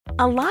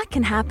A lot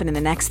can happen in the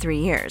next 3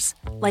 years.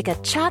 Like a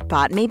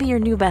chatbot may be your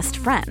new best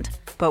friend.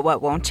 But what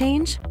won't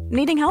change?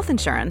 Needing health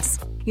insurance.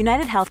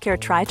 United Healthcare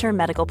Tri-Term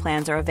Medical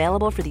Plans are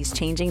available for these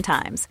changing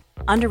times.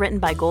 Underwritten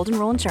by Golden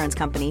Rule Insurance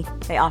Company,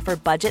 they offer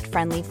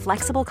budget-friendly,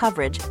 flexible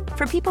coverage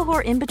for people who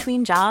are in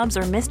between jobs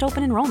or missed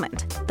open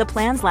enrollment. The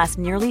plans last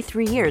nearly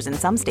 3 years in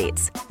some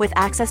states, with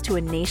access to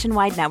a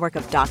nationwide network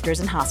of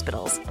doctors and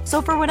hospitals.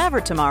 So for whatever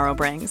tomorrow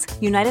brings,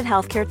 United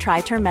Healthcare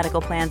Tri-Term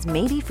Medical Plans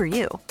may be for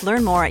you.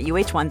 Learn more at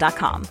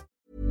uh1.com.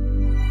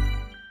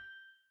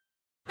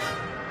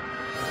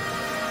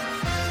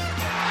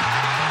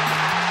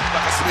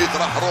 سميث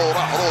راح رو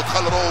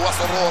دخل رو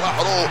وصل رو راح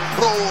رو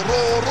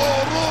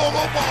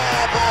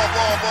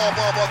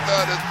بابا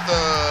الثالث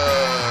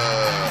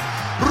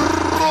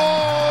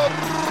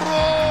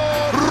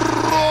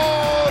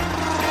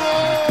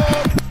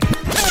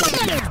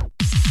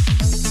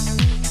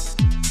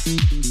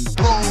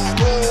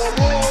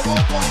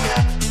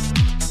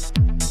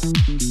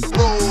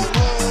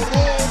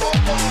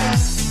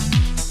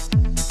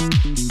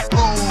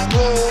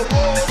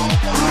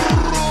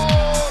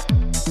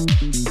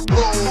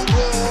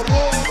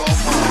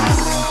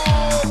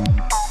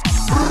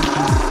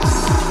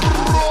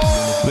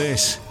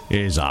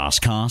is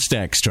Arsecast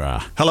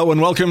Extra. Hello and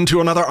welcome to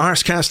another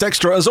Arsecast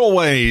Extra, as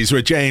always,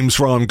 with James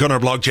from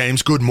Gunnerblog.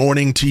 James, good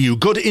morning to you.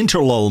 Good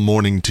interlull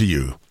morning to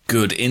you.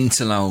 Good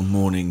interlull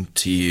morning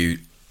to you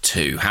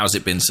too. How's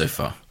it been so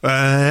far?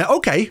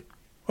 Okay.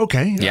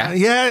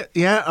 Yeah?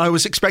 Yeah. I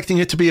was expecting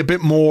it to be a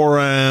bit more,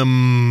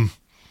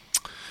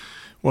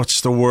 what's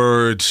the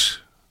word?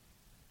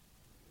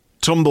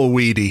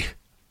 Tumbleweedy.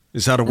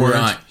 Is that a word?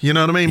 Right. You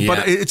know what I mean? Yeah.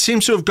 But it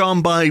seems to have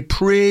gone by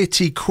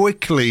pretty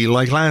quickly.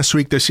 Like last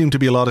week, there seemed to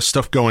be a lot of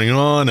stuff going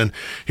on, and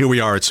here we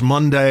are. It's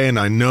Monday, and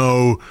I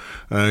know,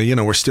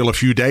 we're still a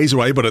few days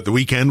away, but at the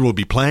weekend we'll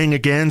be playing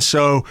again.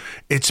 So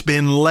it's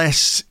been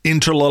less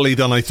interlully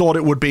than I thought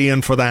it would be,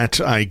 and for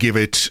that, I give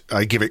it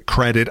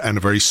credit and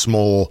a very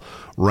small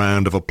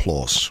round of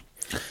applause.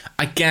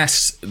 I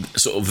guess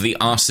sort of the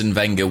Arsene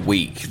Wenger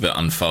week that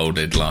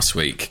unfolded last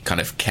week kind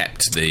of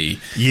kept the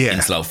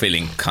interlull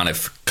feeling kind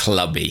of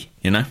clubby,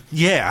 you know?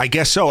 Yeah, I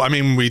guess so. I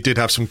mean, we did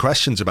have some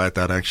questions about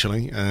that,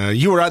 actually.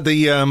 You were at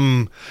the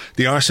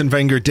Arsene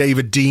Wenger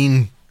David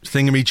Dein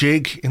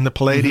thingamajig in the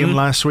Palladium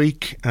last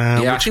week.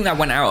 I think that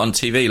went out on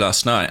TV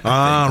last night.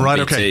 Right,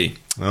 BT. okay.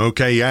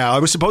 Okay, yeah, I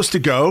was supposed to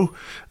go,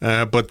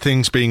 but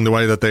things being the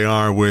way that they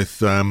are with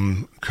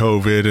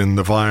COVID and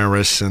the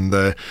virus and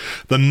the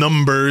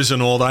numbers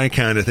and all that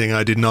kind of thing,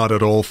 I did not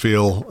at all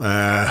feel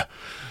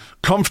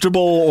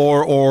comfortable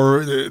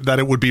or that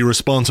it would be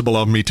responsible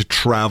of me to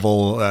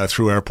travel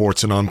through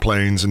airports and on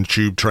planes and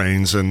tube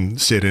trains and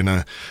sit in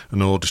an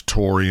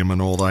auditorium and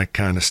all that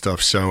kind of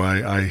stuff. So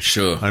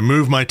I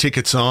moved my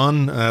tickets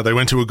on. They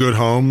went to a good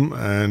home,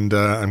 and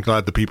I'm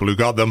glad the people who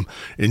got them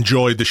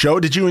enjoyed the show.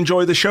 Did you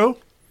enjoy the show?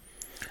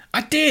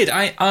 I did.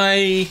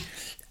 I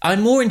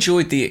more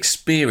enjoyed the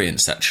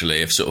experience,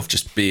 actually, of sort of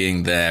just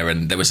being there,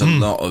 and there was a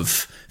lot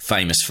of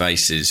famous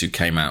faces who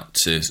came out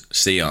to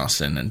see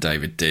Arsene and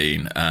David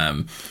Dein,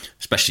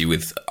 especially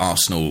with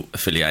Arsenal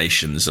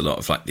affiliations. A lot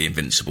of like the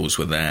Invincibles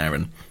were there,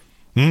 and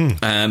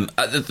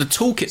the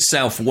talk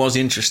itself was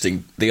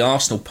interesting. The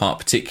Arsenal part,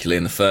 particularly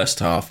in the first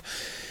half.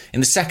 In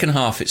the second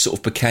half, it sort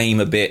of became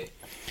a bit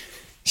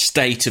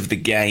state of the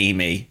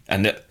gamey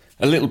and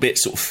a little bit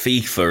sort of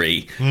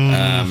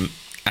FIFA-y.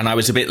 And I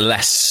was a bit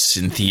less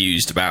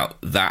enthused about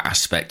that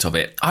aspect of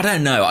it. I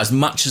don't know. As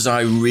much as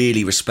I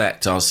really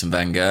respect Arsene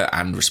Wenger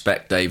and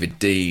respect David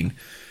Dein,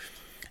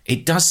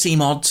 it does seem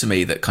odd to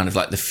me that kind of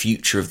like the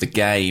future of the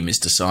game is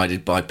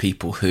decided by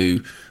people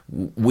who,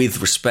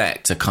 with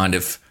respect, are kind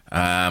of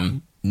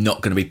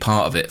not going to be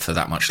part of it for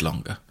that much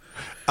longer.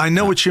 I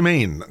know what you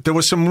mean. There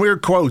was some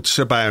weird quotes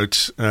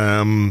about...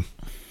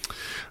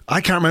 I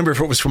can't remember if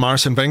it was from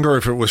Arsene Wenger or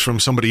if it was from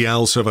somebody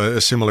else of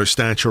a similar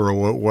stature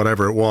or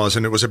whatever it was.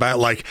 And it was about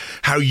like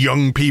how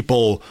young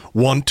people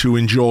want to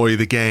enjoy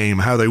the game,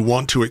 how they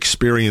want to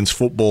experience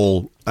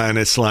football. And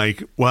it's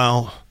like,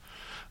 well,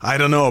 I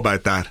don't know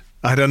about that.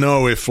 I don't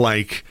know if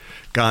like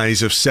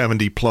guys of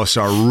 70 plus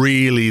are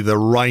really the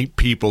right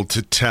people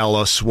to tell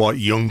us what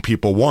young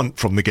people want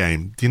from the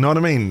game. Do you know what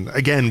I mean?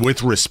 Again,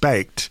 with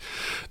respect,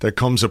 there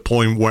comes a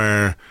point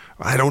where,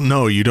 I don't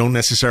know, you don't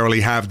necessarily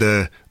have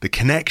the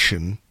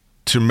connection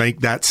to make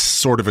that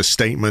sort of a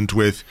statement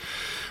with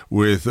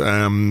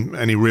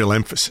any real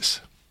emphasis.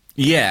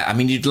 Yeah, I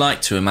mean, you'd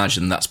like to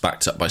imagine that's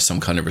backed up by some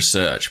kind of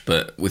research,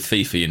 but with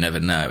FIFA, you never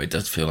know. It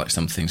does feel like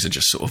some things are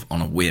just sort of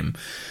on a whim.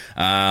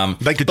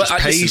 They could just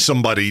pay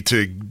somebody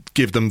to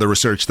give them the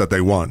research that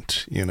they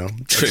want, you know.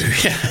 True,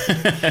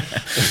 yeah.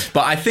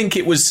 But I think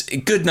it was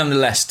good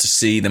nonetheless to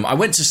see them. I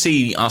went to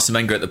see Arsene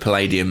Wenger at the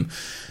Palladium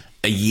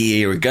a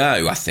year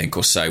ago, I think,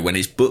 or so, when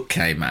his book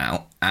came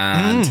out.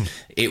 And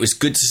it was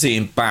good to see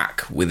him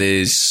back with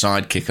his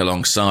sidekick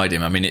alongside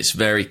him. I mean, it's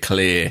very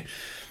clear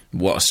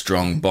what a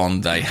strong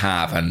bond they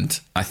have. And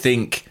I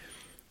think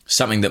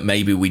something that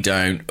maybe we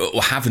don't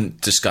or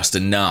haven't discussed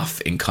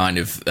enough in kind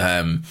of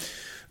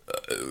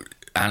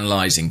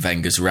analysing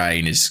Wenger's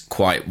reign is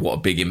quite what a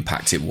big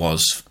impact it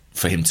was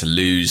for him to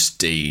lose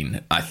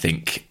Dean. I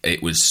think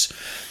it was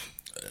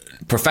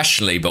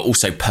professionally, but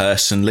also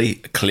personally,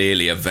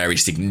 clearly a very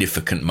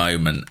significant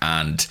moment,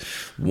 and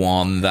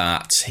one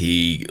that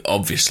he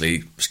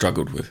obviously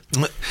struggled with.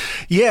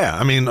 Yeah,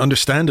 I mean,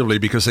 understandably,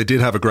 because they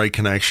did have a great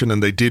connection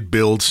and they did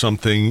build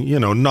something,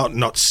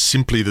 not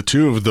simply the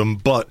two of them,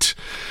 but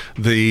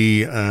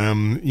the,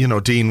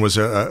 Dean was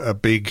a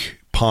big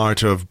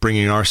part of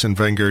bringing Arsene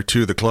Wenger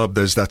to the club.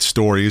 There's that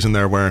story, isn't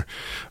there, where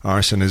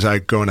Arsene is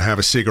out going to have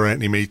a cigarette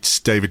and he meets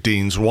David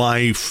Dean's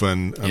wife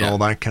and all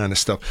that kind of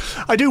stuff.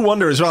 I do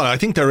wonder as well, I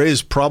think there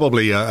is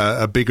probably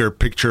a bigger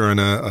picture and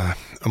a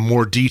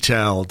more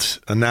detailed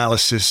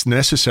analysis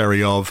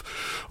necessary of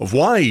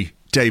why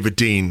David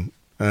Dean,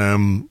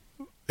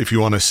 if you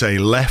want to say,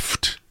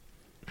 left.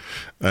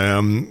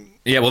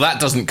 Yeah, well,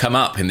 that doesn't come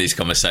up in these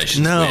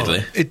conversations,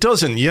 weirdly. It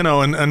doesn't,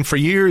 and for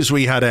years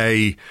we had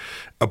a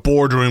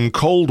boardroom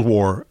Cold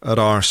War at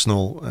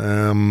Arsenal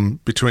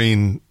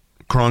between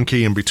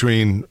Kroenke and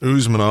between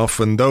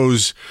Usmanov, and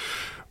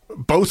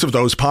both of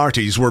those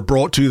parties were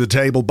brought to the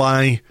table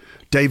by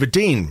David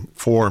Dean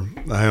for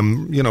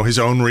his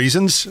own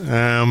reasons,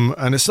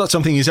 and it's not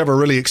something he's ever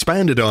really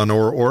expanded on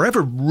or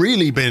ever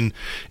really been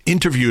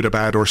interviewed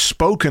about or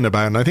spoken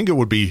about. And I think it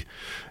would be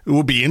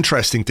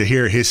interesting to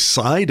hear his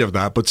side of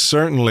that. But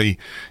certainly,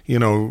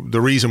 the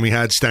reason we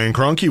had Stan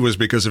Kroenke was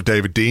because of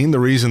David Dean. The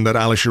reason that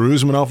Alisher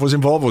Usmanov was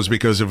involved was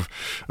because of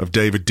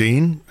David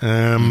Dean.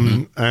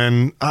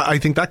 And I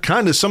think that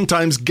kind of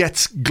sometimes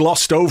gets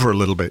glossed over a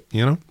little bit,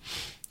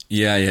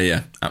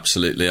 Yeah,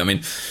 absolutely. I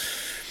mean,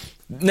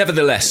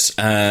 nevertheless,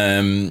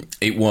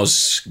 it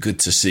was good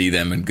to see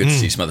them and good to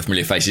see some other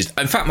familiar faces.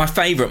 In fact, my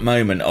favourite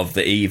moment of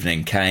the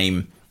evening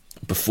came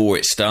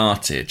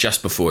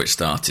just before it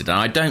started. And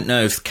I don't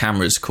know if the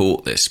cameras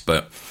caught this,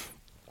 but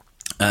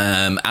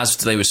as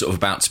they were sort of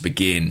about to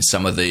begin,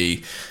 some of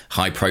the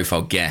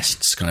high-profile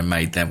guests kind of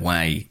made their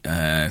way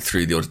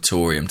through the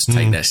auditorium to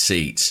take their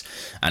seats.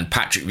 And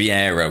Patrick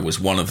Vieira was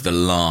one of the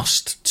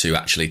last to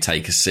actually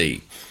take a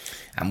seat.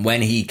 And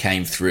when he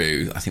came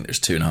through, I think there was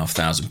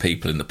 2,500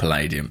 people in the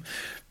Palladium.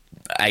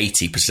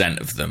 80%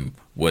 of them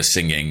were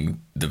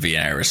singing the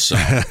Vieira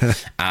song.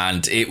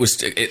 And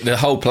the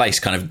whole place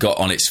kind of got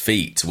on its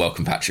feet to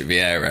welcome Patrick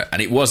Vieira.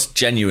 And it was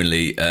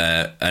genuinely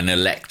an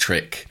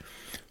electric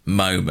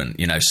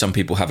moment. Some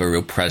people have a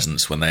real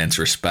presence when they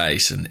enter a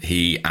space, and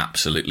he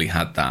absolutely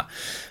had that.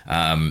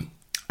 And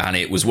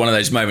it was one of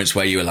those moments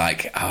where you were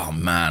like, oh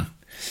man,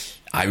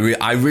 I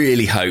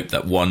really hope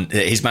that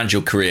his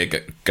managerial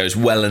career goes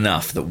well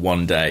enough that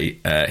one day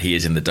he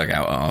is in the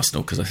dugout at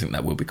Arsenal, because I think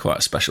that will be quite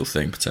a special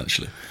thing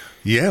potentially.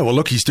 Yeah, well,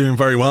 look, he's doing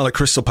very well at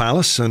Crystal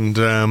Palace, and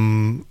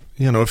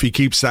if he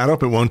keeps that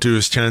up, it won't do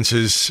his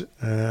chances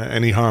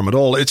any harm at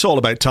all. It's all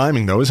about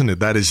timing, though, isn't it?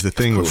 That is the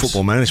thing with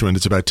football management.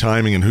 It's about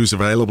timing and who's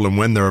available and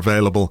when they're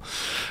available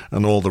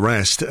and all the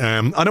rest.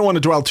 I don't want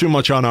to dwell too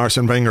much on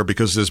Arsene Wenger,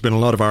 because there's been a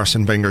lot of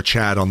Arsene Wenger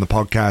chat on the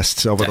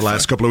podcasts over the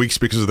last couple of weeks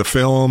because of the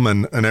film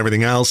and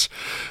everything else.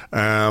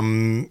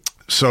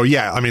 So,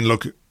 yeah, I mean,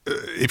 look,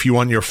 if you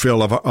want your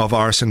fill of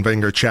Arsene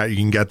Wenger chat, you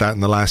can get that in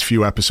the last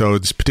few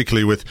episodes,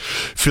 particularly with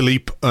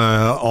Philippe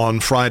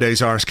on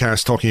Friday's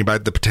Arscast talking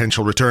about the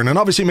potential return. And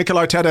obviously Mikel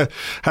Arteta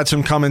had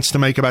some comments to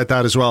make about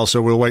that as well, so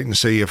we'll wait and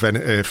see if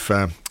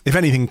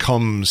anything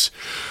comes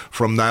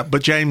from that.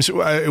 But James,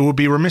 it would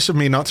be remiss of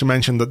me not to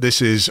mention that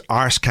this is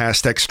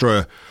Arscast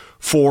Extra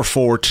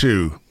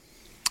 442.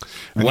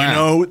 And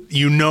wow.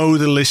 You know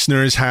the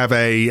listeners have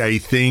a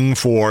thing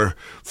for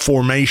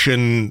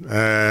formation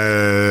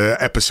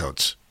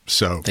episodes.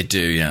 So they do,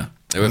 yeah.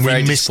 They were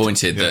very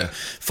disappointed that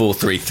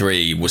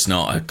 4-3-3 was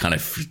not a kind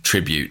of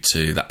tribute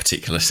to that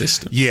particular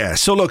system. Yeah,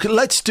 so look,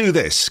 let's do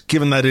this,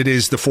 given that it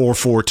is the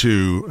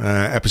 4-4-2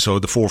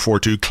 episode, the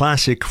 4-4-2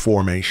 classic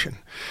formation.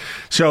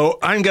 So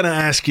I'm going to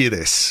ask you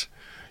this.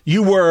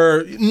 You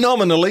were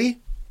nominally,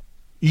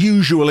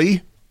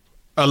 usually,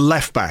 a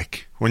left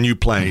back when you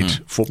played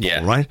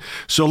football, right?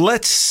 So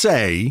let's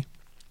say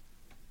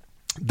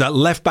that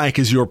left back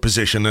is your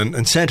position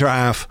and centre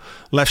half,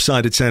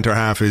 left-sided centre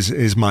half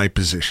is my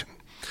position.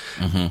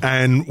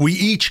 And we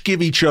each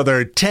give each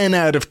other 10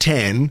 out of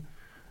 10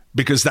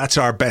 because that's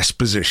our best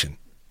position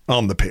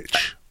on the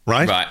pitch,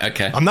 right? Right,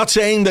 okay. I'm not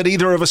saying that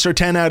either of us are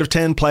 10 out of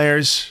 10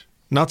 players.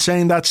 Not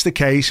saying that's the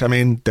case. I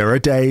mean, there are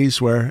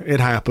days where it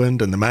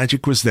happened and the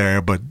magic was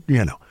there, but,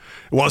 it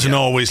wasn't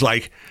always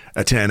like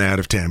a 10 out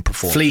of 10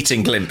 performance.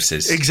 Fleeting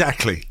glimpses.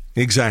 Exactly.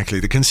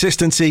 The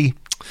consistency,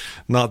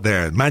 not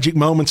there. Magic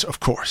moments, of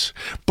course.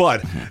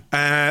 But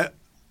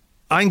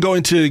I'm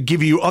going to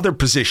give you other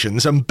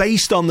positions, and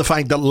based on the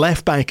fact that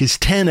left back is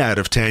 10 out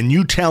of 10,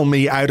 you tell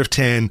me out of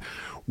 10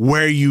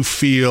 where you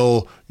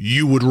feel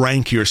you would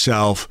rank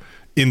yourself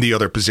in the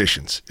other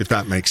positions, if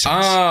that makes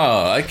sense.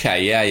 Oh,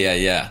 okay.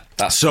 Yeah.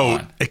 That's so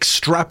fine.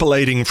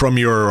 Extrapolating from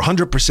your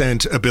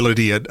 100%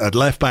 ability at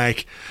left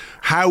back,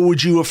 how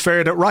would you have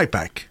fared at right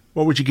back?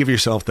 What would you give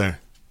yourself there?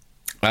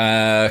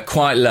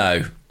 Quite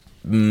low.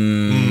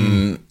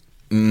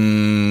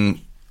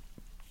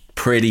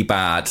 pretty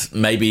bad.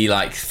 Maybe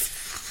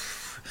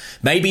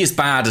as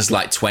bad as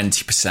like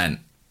 20%.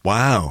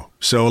 Wow.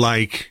 So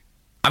like,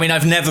 I mean,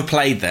 I've never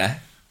played there,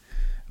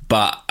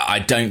 but I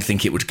don't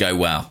think it would go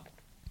well.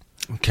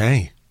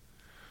 okay.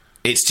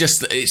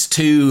 It's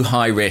too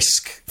high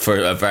risk for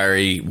a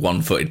very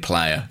one-footed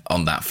player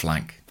on that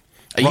flank.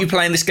 Are you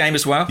playing this game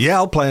as well? Yeah,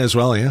 I'll play as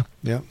well. Yeah.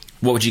 Yeah.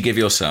 What would you give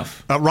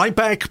yourself? Right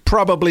back,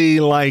 probably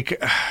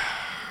like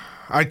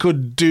I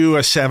could do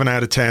a 7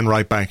 out of 10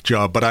 right back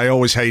job, but I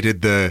always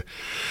hated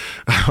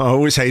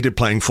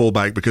playing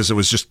fullback because there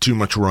was just too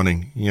much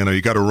running. You know,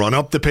 you got to run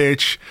up the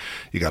pitch,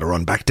 you got to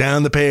run back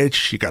down the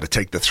pitch, you got to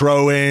take the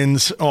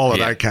throw-ins, all of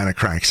that kind of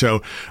crack.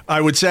 So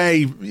I would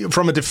say,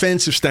 from a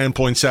defensive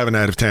standpoint, 7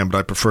 out of 10, but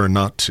I prefer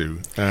not to.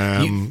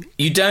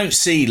 You don't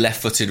see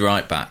left-footed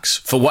right backs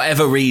for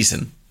whatever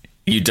reason.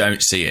 You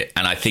don't see it,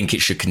 and I think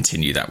it should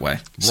continue that way.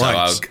 So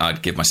Right.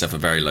 I'd give myself a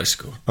very low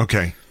score.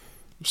 Okay,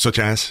 such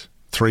as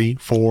 3,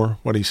 4.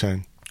 What are you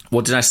saying?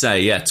 What did I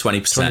say? Yeah,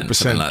 20%.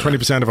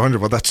 20% of 100.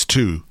 Well, that's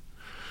 2.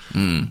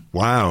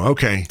 Wow.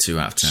 Okay. 2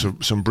 out of 10. So,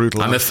 some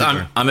brutal. I'm output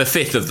there. a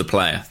fifth of the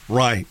player.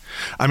 Right.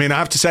 I mean, I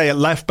have to say, at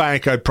left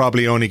back, I'd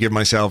probably only give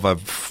myself a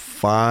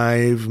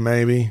 5,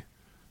 maybe.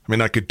 I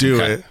mean, I could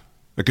do Okay. it.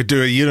 I could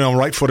do it. You know,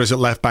 right footers at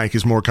left back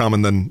is more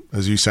common than,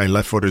 as you say,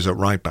 left footers at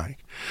right back.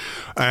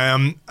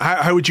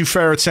 How would you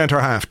fare at centre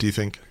half, do you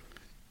think?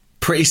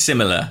 Pretty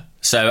similar.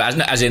 So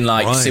as in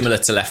like Right. similar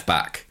to left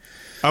back.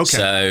 Okay.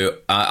 So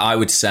I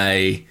would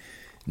say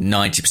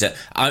 90%.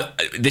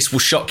 This will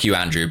shock you,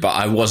 Andrew, but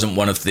I wasn't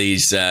one of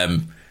these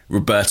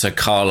Roberto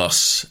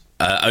Carlos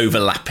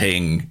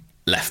overlapping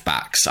left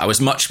backs. I was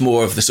much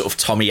more of the sort of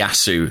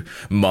Tomiyasu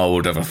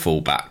mould of a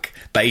fullback,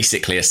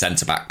 basically a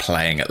centre back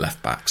playing at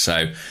left back.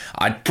 So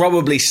I'd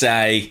probably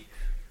say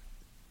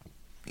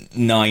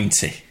 9.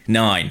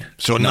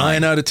 So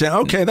 9 out of 10.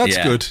 Okay, that's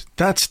Yeah. good.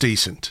 That's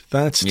decent.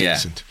 That's Yeah.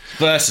 decent.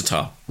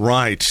 Versatile.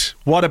 Right.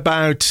 What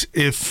about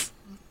if,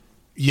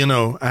 you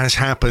know, as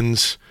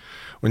happens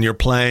when you're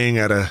playing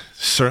at a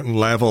certain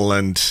level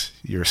and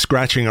you're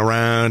scratching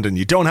around and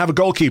you don't have a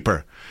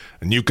goalkeeper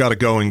and you've got to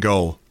go in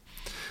goal?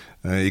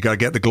 You got to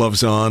get the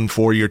gloves on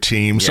for your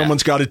team. Yeah.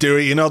 Someone's got to do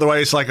it. You know the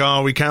way it's like,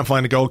 oh, we can't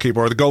find a goalkeeper,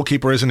 or the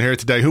goalkeeper isn't here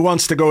today. Who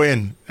wants to go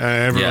in?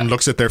 Everyone Yeah.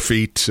 looks at their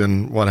feet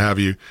and what have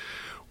you.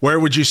 Where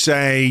would you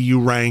say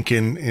you rank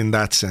in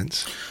that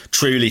sense?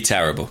 Truly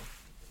terrible.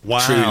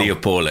 Wow. Truly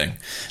appalling.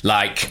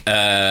 Like,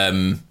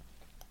 I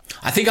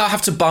think I'll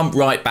have to bump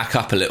right back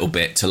up a little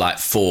bit to like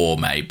 4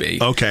 maybe.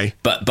 Okay.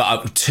 But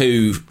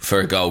 2 for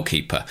a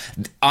goalkeeper.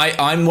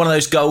 I'm one of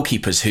those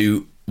goalkeepers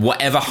who,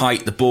 whatever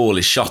height the ball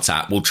is shot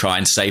at, will try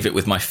and save it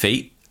with my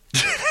feet.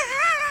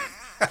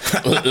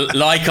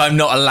 Like I'm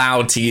not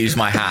allowed to use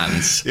my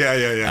hands.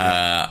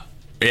 Yeah.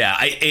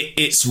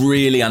 It's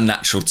really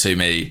unnatural to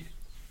me.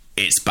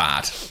 It's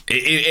bad.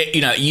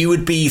 You know, you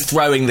would be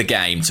throwing the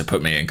game to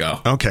put me in goal.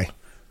 Okay.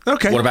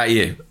 What What about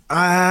you?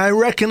 I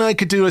reckon I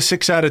could do a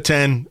 6 out of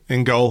 10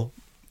 in goal.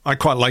 I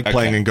quite like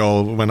playing in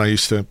goal when I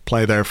used to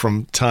play there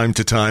from time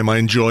to time. I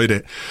enjoyed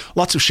it.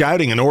 Lots of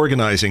shouting and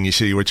organising, you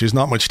see, which is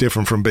not much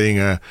different from being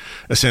a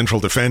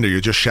central defender.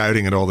 You're just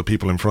shouting at all the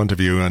people in front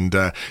of you. And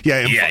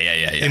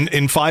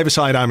in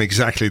five-a-side, I'm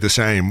exactly the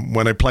same.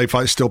 When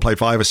I still play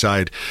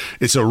five-a-side,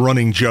 it's a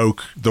running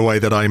joke the way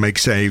that I make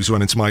saves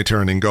when it's my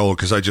turn in goal,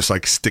 because I just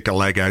like stick a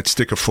leg out,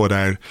 stick a foot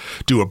out,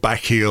 do a back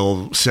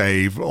heel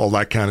save, all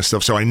that kind of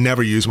stuff. So I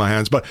never use my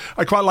hands. But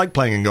I quite like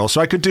playing in goal. So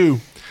I could do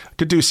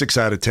 6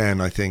 out of 10,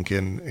 I think,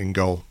 in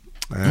goal.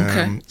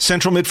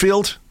 Central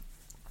midfield?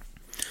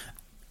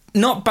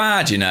 Not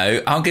bad, you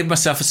know. I'll give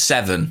myself a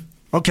 7.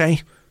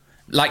 Okay.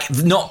 Like,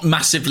 not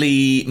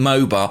massively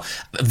mobile.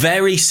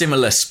 Very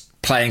similar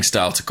playing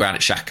style to Granit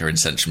Xhaka in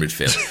central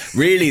midfield.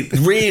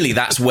 Really,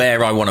 that's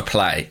where I want to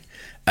play.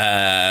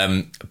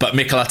 But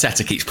Mikel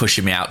Arteta keeps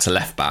pushing me out to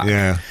left back.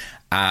 Yeah.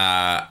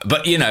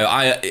 But, you know,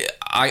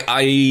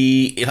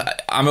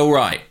 I'm all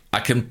right.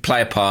 I can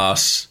play a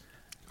pass.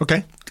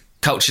 Okay.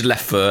 Cultured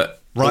left foot,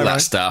 all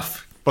that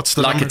stuff. What's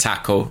the like number? a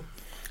tackle?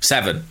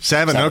 7.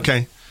 7,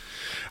 okay.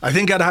 I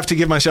think I'd have to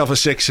give myself a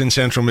 6 in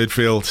central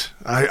midfield.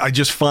 I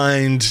just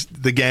find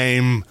the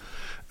game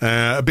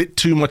a bit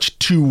too much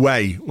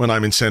two-way when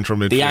I'm in central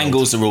midfield. The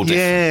angles are all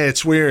different. Yeah,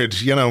 it's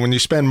weird. You know, when you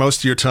spend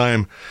most of your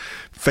time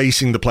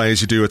facing the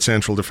players you do at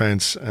central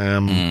defence,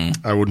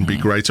 I wouldn't be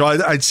great. So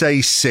I'd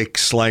say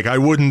 6. Like, I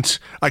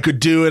could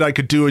do it. I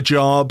could do a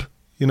job.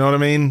 You know what I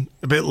mean?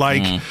 A bit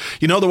like,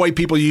 you know the way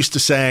people used to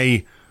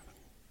say,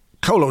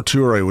 Kolo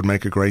Toure would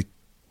make a great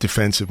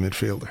defensive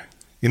midfielder.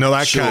 You know,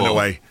 that kind of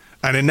way.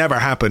 And it never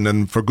happened,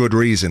 and for good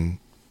reason.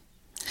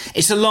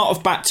 It's a lot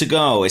of back to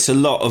goal. It's a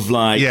lot of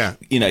like, Yeah.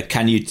 you know,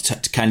 can you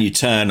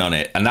turn on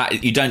it? And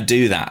that you don't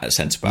do that at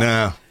centre back.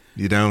 No,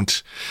 you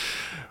don't.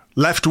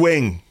 Left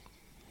wing.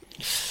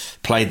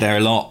 Played there a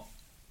lot.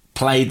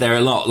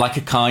 Like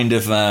a kind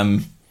of.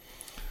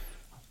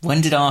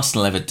 When did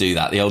Arsenal ever do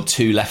that? The old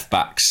 2 left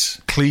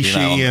backs.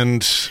 Clichy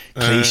and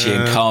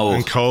Cole.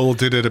 And Cole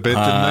did it a bit,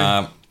 didn't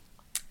they?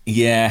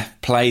 Yeah,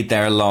 played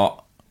there a lot.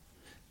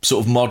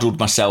 Sort of modelled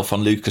myself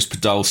on Lucas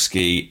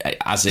Podolski,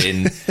 as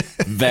in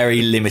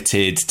very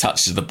limited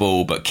touches of the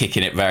ball, but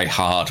kicking it very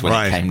hard when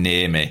it came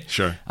near me.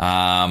 Sure.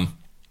 I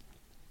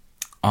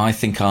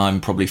think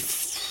I'm probably...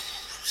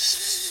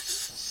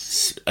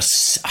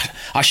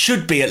 I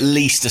should be at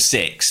least a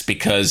 6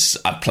 because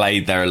I've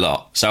played there a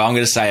lot. So I'm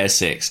going to say a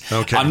 6.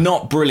 Okay. I'm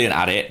not brilliant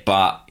at it,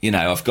 but,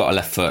 I've got a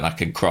left foot and I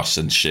can cross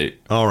and shoot.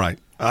 All right.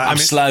 I'm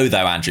slow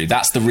though, Andrew.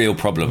 That's the real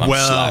problem. I'm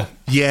slow.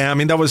 Yeah, I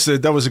mean that was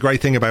a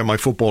great thing about my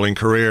footballing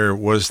career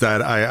was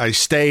that I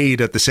stayed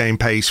at the same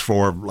pace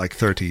for like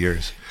 30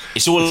 years.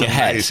 It's all in your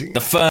head.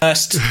 The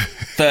first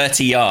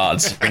 30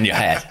 yards in your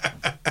head.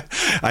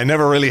 I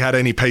never really had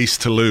any pace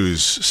to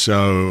lose.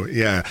 So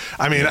yeah,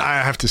 I mean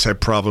I have to say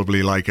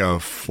probably like a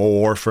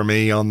 4 for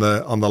me on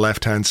the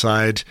left hand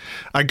side.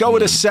 I go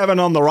with a 7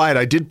 on the right.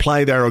 I did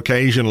play there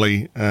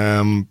occasionally.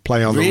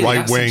 Play on the right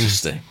That's wing.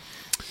 Interesting.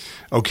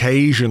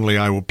 Occasionally,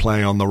 I would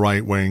play on the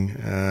right wing.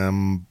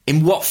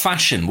 In what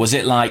fashion? Was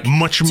it like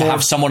much to more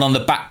have someone on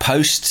the back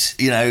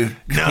post? No,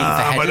 but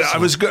I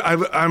was good.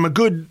 I'm a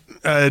good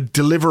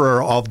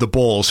deliverer of the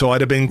ball, so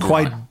I'd have been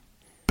quite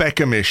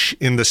Beckhamish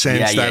in the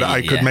sense that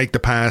I could make the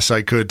pass,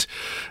 I could,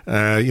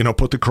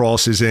 put the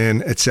crosses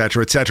in,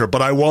 etc., etc.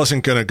 But I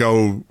wasn't going to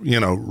go,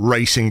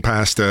 racing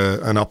past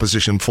an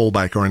opposition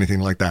fullback or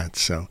anything like that.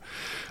 So,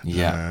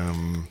 yeah.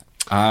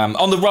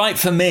 On the right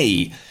for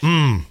me,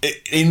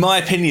 in my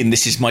opinion,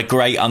 this is my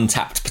great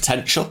untapped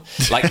potential.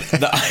 Like,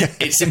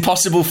 it's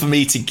impossible for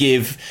me to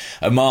give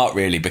a mark,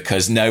 really,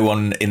 because no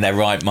one in their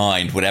right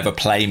mind would ever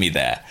play me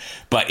there.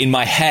 But in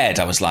my head,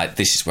 I was like,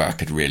 this is where I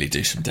could really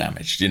do some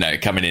damage,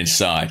 coming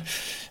inside.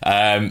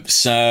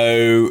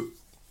 So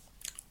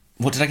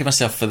what did I give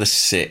myself for the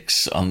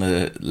 6 on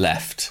the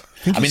left?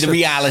 I mean, the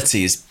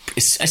reality is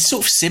it's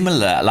sort of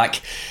similar.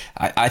 Like,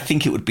 I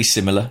think it would be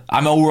similar.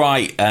 I'm all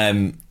right.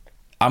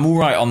 I'm all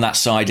right on that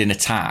side in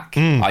attack.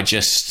 I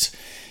just,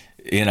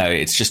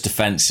 it's just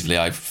defensively,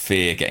 I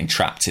fear getting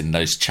trapped in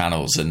those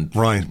channels and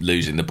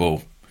losing the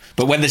ball.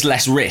 But when there's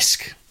less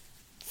risk,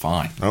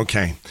 fine.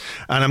 Okay.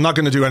 And I'm not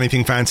going to do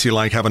anything fancy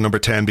like have a number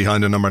 10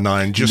 behind a number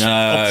 9. Just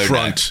up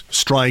front,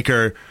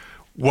 striker.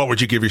 What would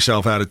you give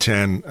yourself out of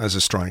 10 as a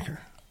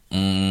striker?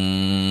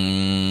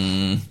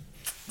 Trying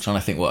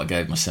to think what I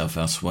gave myself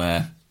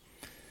elsewhere.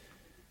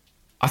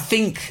 I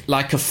think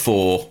like a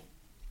 4.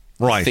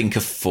 Right. Think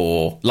of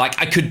 4.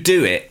 Like, I could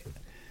do it,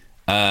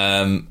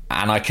 and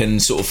I can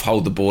sort of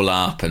hold the ball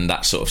up and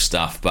that sort of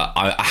stuff, but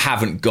I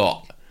haven't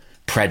got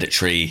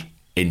predatory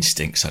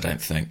instincts, I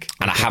don't think.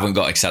 And I haven't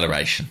got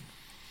acceleration.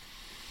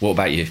 What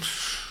about you?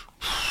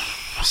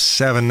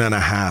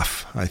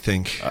 7.5, I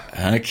think.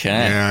 Okay.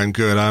 Yeah, I'm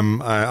good.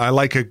 I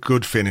like a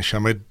good finish.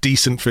 I'm a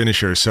decent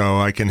finisher, so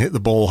I can hit the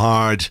ball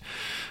hard.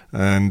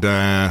 And,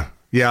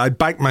 I'd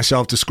back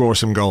myself to score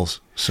some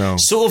goals. So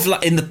sort of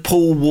like in the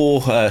Paul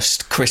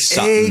Warhurst, Chris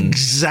Sutton.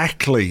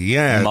 Exactly,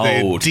 yeah.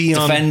 Mould.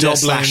 Defender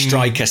 /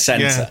 striker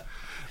centre. Yeah.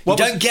 You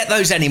don't get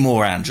those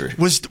anymore, Andrew.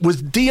 Was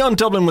Dion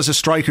Dublin was a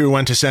striker who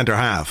went to centre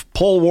half.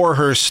 Paul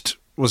Warhurst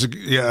was,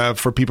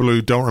 for people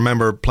who don't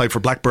remember, played for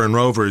Blackburn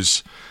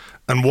Rovers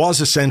and was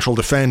a central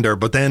defender,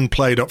 but then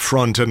played up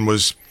front and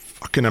was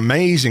fucking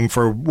amazing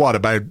for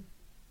about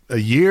a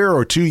year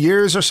or 2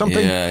 years or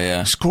something?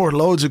 Yeah. Scored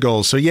loads of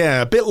goals. So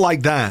yeah, a bit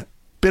like that.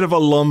 Bit of a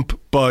lump,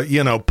 but,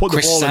 put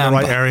Chris the ball Samba. in the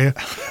right area.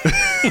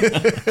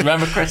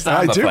 Remember Chris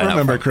Samba? I do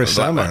remember Chris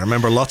Samba. I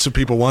remember lots of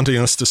people wanting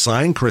us to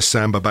sign Chris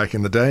Samba back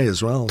in the day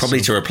as well.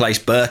 Probably to replace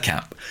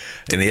Bergkamp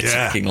in the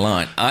attacking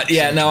line. I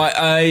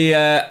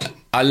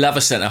love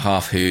a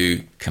centre-half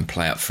who can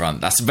play up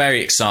front. That's very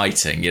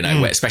exciting,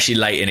 especially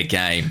late in a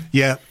game.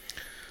 Yeah.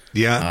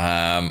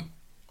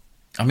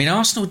 I mean,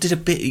 Arsenal did a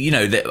bit,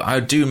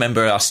 I do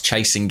remember us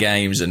chasing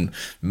games and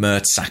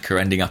Mertesacker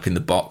ending up in the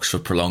box for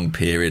prolonged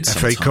periods.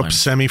 FA Cup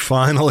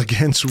semi-final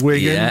against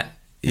Wigan.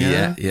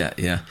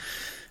 Yeah.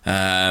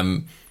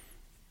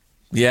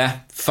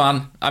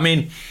 Fun. I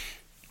mean,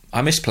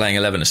 I miss playing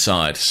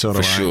 11-a-side,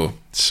 for sure.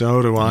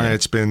 So do I.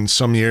 It's been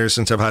some years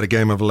since I've had a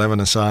game of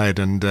 11-a-side,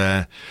 and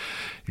the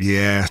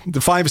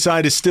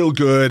 5-a-side is still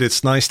good.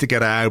 It's nice to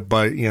get out,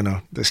 but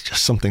there's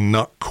just something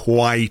not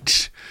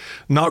quite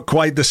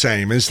the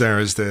same, is there,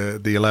 as the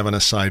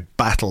 11-a-side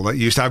battle that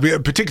you used to have,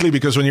 particularly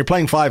because when you're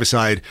playing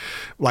 5-a-side,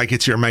 like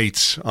it's your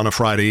mates on a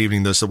Friday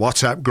evening, there's the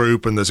WhatsApp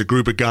group and there's a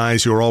group of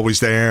guys who are always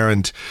there,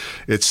 and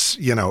it's,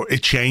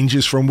 it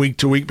changes from week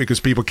to week because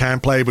people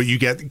can't play, but you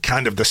get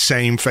kind of the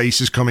same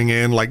faces coming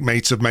in, like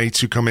mates of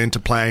mates who come in to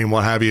play and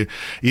what have you.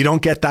 You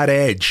don't get that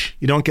edge.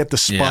 You don't get the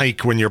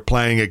spike when you're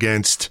playing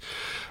against,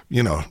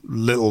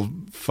 little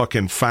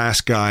fucking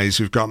fast guys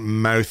who've got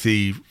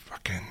mouthy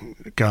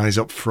fucking guys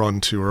up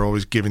front who are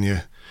always giving you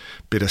a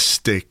bit of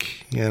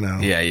stick, Yeah.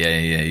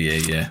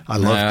 I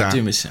love that. I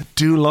do miss it.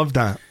 Do love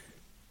that.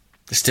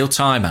 There's still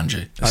time,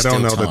 Andrew. I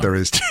don't know that there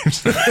is,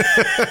 James.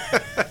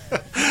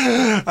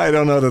 I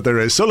don't know that there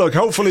is. So look,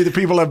 hopefully the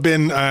people have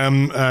been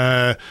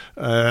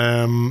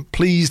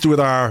pleased with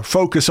our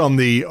focus on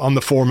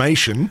the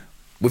formation.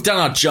 We've done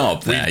our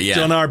job there, We've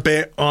done our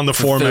bit on the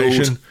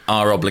formation.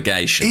 Our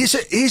obligation. Is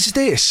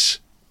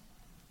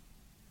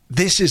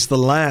this the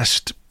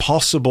last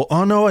possible...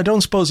 Oh, no, I don't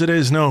suppose it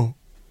is, no.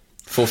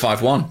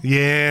 4-5-1.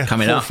 Yeah,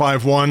 Coming up.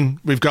 4-5-1.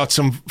 We've got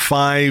some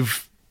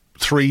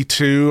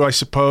 5-3-2, I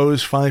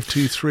suppose.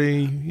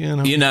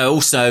 5-2-3. You know,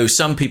 also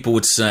some people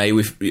would say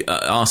we've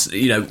asked.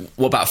 You know,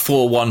 what about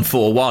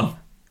 4-1-4-1?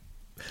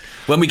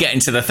 When we get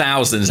into the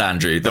thousands,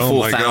 Andrew, the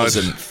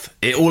 4,000th,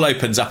 it all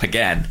opens up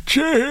again.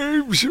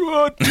 James,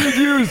 what did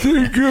you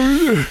think of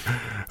the...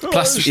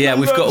 Plus,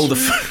 we've got all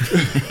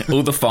the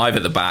all the 5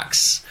 at the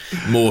backs,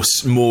 more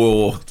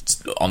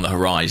on the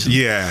horizon.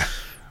 Yeah.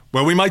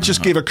 Well, we might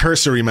just give a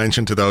cursory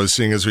mention to those,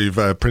 seeing as we've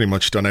pretty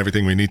much done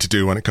everything we need to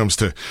do when it comes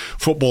to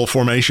football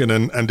formation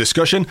and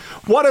discussion.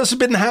 What has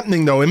been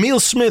happening, though? Emile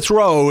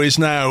Smith-Rowe is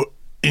now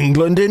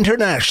England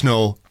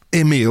international.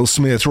 Emile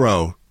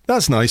Smith-Rowe.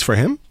 That's nice for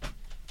him.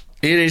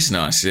 It is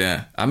nice,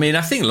 yeah. I mean,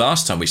 I think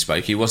last time we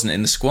spoke, he wasn't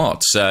in the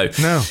squad. So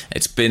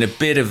It's been a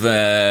bit of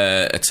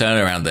a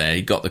turnaround there.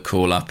 He got the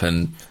call up,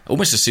 and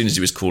almost as soon as he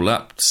was called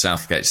up,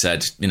 Southgate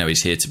said,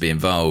 he's here to be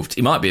involved.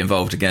 He might be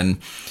involved again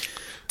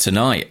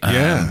tonight.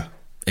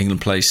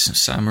 England plays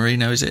San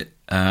Marino, is it?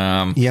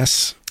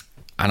 Yes.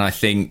 And I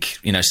think,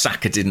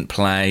 Saka didn't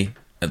play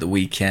at the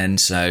weekend,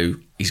 so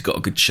he's got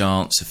a good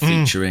chance of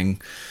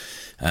featuring.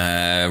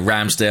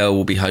 Ramsdale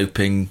will be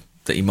hoping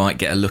that he might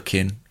get a look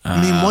in. I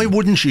mean, why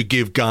wouldn't you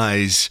give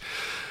guys...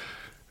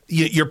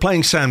 You're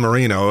playing San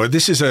Marino.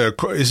 Is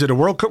it a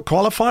World Cup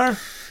qualifier?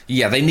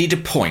 Yeah, they need a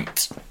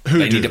point.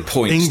 Need a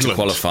point England. to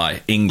qualify.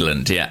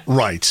 England, yeah.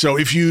 Right. So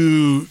if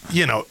you,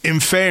 in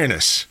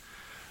fairness,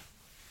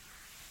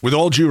 with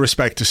all due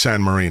respect to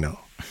San Marino,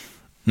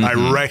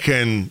 I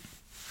reckon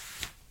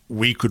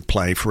we could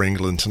play for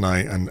England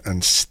tonight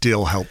and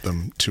still help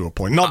them to a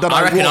point. Not that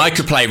I reckon would. I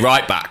could play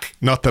right back.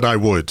 Not that I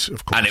would,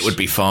 of course. And it would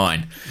be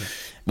fine. Yeah.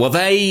 Well,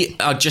 they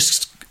are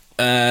just...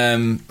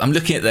 I'm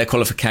looking at their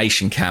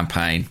qualification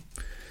campaign.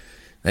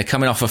 They're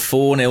coming off a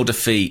 4-0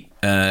 defeat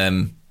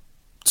to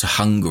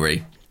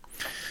Hungary.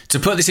 To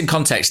put this in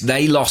context,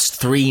 they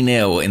lost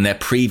 3-0 in their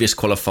previous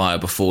qualifier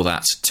before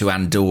that to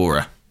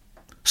Andorra.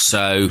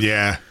 So...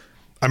 Yeah.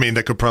 I mean,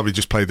 they could probably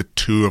just play the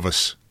two of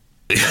us.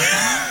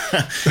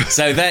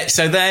 So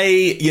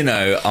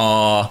they,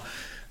 are...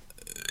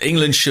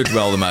 England should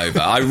roll them over.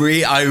 I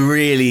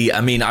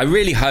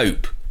really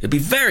hope... It'd be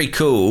very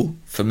cool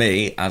for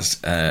me as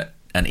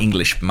an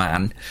English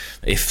man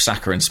if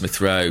Saka and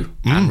Smith-Rowe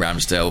and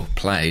Ramsdale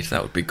played.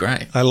 That would be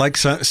great. I like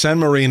San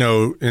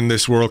Marino in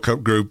this World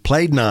Cup group.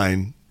 Played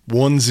 9,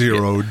 won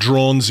 0,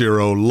 drawn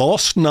 0,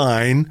 lost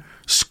 9,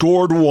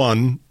 scored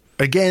 1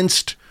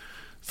 against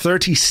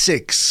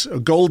 36.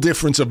 A goal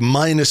difference of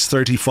minus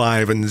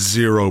 35 and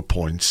 0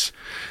 points.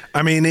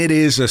 I mean, it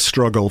is a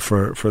struggle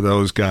for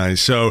those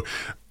guys. So,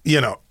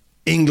 England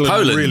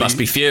Poland really must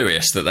be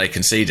furious that they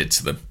conceded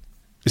to them.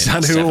 Is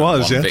that who it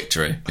was? Yeah,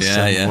 victory.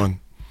 Yeah.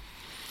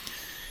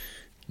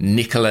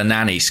 Nicola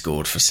Nani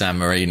scored for San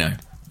Marino.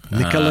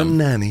 Nicola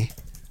Nani.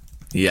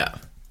 Yeah.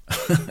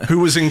 Who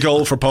was in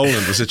goal for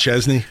Poland? Was it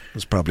Chesney? It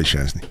was probably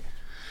Chesney.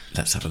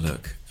 Let's have a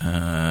look.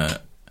 I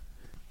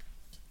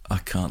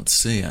can't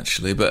see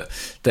actually, but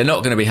they're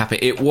not going to be happy.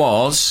 It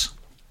was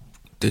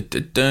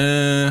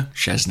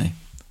Chesney.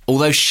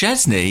 Although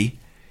Chesney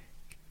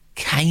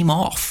came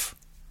off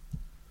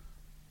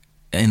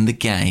in the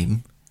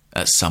game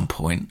at some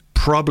point.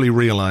 Probably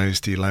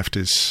realised he left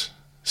his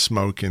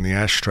smoke in the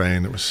ashtray,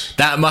 and it was...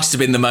 That must have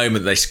been the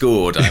moment they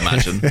scored, I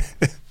imagine.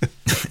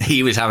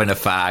 He was having a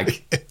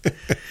fag.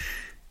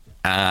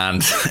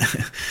 And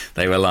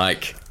they were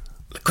like,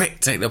 quick,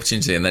 take the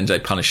opportunity. And then they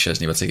punished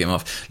Chesney by taking him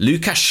off.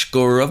 Lukasz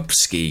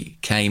Skorupski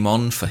came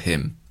on for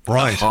him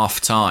at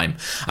half-time.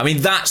 I mean,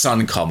 that's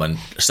uncommon,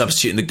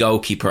 substituting the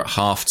goalkeeper at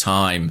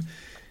half-time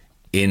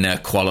in a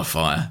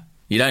qualifier.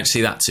 You don't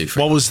see that too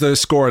frequently. What was the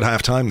score at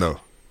half-time, though?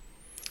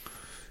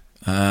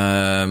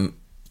 Hang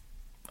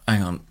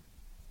on.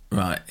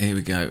 Right, here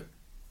we go.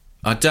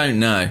 I don't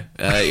know.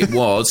 It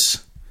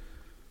was...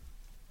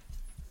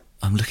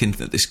 I'm looking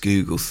at this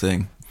Google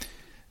thing.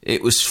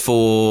 It was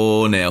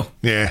 4-0.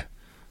 Yeah.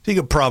 You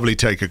could probably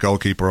take a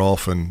goalkeeper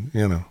off and,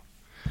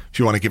 if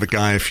you want to give a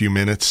guy a few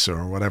minutes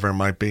or whatever it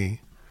might be.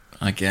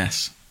 I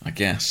guess.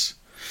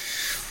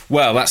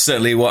 Well, that's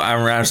certainly what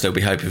Aaron Ramsdale will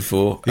be hoping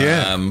for.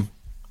 Yeah.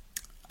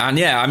 And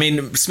yeah, I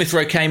mean,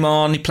 Smith-Rowe came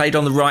on. He played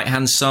on the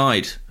right-hand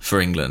side for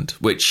England,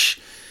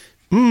 which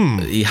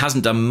he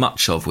hasn't done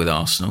much of with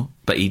Arsenal,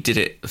 but he did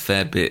it a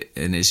fair bit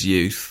in his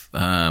youth.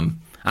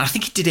 And I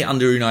think he did it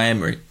under Unai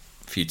Emery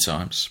a few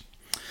times.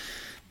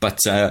 But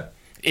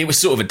it was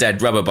sort of a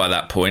dead rubber by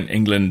that point.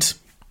 England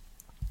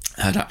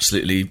had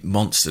absolutely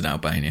monstered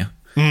Albania,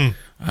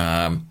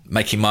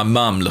 making my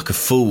mum look a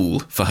fool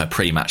for her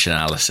pre-match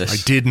analysis.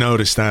 I did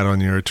notice that on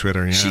your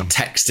Twitter, yeah. She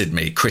texted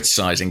me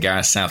criticising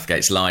Gareth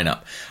Southgate's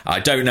lineup. I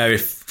don't know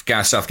if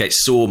Gareth Southgate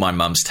saw my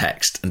mum's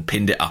text and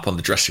pinned it up on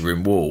the dressing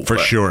room wall. For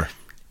sure.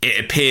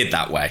 It appeared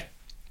that way.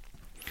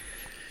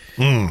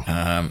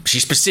 She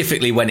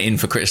specifically went in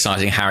for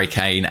criticising Harry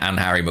Kane and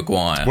Harry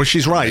Maguire. Well,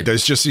 she's right.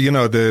 There's just, the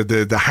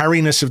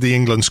Harryness of the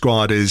England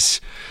squad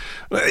is...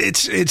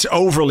 It's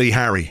overly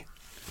Harry.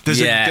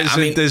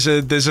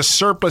 There's a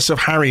surplus of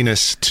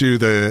Harryness to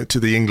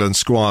the England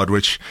squad,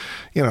 which,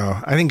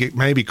 I think it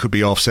maybe could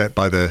be offset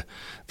by the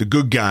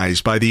good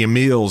guys, by the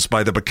Emils,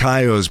 by the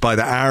Bakayos, by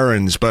the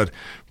Aarons, but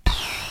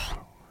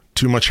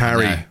too much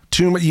Harry. No.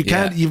 Too much. You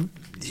can't.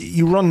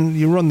 You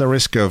run the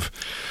risk of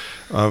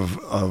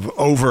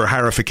over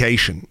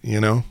Harrification.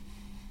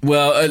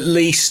 Well, at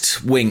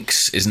least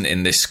Winks isn't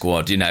in this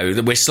squad.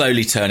 We're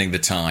slowly turning the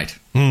tide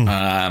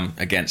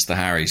against the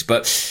Harrys.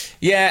 But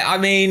yeah, I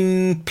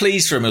mean,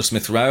 pleased for Emil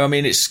Smith Rowe. I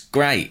mean, it's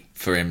great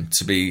for him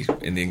to be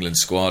in the England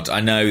squad.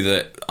 I know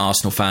that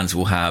Arsenal fans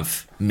will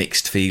have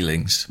mixed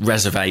feelings,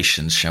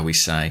 reservations, shall we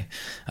say,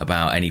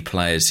 about any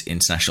players'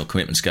 international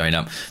commitments going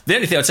up. The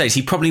only thing I'd say is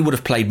he probably would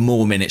have played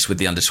more minutes with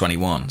the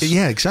under-21s.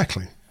 Yeah,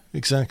 exactly.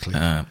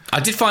 I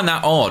did find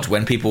that odd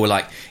when people were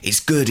like, it's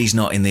good he's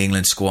not in the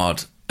England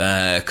squad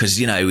because,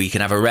 he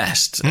can have a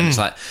rest. And it's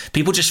like,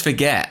 people just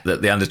forget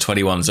that the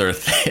under-21s are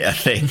a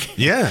thing.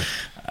 Yeah.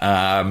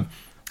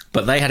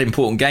 But they had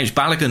important games.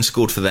 Balogun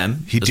scored for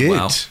them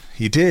well.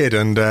 He did,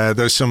 and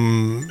there's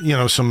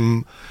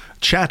some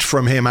chat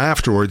from him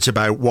afterwards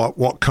about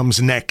what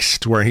comes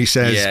next, where he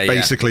says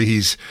basically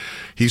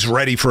he's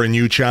ready for a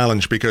new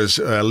challenge because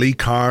Lee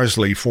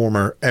Carsley,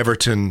 former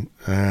Everton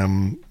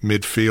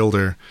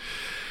midfielder,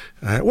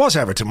 it was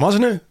Everton,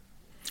 wasn't it?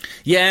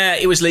 Yeah,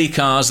 it was Lee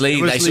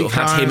Carsley. They sort of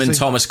had him and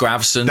Thomas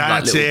Gravesen.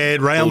 That's it.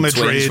 Real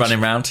Madrid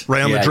running around.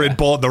 Real Madrid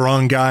bought the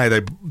wrong guy.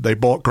 They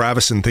bought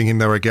Gravesen thinking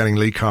they were getting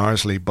Lee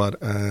Carsley, but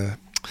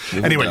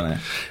anyway,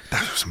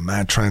 that was a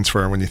mad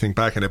transfer when you think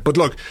back on it. But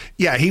look,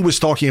 yeah, he was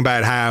talking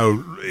about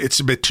how it's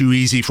a bit too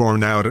easy for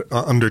him now at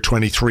under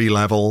 23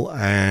 level,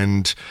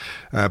 and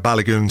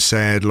Balogun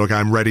said, look,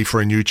 I'm ready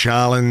for a new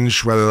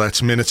challenge, whether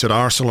that's minutes at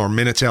Arsenal or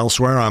minutes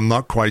elsewhere, I'm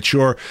not quite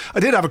sure. I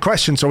did have a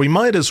question, so we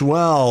might as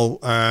well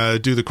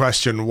do the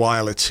question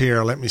while it's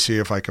here. Let me see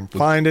if I can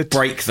find it.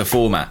 Break the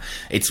format.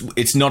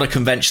 It's not a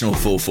conventional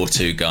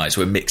 4-4-2, guys.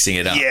 We're mixing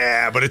it up.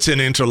 Yeah, but it's an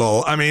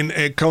interlull. I mean,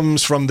 it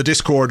comes from the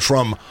Discord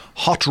from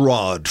Hot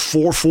Rod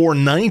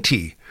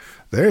 4490.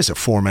 There's a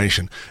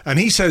formation. And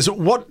he says,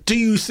 what do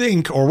you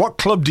think, or what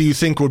club do you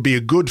think would be a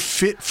good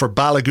fit for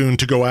Balogun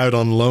to go out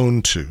on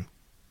loan to?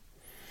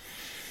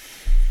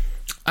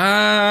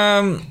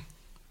 I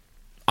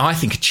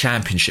think a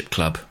championship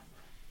club,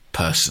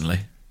 personally.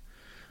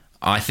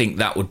 I think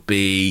that would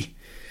be,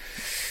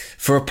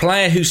 for a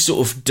player who's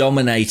sort of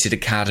dominated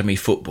academy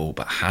football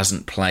but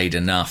hasn't played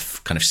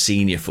enough kind of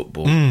senior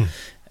football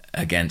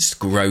against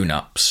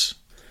grown-ups,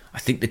 I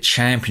think the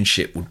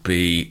championship would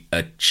be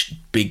a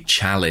big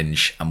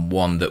challenge and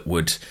one that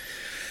would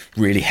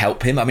really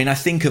help him. I mean, I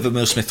think of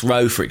Emil Smith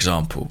Rowe, for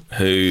example,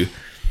 who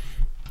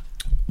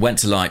went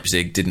to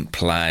Leipzig, didn't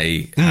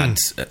play, had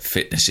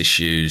fitness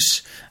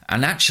issues,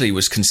 and actually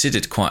was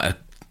considered quite a,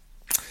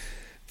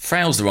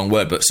 frail's the wrong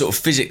word, but sort of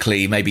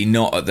physically maybe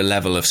not at the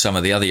level of some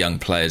of the other young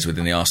players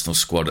within the Arsenal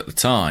squad at the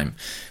time.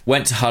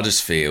 Went to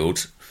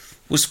Huddersfield,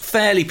 was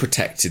fairly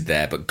protected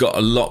there, but got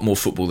a lot more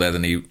football there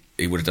than he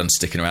would have done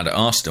sticking around at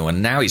Arsenal.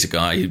 And now he's a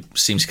guy who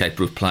seems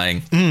capable of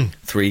playing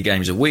 3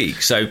 games a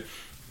week. So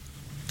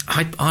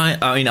I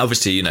mean,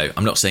 obviously,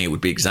 I'm not saying it would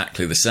be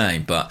exactly the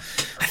same, but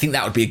I think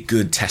that would be a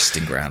good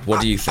testing ground.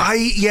 What do you think?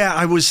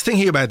 I was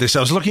thinking about this. I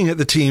was looking at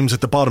the teams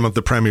at the bottom of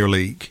the Premier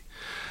League,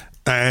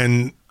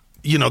 and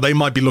they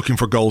might be looking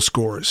for goal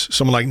scorers.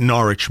 Someone like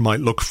Norwich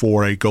might look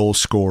for a goal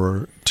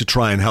scorer to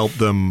try and help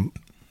them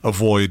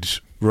avoid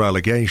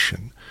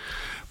relegation.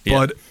 Yeah.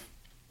 But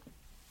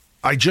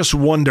I just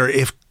wonder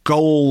if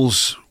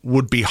goals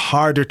would be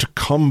harder to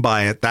come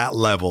by at that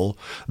level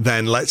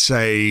than, let's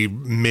say,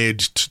 mid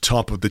to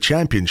top of the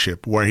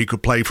championship, where he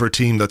could play for a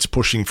team that's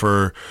pushing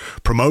for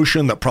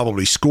promotion, that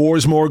probably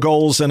scores more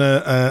goals than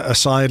a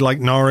side like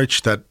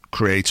Norwich, that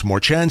creates more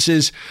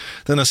chances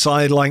than a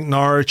side like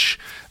Norwich.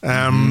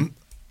 But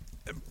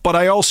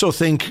I also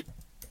think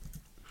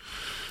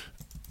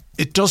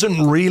it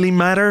doesn't really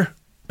matter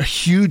a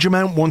huge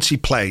amount once he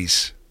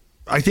plays.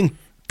 I think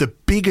the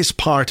biggest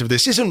part of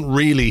this isn't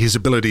really his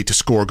ability to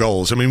score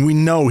goals. I mean, we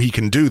know he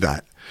can do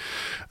that.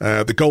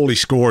 The goal he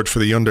scored for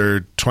the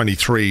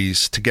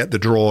under-23s to get the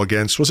draw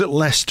against, was it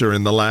Leicester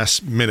in the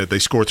last minute? They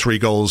scored 3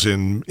 goals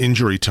in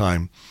injury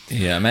time.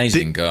 Yeah,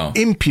 amazing goal.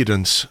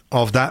 Impudence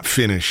of that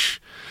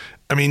finish.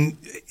 I mean,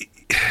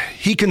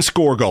 he can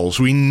score goals.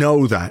 We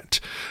know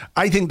that.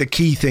 I think the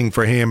key thing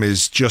for him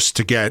is just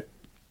to get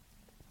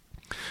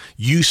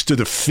used to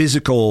the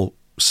physical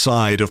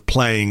side of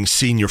playing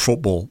senior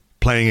football,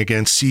 playing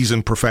against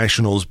seasoned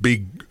professionals,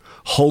 big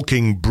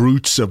hulking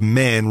brutes of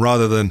men,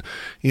 rather than,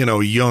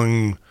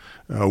 young,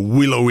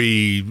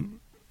 willowy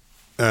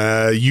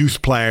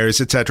youth players,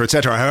 etc.,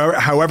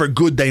 etc. However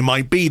good they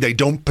might be, they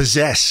don't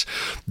possess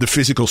the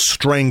physical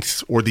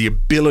strength or the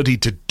ability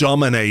to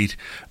dominate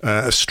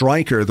a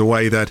striker the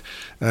way that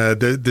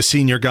the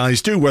senior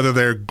guys do. Whether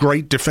they're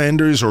great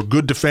defenders or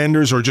good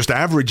defenders or just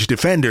average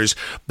defenders,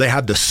 they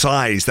have the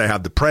size, they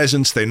have the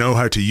presence, they know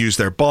how to use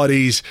their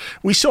bodies.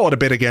 We saw it a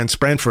bit against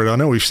Brentford. I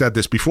know we've said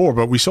this before,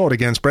 but we saw it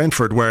against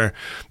Brentford where,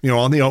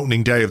 on the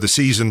opening day of the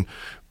season,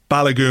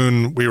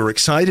 Balogun, we were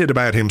excited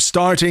about him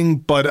starting,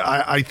 but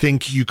I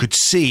think you could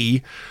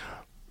see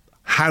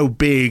how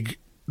big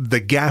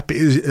the gap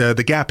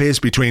is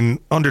between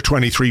under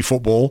 23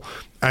 football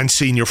and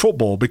senior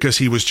football, because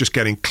he was just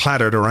getting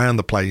clattered around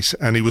the place,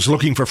 and he was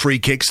looking for free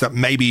kicks that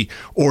maybe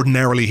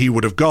ordinarily he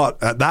would have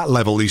got at that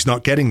level. He's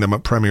not getting them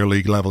at Premier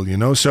League level, you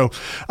know. So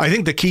I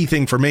think the key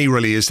thing for me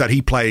really is that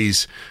he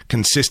plays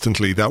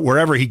consistently, that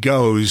wherever he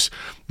goes,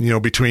 you know,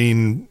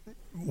 between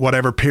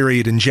whatever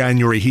period in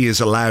January he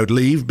is allowed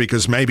leave,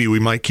 because maybe we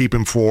might keep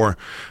him for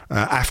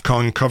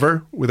AFCON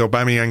cover with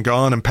Aubameyang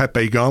gone and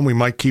Pepe gone, we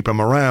might keep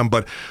him around,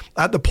 but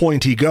at the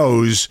point he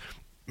goes,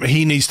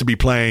 he needs to be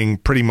playing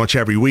pretty much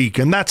every week,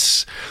 and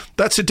that's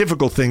a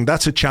difficult thing.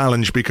 That's a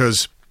challenge,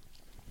 because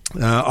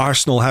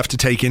Arsenal have to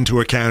take into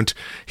account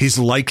his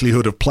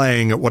likelihood of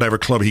playing at whatever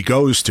club he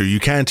goes to. You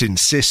can't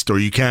insist or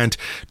you can't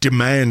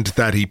demand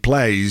that he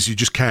plays. You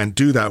just can't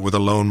do that with a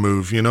loan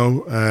move, you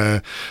know.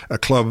 A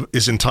club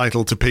is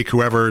entitled to pick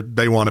whoever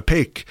they want to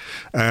pick.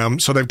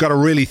 So they've got to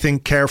really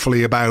think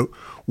carefully about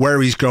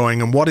where he's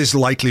going and what his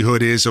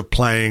likelihood is of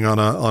playing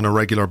on a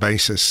regular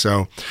basis.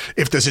 So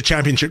if there's a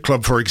championship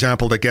club, for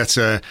example, that gets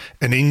an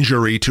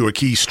injury to a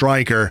key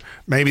striker,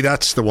 maybe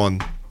that's the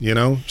one, you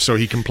know, so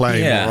he can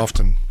play more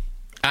often.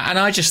 And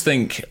I just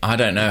think, I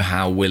don't know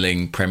how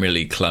willing Premier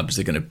League clubs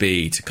are going to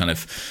be to kind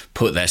of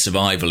put their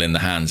survival in the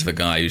hands of a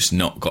guy who's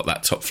not got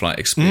that top flight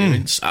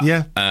experience.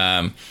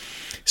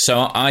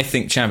 So I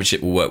think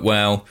Championship will work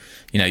well.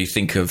 You know, you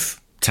think of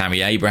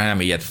Tammy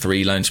Abraham, he had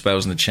 3 loan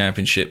spells in the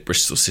Championship,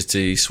 Bristol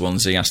City,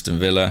 Swansea, Aston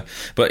Villa.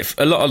 But if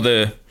a lot of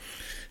the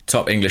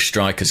top English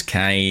strikers,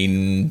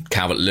 Kane,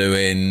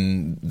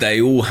 Calvert-Lewin, they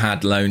all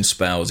had loan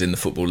spells in the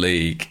Football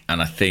League,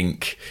 and I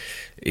think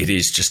it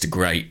is just a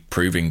great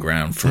proving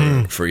ground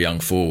for a young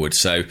forward.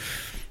 So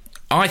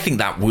I think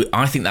that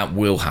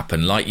will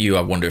happen. Like you,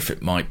 I wonder if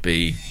it might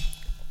be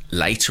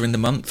later in the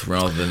month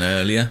rather than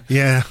earlier.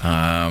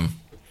 Yeah.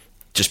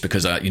 Just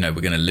because we're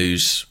going to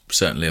lose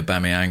certainly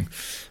Aubameyang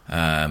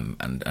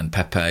and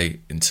Pepe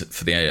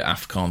for the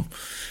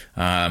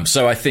AFCON.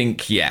 So I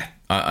think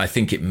I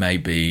think it may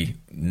be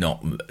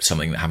not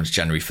something that happens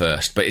January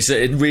 1st, but it's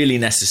a really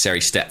necessary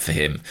step for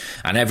him.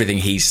 And everything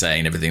he's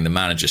saying, everything the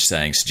manager's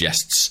saying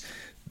suggests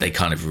they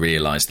kind of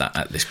realise that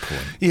at this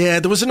point. Yeah,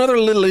 there was another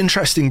little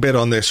interesting bit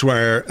on this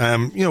where,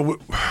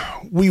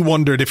 we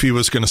wondered if he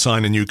was going to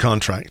sign a new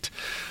contract.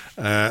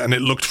 And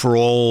it looked for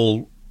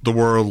all the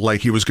world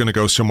like he was going to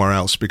go somewhere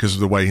else because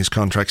of the way his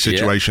contract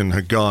situation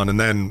had gone. And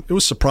then it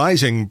was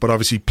surprising, but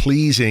obviously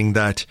pleasing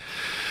that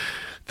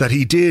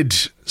he did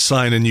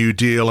sign a new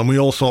deal, and we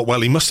all thought,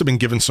 well, he must have been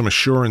given some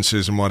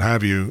assurances and what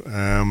have you.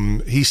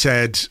 He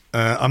said,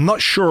 I'm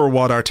not sure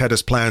what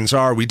Arteta's plans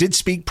are. We did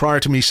speak prior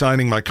to me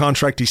signing my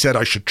contract. He said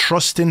I should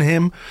trust in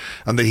him,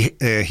 and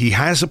he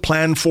has a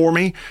plan for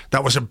me.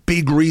 That was a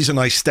big reason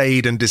I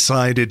stayed and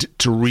decided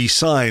to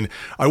re-sign.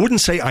 I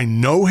wouldn't say I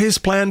know his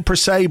plan per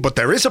se, but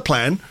there is a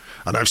plan,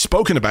 and I've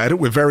spoken about it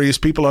with various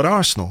people at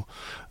Arsenal.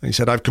 And he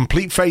said, I have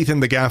complete faith in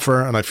the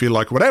gaffer, and I feel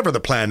like whatever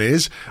the plan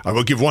is, I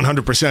will give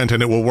 100%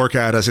 and it will work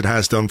out as it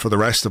has done for the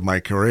rest of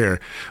my career.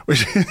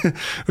 Which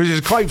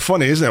is quite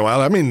funny, isn't it? Well,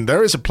 I mean,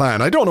 there is a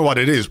plan. I don't know what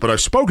it is, but I've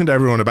spoken to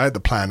everyone about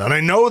the plan, and I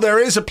know there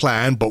is a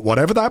plan, but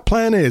whatever that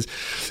plan is,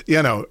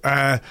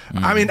 I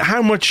mean,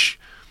 how much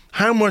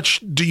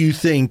do you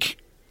think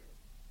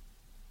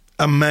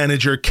a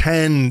manager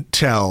can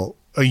tell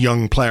a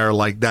young player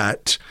like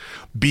that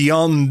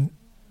beyond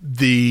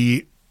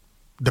the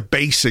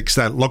basics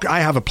that, look, I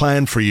have a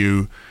plan for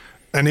you,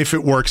 and if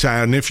it works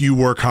out, and if you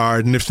work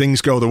hard, and if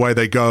things go the way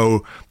they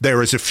go,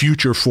 there is a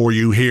future for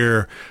you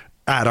here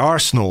at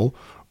Arsenal?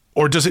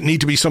 Or does it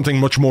need to be something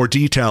much more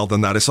detailed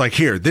than that? It's like,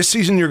 here, this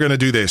season you're going to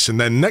do this, and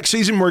then next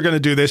season we're going to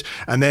do this,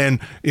 and then,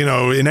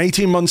 in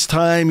 18 months'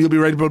 time you'll be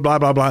ready to blah,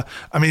 blah, blah.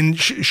 I mean,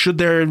 should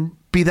there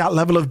be that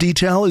level of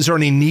detail? Is there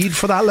any need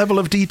for that level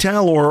of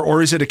detail?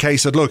 Or is it a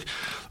case that, look,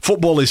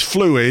 football is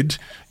fluid,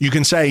 you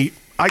can say,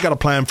 I got a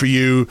plan for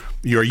you.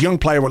 You're a young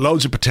player with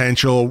loads of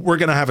potential. We're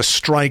going to have a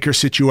striker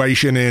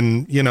situation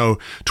in,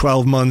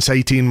 12 months,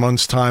 18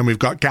 months time. We've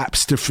got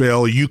gaps to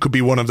fill. You could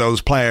be one of those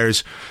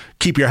players.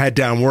 Keep your head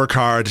down, work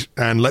hard,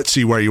 and let's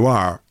see where you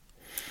are.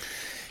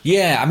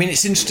 Yeah, I mean,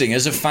 it's interesting.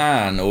 As a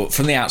fan, or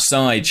from the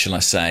outside, shall I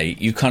say,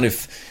 you kind of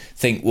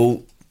think,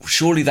 well,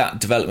 surely that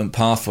development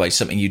pathway is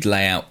something you'd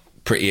lay out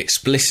pretty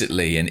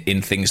explicitly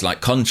in things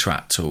like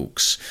contract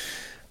talks.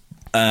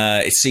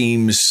 It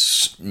seems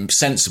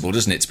sensible,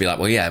 doesn't it, to be like,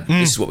 well,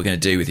 this is what we're going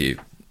to do with you,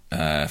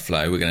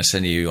 Flo. We're going to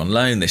send you on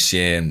loan this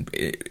year and,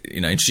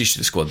 introduce you to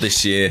the squad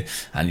this year,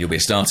 and you'll be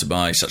a starter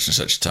by such and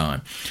such a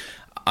time.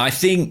 I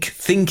think,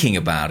 thinking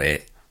about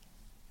it,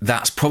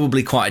 that's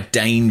probably quite a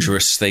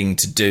dangerous thing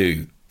to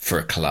do for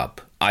a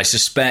club. I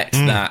suspect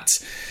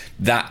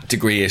that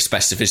degree of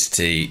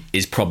specificity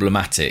is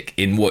problematic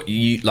in what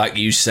you, like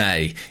you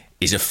say,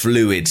 is a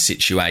fluid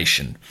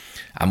situation,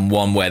 and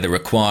one where the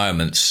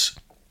requirements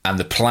and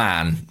the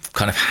plan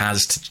kind of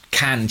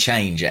can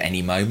change at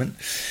any moment.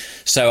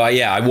 So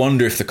I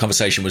wonder if the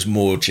conversation was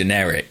more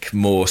generic,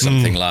 more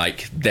something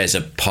like there's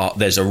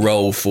a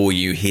role for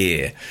you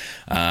here.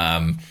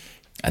 And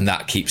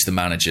that keeps the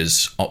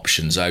manager's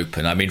options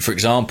open. I mean, for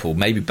example,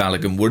 maybe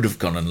Balogun would have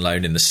gone on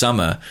loan in the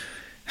summer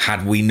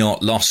had we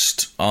not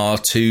lost our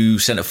two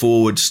centre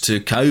forwards to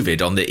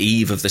COVID on the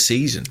eve of the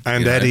season.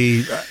 And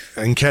Eddie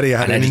Nketiah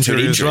had an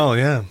injury as well,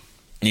 yeah.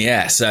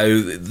 Yeah,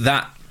 so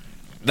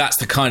that's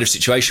the kind of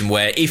situation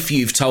where if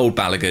you've told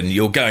Balogun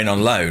you're going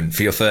on loan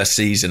for your first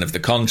season of the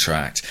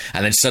contract,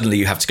 and then suddenly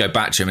you have to go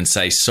back to him and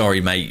say,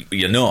 sorry, mate,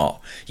 you're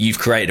not, you've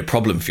created a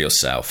problem for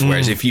yourself.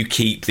 Whereas if you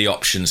keep the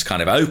options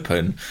kind of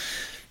open,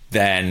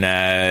 then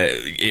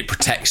it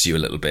protects you a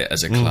little bit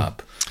as a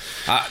club.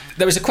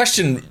 There was a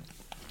question,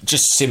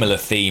 just similar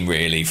theme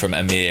really, from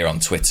Amir on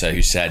Twitter,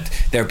 who said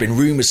there have been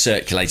rumours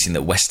circulating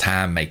that West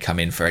Ham may come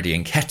in for Eddie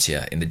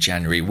Nketiah in the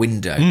January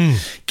window.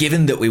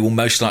 Given that we will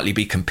most likely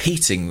be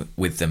competing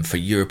with them for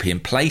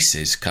European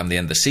places come the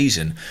end of the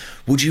season,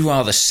 would you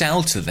rather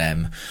sell to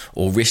them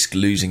or risk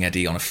losing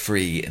Eddie on a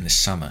free in the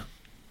summer?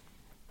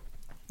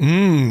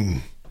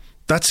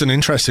 That's an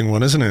interesting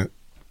one, isn't it?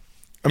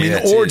 I mean,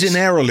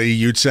 ordinarily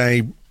you'd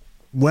say,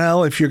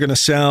 well, if you're going to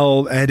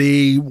sell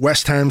Eddie,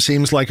 West Ham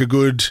seems like a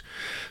good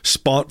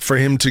spot for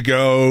him to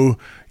go.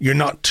 You're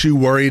not too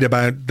worried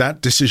about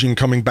that decision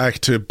coming back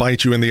to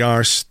bite you in the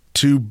arse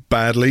too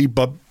badly.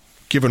 But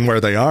given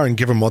where they are and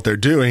given what they're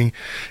doing,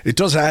 it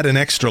does add an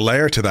extra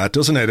layer to that,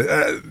 doesn't it?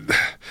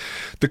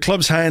 The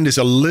club's hand is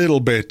a little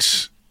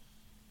bit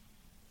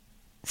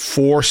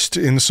forced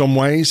in some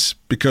ways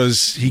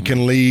because he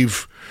can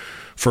leave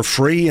for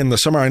free in the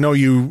summer. I know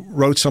you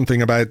wrote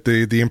something about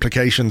the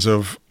implications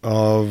of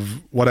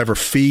whatever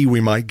fee we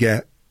might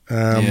get.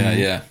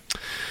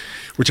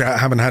 Which I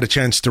haven't had a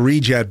chance to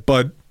read yet,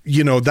 but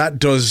that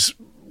does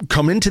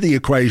come into the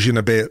equation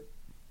a bit.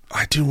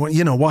 I do want,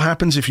 what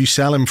happens if you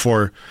sell him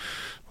for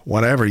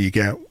whatever you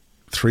get,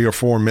 3 or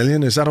 4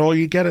 million? Is that all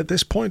you get at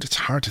this point? It's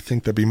hard to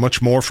think there'd be much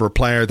more for a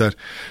player that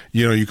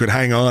you could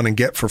hang on and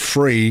get for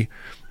free.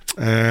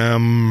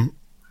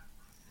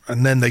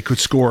 And then they could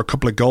score a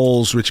couple of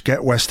goals which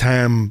get West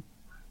Ham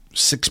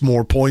 6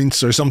 more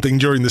points or something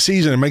during the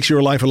season. It makes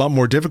your life a lot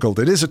more difficult.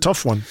 It is a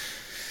tough one.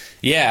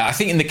 Yeah, I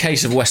think in the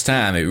case of West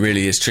Ham, it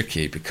really is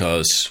tricky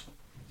because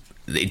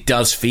it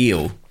does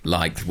feel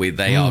like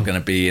they are going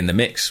to be in the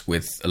mix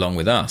along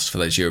with us for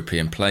those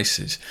European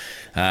places.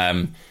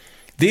 The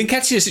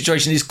Nketiah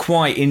situation is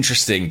quite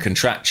interesting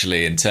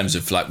contractually in terms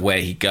of like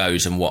where he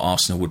goes and what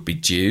Arsenal would be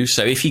due.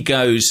 So if he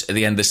goes at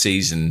the end of the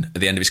season,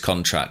 at the end of his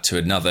contract to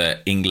another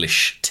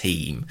English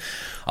team,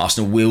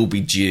 Arsenal will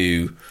be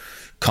due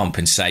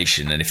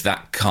compensation. And if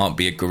that can't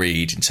be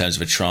agreed in terms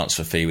of a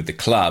transfer fee with the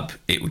club,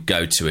 it would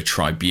go to a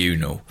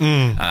tribunal.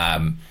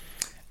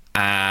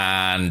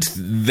 And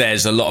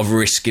there's a lot of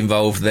risk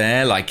involved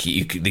there. Like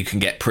you can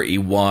get pretty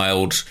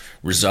wild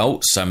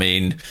results. I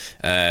mean,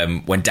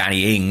 when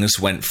Danny Ings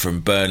went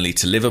from Burnley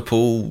to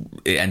Liverpool,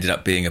 it ended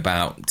up being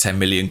about 10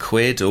 million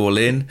quid all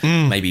in,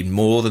 maybe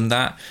more than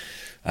that.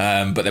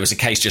 But there was a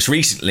case just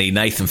recently,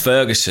 Nathan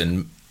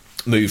Ferguson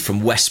moved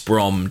from West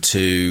Brom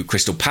to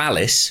Crystal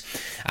Palace,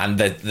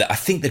 and I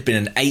think there'd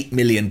been an 8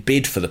 million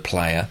bid for the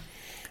player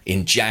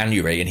in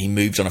January, and he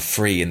moved on a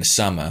free in the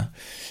summer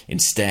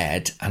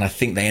instead, and I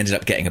think they ended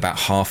up getting about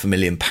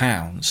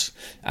 £500,000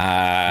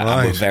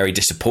 and were very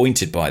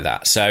disappointed by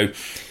that. So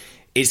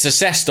it's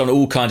assessed on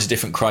all kinds of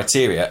different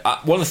criteria.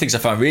 One of the things I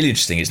find really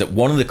interesting is that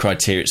one of the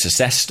criteria it's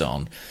assessed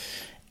on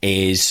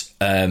is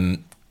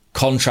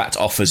contract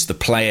offers the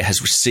player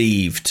has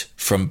received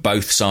from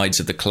both sides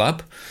of the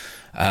club.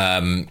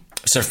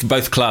 So from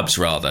both clubs,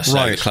 rather.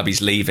 So the club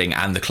he's leaving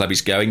and the club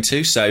he's going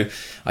to. So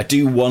I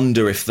do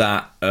wonder if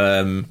that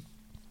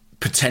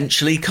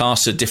potentially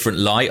casts a different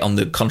light on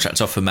the contract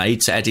offer made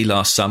to Eddie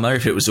last summer,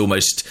 if it was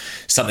almost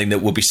something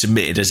that will be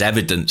submitted as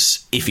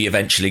evidence if he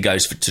eventually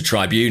goes to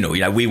tribunal.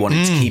 We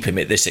wanted to keep him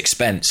at this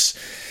expense.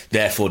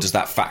 Therefore, does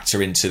that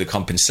factor into the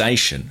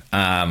compensation?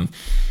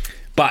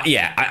 But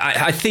yeah,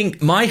 I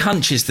think my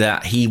hunch is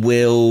that he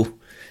will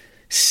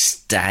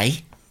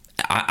stay.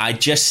 I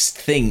just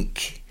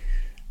think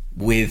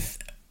with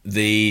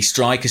the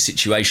striker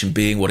situation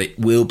being what it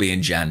will be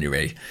in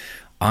January,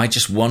 I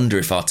just wonder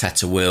if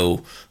Arteta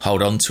will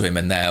hold on to him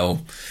and they'll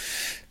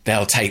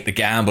take the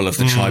gamble of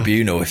the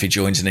tribunal if he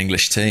joins an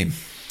English team.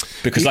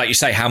 Because like you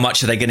say, how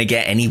much are they going to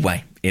get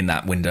anyway in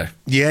that window?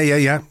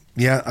 Yeah,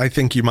 I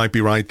think you might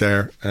be right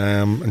there.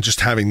 And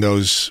just having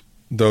those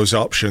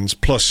options,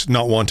 plus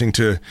not wanting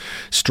to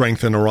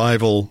strengthen a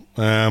rival.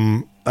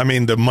 I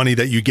mean, the money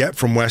that you get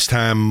from West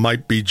Ham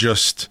might be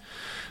just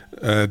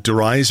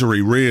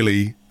derisory,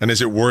 really. And is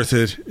it worth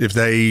it if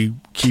they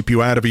keep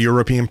you out of a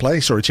European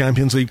place or a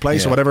Champions League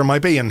place or whatever it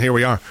might be? And here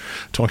we are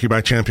talking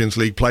about Champions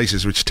League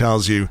places, which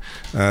tells you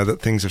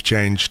that things have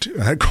changed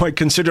quite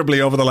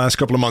considerably over the last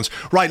couple of months.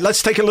 Right,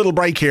 let's take a little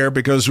break here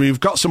because we've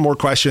got some more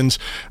questions.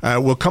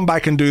 We'll come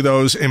back and do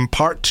those in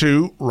part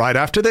 2 right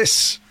after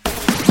this.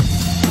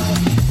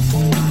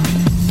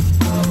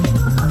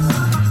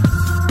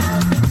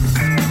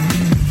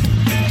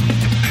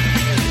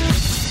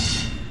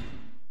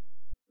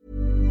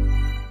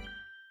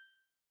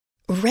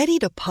 Ready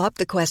to pop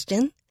the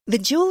question? The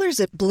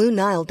jewelers at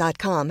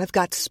BlueNile.com have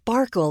got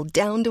sparkle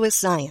down to a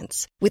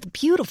science with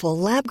beautiful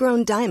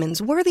lab-grown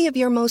diamonds worthy of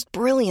your most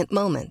brilliant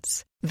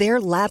moments.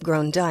 Their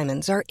lab-grown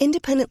diamonds are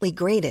independently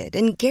graded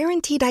and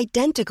guaranteed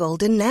identical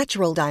to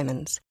natural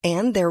diamonds,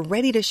 and they're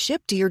ready to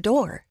ship to your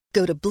door.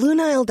 Go to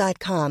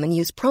BlueNile.com and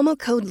use promo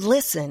code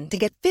LISTEN to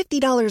get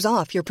 $50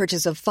 off your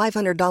purchase of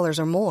 $500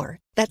 or more.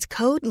 That's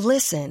code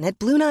LISTEN at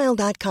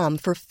BlueNile.com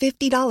for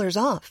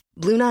 $50 off.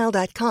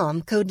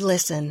 BlueNile.com, code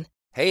LISTEN.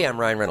 Hey, I'm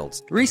Ryan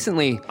Reynolds.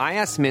 Recently, I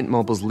asked Mint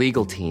Mobile's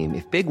legal team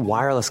if big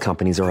wireless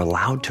companies are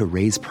allowed to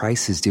raise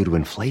prices due to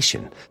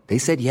inflation. They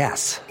said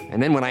yes.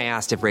 And then when I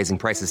asked if raising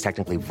prices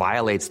technically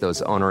violates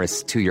those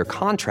onerous two-year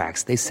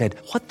contracts, they said,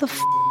 "What the f***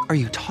 are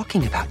you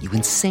talking about, you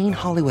insane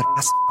Hollywood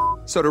ass?"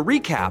 So to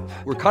recap,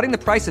 we're cutting the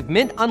price of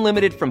Mint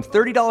Unlimited from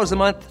 $30 a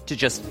month to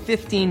just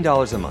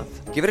 $15 a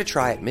month. Give it a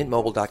try at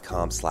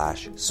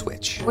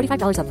mintmobile.com/switch.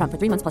 $45 up front for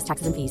 3 months plus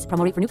taxes and fees.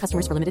 Promo rate for new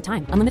customers for limited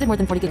time. Unlimited more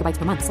than 40 gigabytes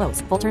per month.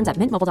 Slows full terms at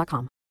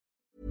mintmobile.com.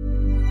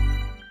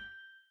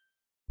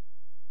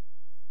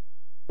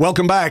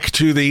 Welcome back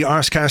to the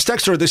Arscast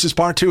Extra. This is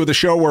part 2 of the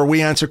show where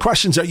we answer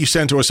questions that you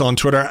send to us on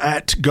Twitter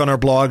at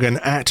GunnerBlog and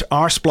at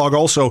Arsblog.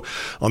 Also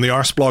on the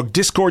Arsblog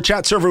Discord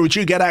chat server, which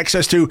you get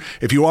access to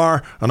if you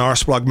are an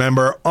Arsblog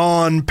member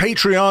on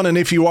Patreon. And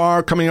if you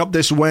are, coming up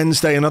this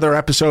Wednesday, another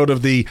episode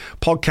of the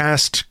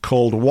podcast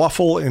called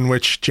Waffle, in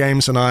which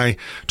James and I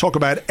talk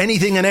about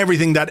anything and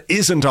everything that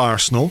isn't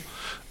Arsenal.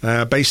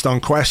 Based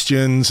on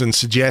questions and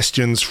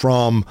suggestions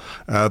from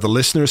the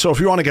listeners. So if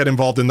you want to get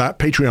involved in that,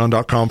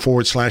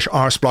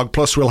 patreon.com/Arsblog.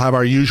 Plus, we'll have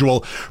our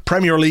usual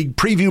Premier League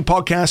preview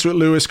podcast with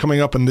Lewis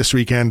coming up. And this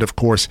weekend, of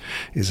course,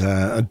 is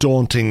a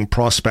daunting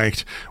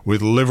prospect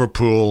with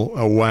Liverpool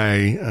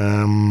away.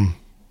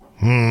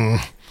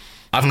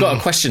 I've got a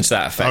question to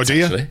that effect, oh, do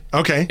you? actually.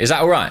 Okay. Is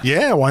that all right?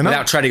 Yeah, why not?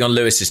 Without treading on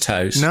Lewis's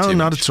toes. No,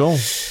 not at all.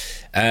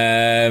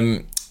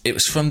 It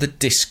was from the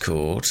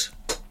Discord.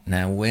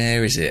 Now,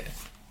 where is it?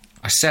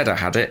 I said I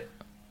had it.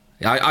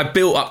 I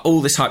built up all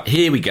this hype.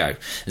 Here we go.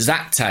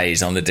 Zach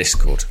Tays on the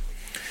Discord.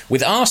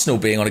 With Arsenal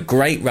being on a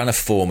great run of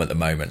form at the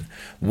moment,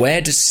 where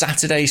does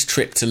Saturday's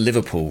trip to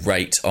Liverpool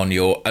rate on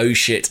your oh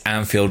shit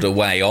Anfield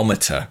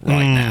away-ometer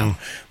right now?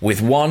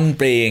 With 1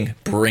 being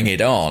bring it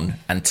on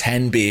and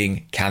 10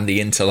 being can the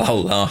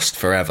interlull last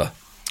forever?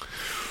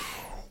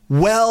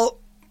 Well,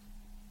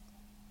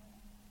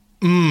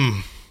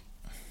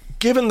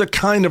 given the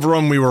kind of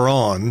run we were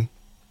on,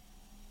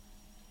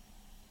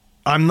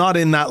 I'm not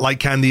in that like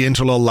can the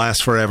interlull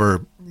last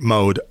forever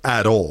mode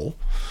at all.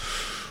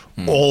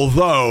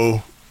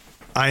 Although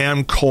I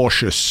am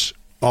cautious,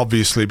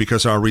 obviously,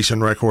 because our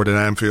recent record at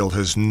Anfield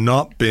has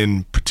not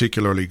been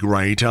particularly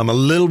great. I'm a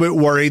little bit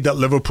worried that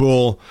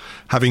Liverpool,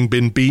 having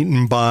been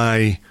beaten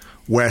by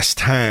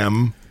West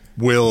Ham,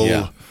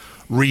 will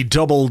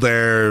redouble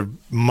their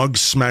mug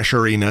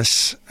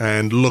smasheriness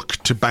and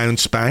look to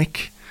bounce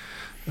back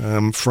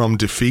from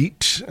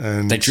defeat.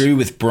 And they drew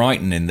with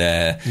Brighton in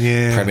their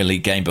Premier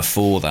League game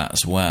before that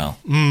as well.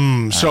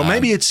 So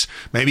maybe it's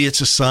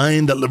a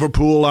sign that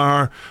Liverpool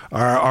are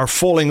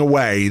falling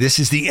away. This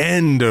is the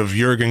end of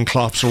Jurgen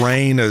Klopp's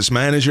reign as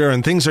manager,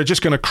 and things are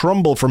just going to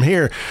crumble from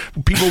here.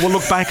 People will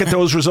look back at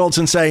those results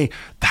and say,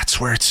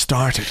 that's where it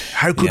started.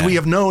 How could we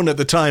have known at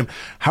the time?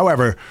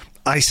 However,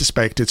 I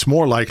suspect it's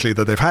more likely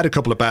that they've had a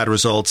couple of bad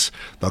results.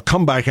 They'll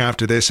come back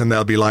after this and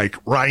they'll be like,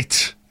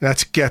 right,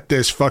 let's get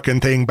this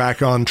fucking thing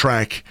back on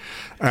track.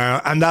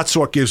 And that's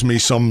what gives me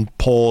some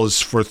pause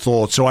for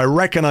thought. So I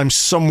reckon I'm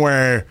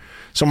somewhere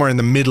in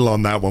the middle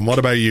on that one. What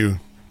about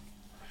you?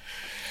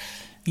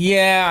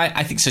 Yeah,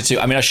 I think so too.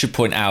 I mean, I should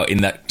point out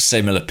in that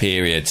similar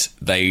period,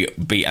 they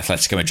beat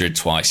Atletico Madrid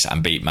twice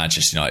and beat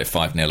Manchester United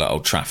 5-0 at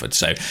Old Trafford.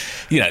 So,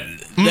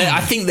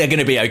 I think they're going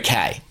to be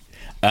okay.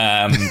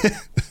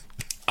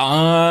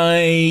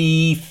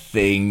 I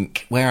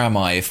think, where am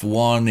I? If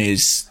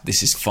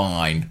this is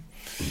fine.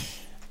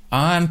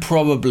 I'm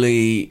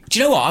probably, do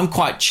you know what? I'm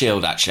quite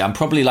chilled, actually. I'm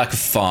probably like a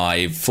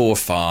 4 or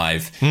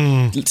 5,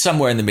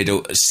 somewhere in the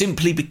middle,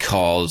 simply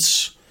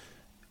because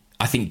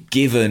I think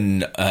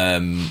given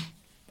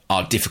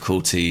our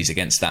difficulties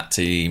against that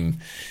team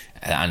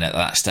and at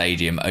that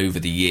stadium over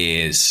the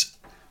years,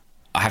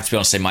 I have to be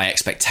honest and say my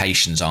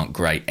expectations aren't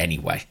great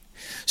anyway.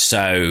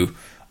 So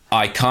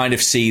I kind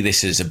of see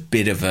this as a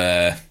bit of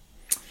a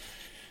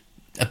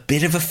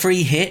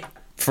free hit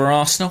for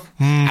Arsenal,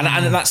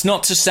 and that's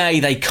not to say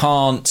they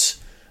can't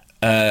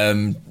get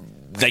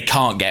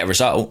a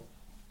result.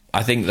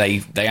 I think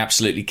they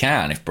absolutely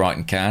can. If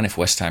Brighton can, if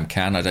West Ham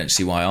can, I don't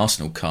see why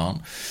Arsenal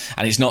can't.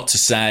 And it's not to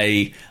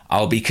say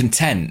I'll be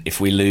content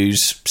if we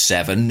lose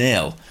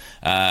 7-0,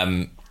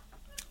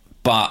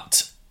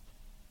 but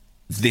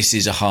this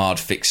is a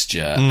hard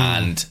fixture,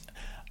 and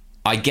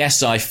I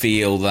guess I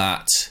feel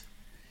that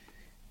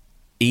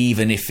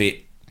even if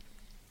it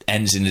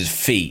ends in a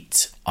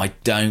defeat, I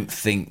don't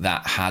think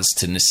that has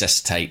to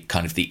necessitate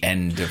kind of the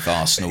end of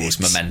Arsenal's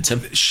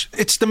momentum.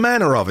 It's the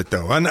manner of it,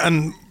 though,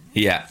 and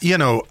Yeah. You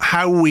know,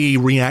 how we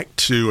react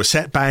to a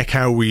setback,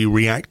 how we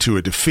react to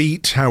a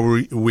defeat, how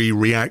we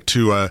react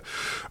to a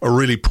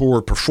really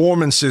poor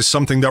performance is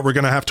something that we're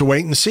going to have to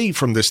wait and see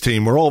from this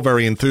team. We're all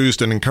very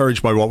enthused and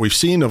encouraged by what we've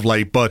seen of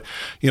late, but,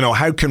 you know,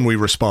 how can we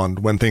respond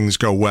when things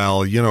go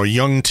well? You know, a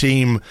young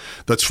team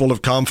that's full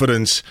of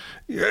confidence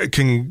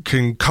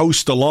can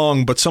coast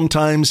along, but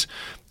sometimes,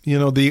 you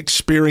know, the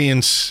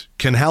experience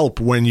can help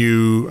when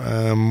you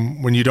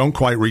don't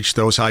quite reach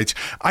those heights.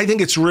 I think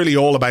it's really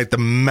all about the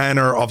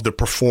manner of the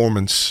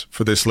performance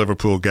for this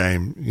Liverpool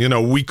game. You know,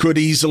 we could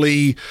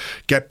easily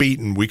get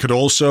beaten. We could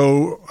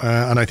also,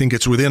 and I think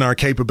it's within our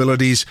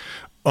capabilities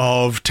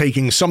of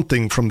taking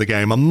something from the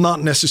game. I'm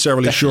not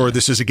necessarily sure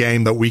this is a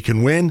game that we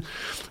can win,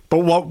 but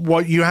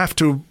what you have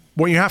to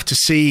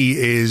see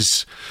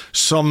is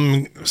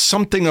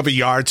something of a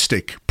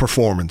yardstick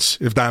performance,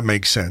 if that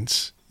makes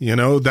sense. You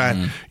know, that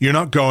you're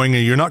not going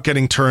and you're not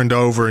getting turned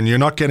over and you're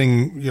not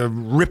getting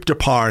ripped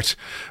apart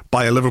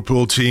by a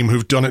Liverpool team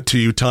who've done it to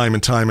you time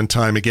and time and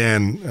time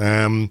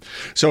again.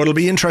 So it'll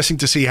be interesting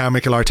to see how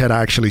Mikel Arteta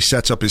actually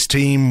sets up his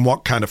team,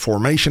 what kind of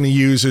formation he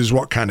uses,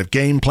 what kind of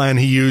game plan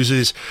he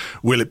uses.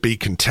 Will it be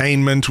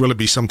containment? Will it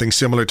be something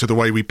similar to the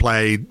way we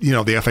played, you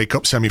know, the FA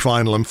Cup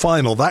semi-final and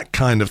final, that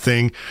kind of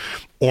thing?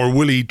 Or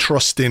will he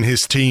trust in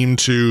his team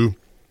to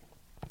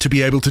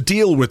be able to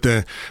deal with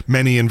the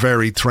many and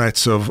varied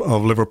threats of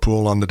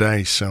Liverpool on the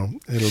day? So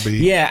it'll be...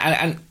 Yeah,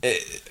 and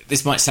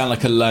this might sound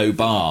like a low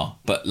bar,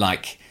 but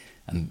like,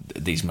 and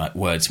these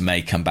words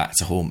may come back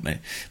to haunt me,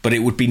 but it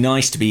would be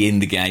nice to be in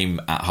the game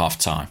at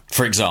half-time,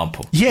 for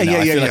example. I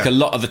feel like a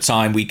lot of the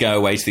time we go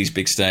away to these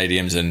big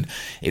stadiums and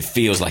it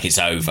feels like it's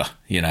over,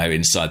 you know,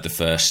 inside the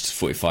first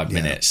 45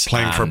 minutes.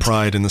 Playing for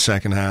pride in the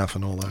second half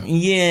and all that.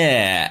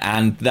 Yeah,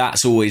 and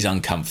that's always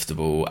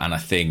uncomfortable, and I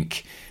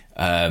think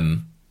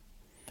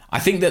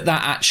that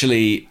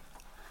actually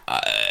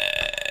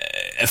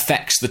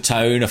affects the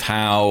tone of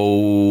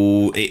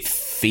how it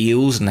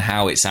feels and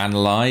how it's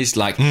analysed.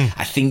 Like,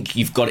 I think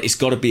it's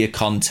got to be a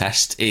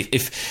contest.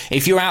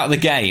 If you're out of the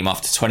game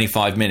after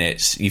 25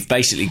 minutes, you've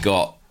basically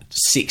got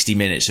 60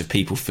 minutes of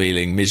people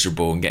feeling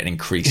miserable and getting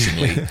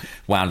increasingly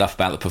wound up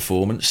about the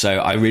performance. So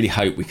I really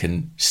hope we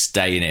can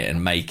stay in it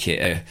and make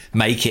it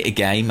a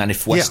game. And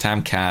if West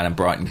Ham can and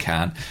Brighton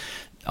can,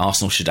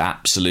 Arsenal should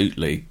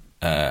absolutely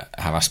have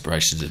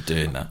aspirations of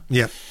doing that.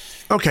 Yeah.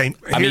 Okay.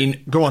 I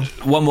mean, go on.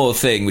 One more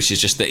thing, which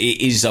is just that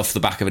it is off the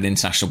back of an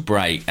international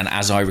break, and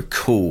as I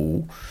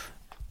recall,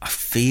 I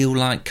feel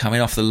like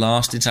coming off the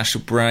last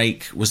international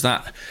break was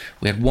that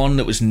we had one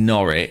that was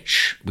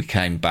Norwich. We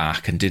came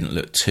back and didn't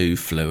look too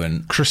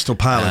fluent. Crystal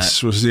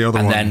Palace was the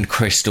other one, and then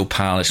Crystal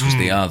Palace was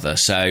the other.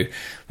 So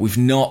we've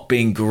not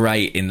been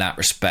great in that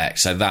respect.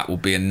 So that will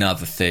be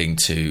another thing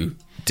to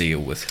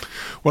deal with.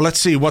 Well, let's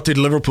see. What did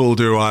Liverpool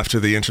do after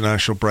the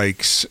international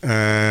breaks?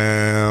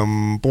 Well,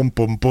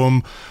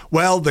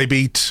 they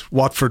beat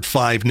Watford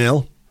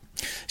 5-0.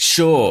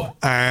 Sure.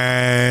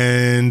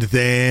 And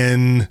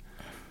then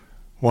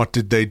what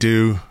did they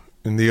do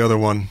in the other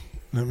one?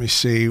 Let me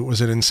see.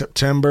 Was it in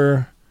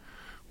September?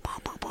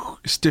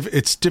 It's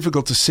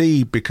difficult to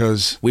see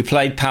because... We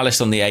played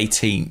Palace on the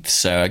 18th,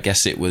 so I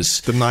guess it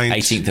was the 9th.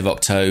 18th of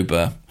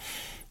October.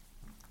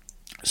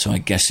 So I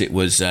guess it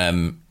was...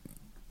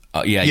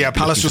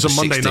 Palace was a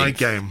Monday 16th. night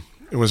game.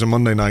 It was a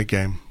Monday night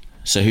game.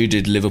 So who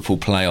did Liverpool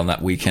play on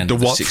that weekend? The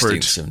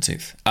Watford. 16th,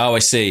 17th. Oh, I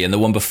see. And the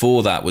one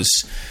before that was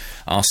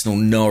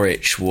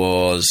Arsenal-Norwich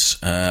was...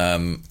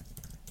 the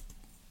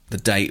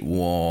date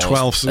was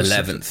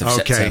 11th of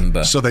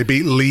September. So they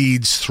beat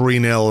Leeds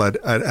 3-0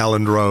 at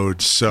Elland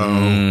Road.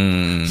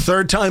 So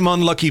third time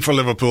unlucky for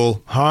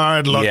Liverpool.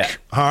 Hard luck. Yeah.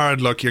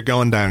 Hard luck. You're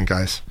going down,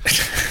 guys.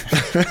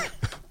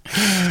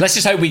 Let's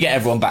just hope we get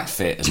everyone back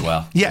fit as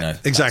well. Yeah, you know,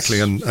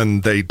 exactly.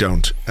 And they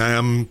don't.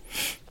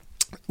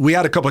 We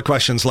had a couple of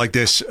questions like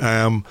this.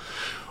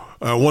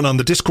 One on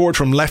the Discord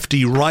from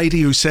Lefty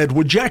Righty, who said,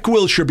 would Jack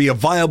Wilshere be a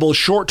viable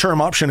short-term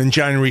option in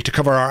January to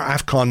cover our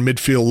AFCON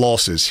midfield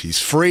losses?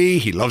 He's free,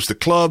 he loves the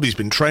club, he's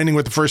been training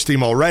with the first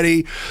team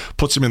already,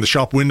 puts him in the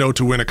shop window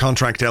to win a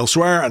contract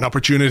elsewhere, an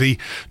opportunity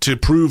to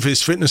prove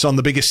his fitness on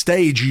the biggest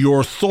stage.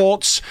 Your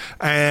thoughts?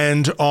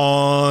 And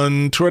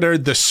on Twitter,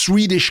 the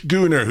Swedish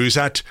Gooner, who's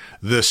at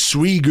the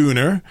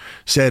Swegooner,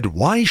 said,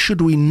 why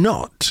should we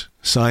not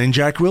sign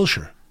Jack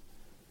Wilshere?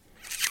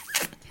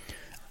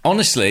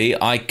 Honestly,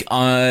 I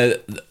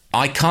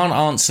can't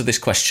answer this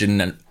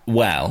question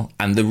well,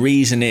 and the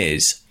reason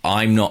is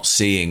I'm not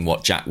seeing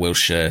what Jack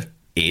Wilshere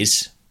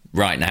is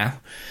right now,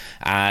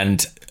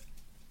 and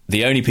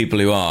the only people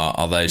who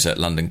are those at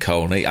London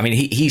Colney. I mean,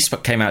 he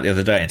came out the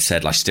other day and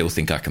said, I still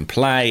think I can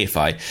play. If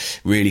I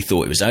really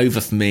thought it was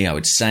over for me, I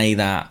would say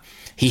that.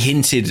 He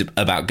hinted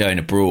about going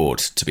abroad,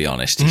 to be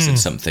honest. He said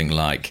something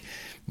like,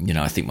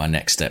 I think my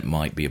next step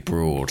might be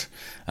abroad.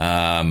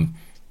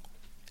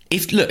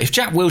 If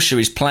Jack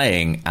Wilshere is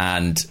playing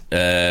and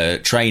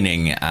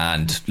training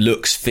and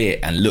looks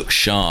fit and looks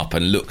sharp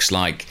and looks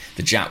like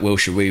the Jack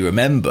Wilshere we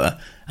remember,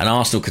 and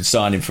Arsenal could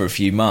sign him for a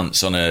few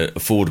months on an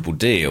affordable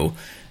deal,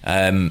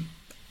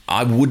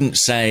 I wouldn't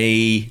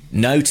say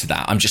no to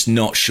that. I'm just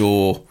not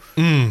sure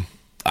I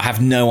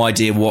have no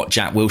idea what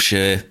Jack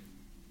Wilshere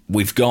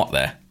we've got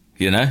there,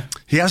 you know?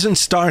 He hasn't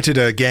started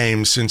a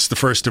game since the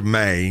 1st of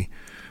May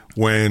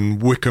when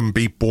Wickham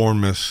beat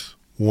Bournemouth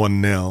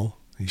 1-0.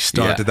 He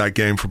started that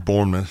game for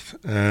Bournemouth.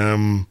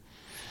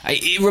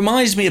 It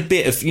reminds me a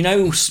bit of, you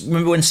know,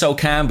 remember when Sol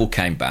Campbell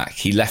came back?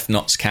 He left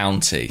Notts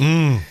County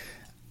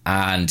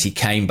and he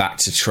came back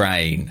to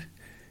train,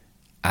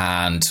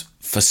 and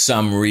for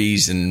some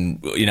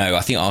reason, you know,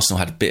 I think Arsenal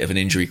had a bit of an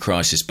injury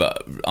crisis,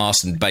 but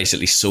Arsenal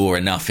basically saw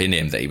enough in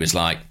him that he was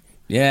like,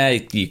 yeah,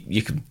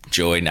 you can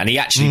join. And he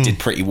actually did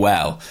pretty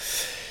well.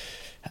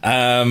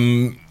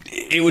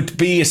 It would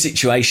be a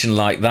situation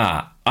like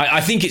that.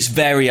 I think it's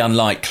very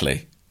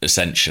unlikely,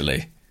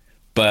 essentially.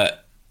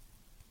 But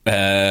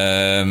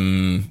I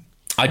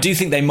do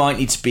think they might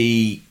need to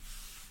be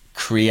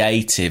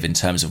creative in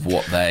terms of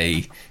what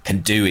they can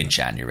do in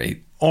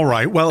January. All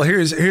right. Well,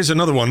 here's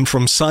another one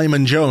from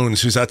Simon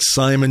Jones, who's at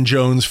Simon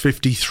Jones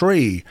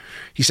 53.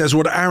 He says,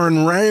 would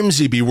Aaron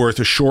Ramsey be worth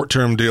a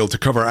short-term deal to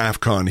cover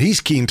AFCON? He's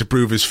keen to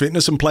prove his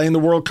fitness and play in the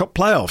World Cup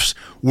playoffs.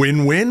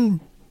 Win-win?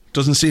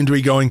 Doesn't seem to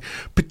be going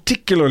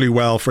particularly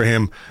well for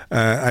him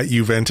at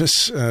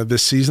Juventus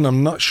this season.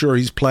 I'm not sure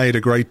he's played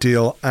a great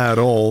deal at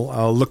all.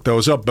 I'll look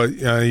those up, but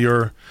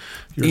your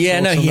yeah,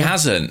 no, he that?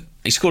 hasn't.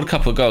 He scored a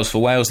couple of goals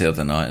for Wales the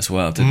other night as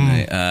well, didn't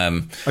he?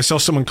 I saw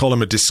someone call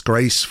him a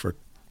disgrace for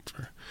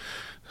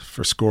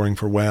scoring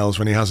for Wales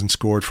when he hasn't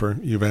scored for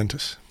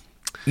Juventus.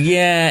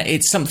 Yeah,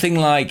 it's something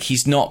like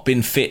he's not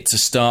been fit to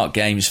start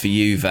games for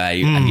Juve,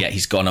 and yet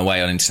he's gone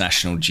away on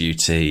international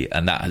duty,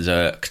 and that has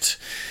irked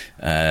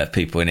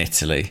people in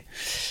Italy.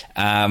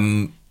 I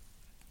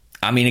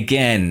mean,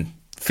 again,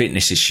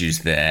 fitness issues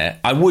there.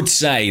 I would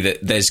say that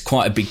there's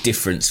quite a big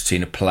difference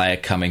between a player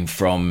coming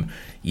from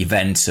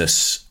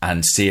Juventus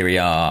and Serie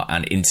A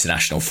and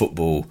international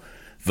football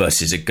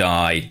versus a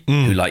guy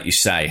who, like you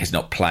say, has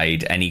not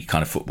played any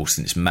kind of football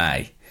since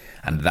May,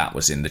 and that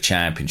was in the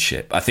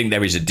Championship. I think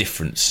there is a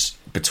difference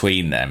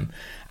between them,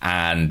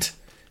 and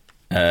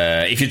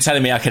if you're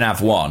telling me I can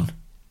have one,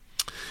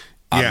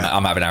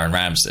 I'm having Aaron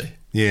Ramsey.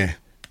 Yeah.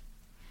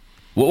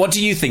 What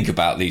do you think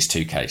about these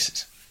two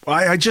cases?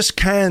 I just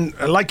can't,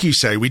 like you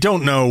say, we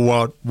don't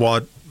know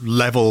what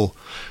level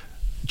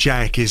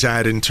Jack is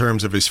at in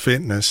terms of his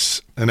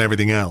fitness and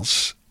everything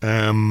else.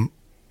 But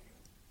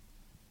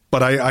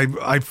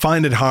I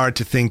find it hard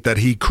to think that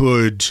he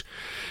could,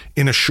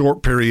 in a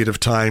short period of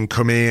time,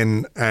 come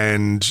in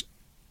and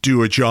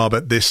do a job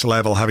at this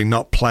level, having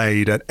not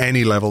played at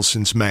any level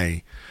since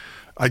May.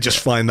 I just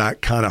find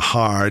that kind of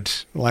hard.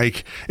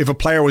 Like, if a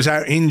player was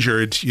out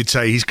injured, you'd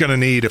say he's going to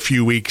need a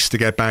few weeks to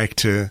get back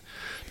to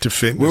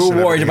fitness. We're all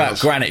worried about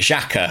Granit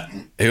Xhaka,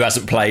 who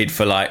hasn't played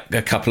for like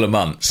a couple of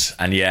months,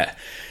 and yet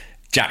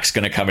Jack's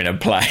going to come in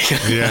and play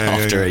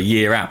after a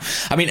year out.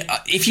 I mean,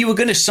 if you were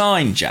going to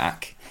sign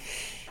Jack,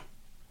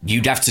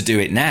 you'd have to do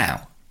it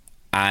now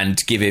and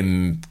give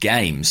him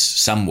games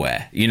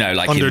somewhere, you know,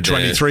 like under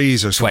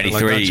 23s or something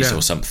 23s like that,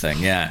 or something,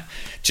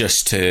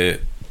 just to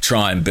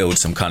try and build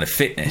some kind of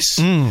fitness.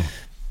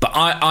 But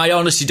I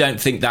honestly don't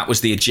think that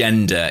was the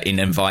agenda in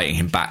inviting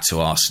him back to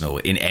Arsenal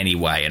in any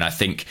way. And I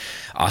think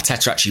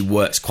Arteta actually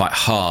works quite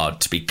hard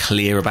to be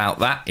clear about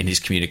that in his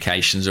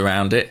communications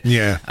around it.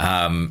 Yeah.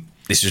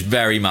 This was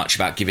very much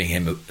about giving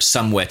him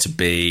somewhere to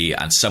be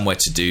and somewhere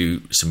to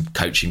do some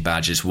coaching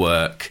badges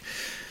work.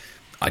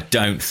 I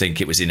don't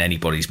think it was in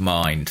anybody's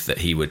mind that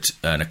he would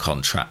earn a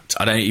contract.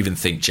 I don't even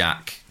think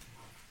Jack,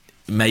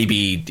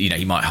 maybe, you know,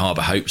 he might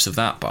harbour hopes of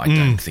that, but I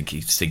don't think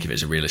he'd think of it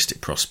as a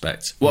realistic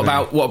prospect. What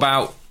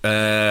about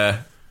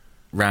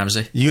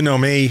Ramsey? You know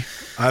me.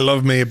 I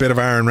love me a bit of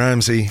Aaron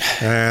Ramsey.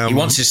 He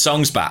wants his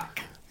songs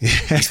back.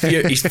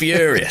 He's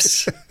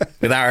furious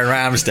with Aaron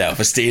Ramsdale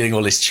for stealing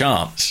all his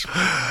chants.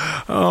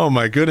 Oh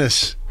my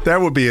goodness.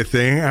 That would be a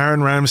thing.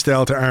 Aaron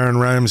Ramsdale to Aaron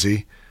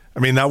Ramsey. I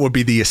mean, that would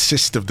be the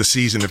assist of the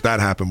season if that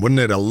happened, wouldn't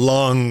it? A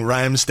long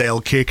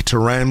Ramsdale kick to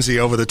Ramsey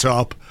over the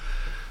top.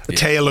 A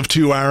tale of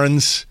two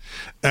Aarons.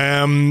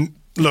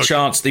 Look,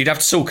 chance you'd have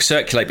to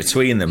circulate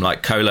between them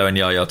like Kolo and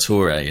Yaya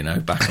Toure, you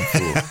know, back and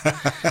forth.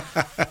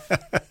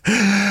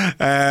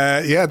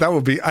 Yeah, that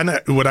would be, and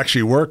it would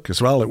actually work as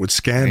well. It would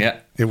scan. Yeah,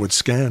 it would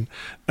scan.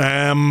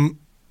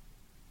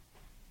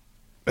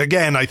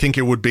 Again, I think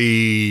it would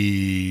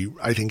be.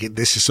 I think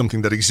this is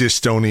something that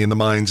exists only in the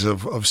minds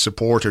of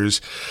supporters.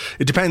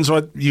 It depends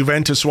what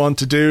Juventus want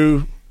to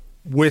do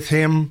with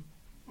him.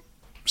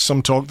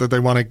 Some talk that they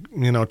want to,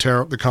 you know, tear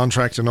up the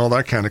contract and all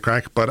that kind of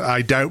crack, but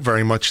I doubt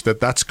very much that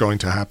that's going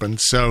to happen.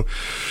 So,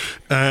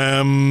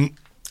 I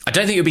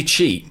don't think it would be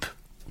cheap.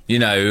 You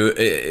know,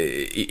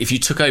 if you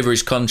took over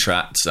his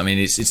contract, I mean,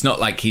 it's not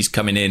like he's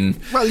coming in.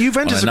 Well,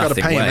 Juventus have got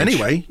to pay him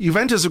anyway.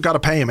 Juventus have got to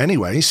pay him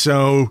anyway.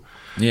 So,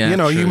 you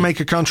know, true. You make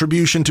a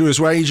contribution to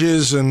his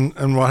wages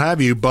and what have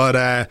you.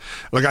 But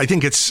look, I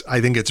think it's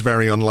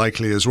very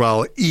unlikely as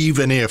well.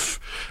 Even if,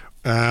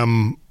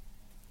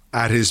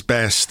 at his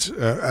best,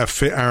 a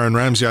fit Aaron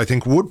Ramsey, I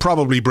think, would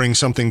probably bring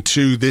something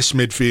to this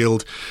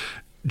midfield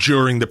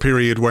during the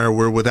period where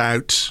we're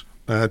without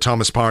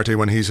Thomas Partey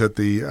when he's at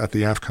the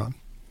AFCON.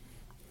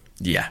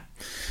 Yeah,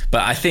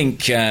 but I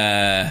think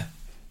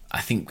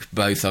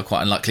both are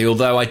quite unlikely.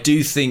 Although I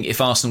do think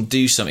if Arsenal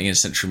do something in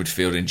central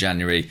midfield in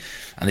January,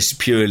 and this is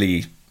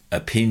purely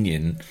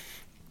opinion,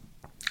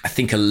 I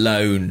think a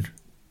loan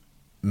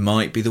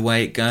might be the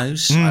way it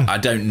goes. I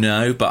don't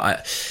know,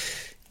 but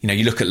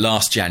you look at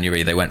last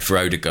January, they went for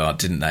Odegaard,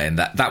 didn't they? And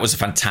that was a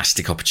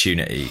fantastic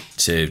opportunity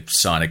to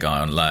sign a guy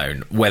on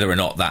loan. Whether or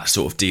not that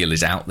sort of deal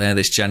is out there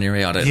this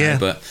January, I don't know.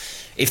 But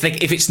if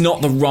it's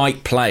not the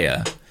right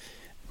player,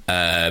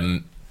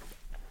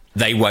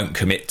 they won't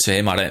commit to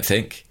him, I don't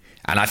think.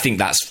 And I think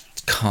that's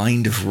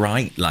kind of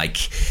right.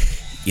 Like,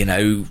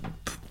 we're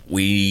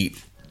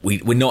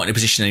not in a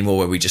position anymore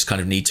where we just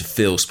kind of need to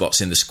fill spots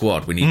in the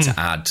squad. We need to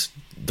add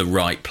the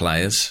right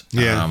players.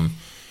 Yeah.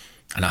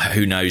 And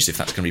who knows if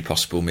that's going to be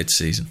possible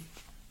mid-season.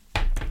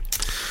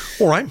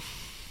 All right.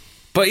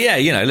 But yeah,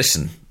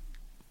 listen,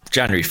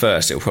 January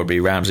 1st, it'll probably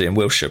be Ramsey and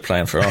Wilshere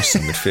playing for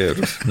Arsenal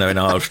midfield, knowing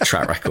our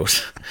track record.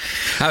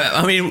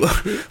 I mean,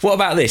 what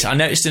about this? I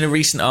noticed in a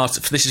recent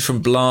article, this is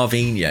from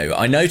Blavino,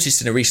 I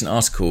noticed in a recent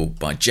article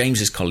by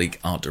James's colleague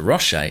Art de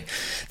Roche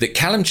that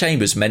Callum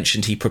Chambers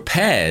mentioned he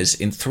prepares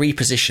in 3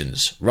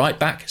 positions, right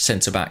back,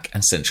 centre back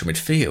and central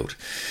midfield.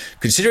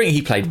 Considering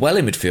he played well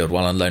in midfield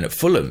while on loan at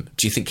Fulham,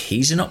 do you think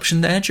he's an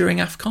option there during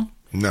AFCON?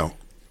 No.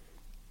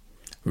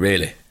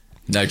 Really?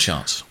 No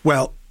chance?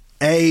 Well,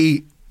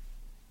 he's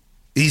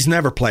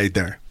never played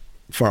there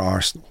for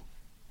Arsenal.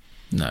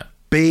 No.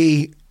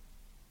 B,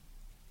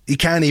 he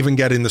can't even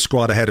get in the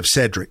squad ahead of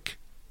Cedric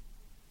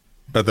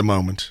at the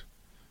moment.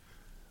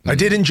 I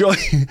did enjoy,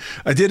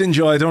 I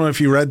don't know if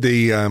you read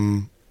the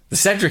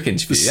Cedric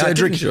interview. I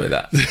did enjoy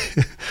that.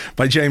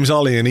 By James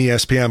Ollie in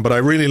ESPN, but I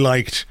really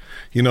liked,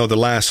 the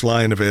last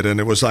line of it, and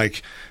it was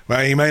like,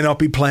 well, he may not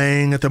be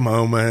playing at the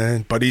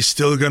moment, but he's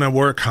still going to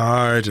work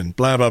hard and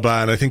blah, blah,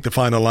 blah. And I think the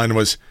final line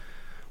was,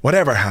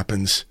 whatever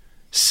happens,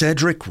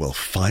 Cedric will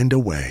find a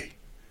way.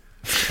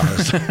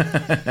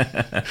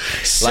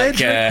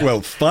 Cedric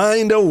will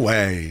find a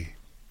way.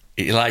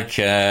 Like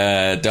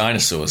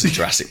dinosaurs in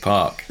Jurassic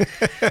Park,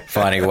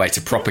 finding a way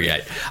to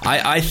propagate.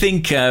 I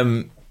think,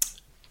 Chambers,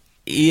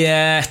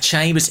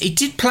 he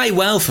did play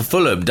well for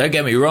Fulham, don't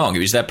get me wrong.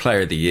 He was their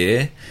player of the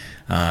year.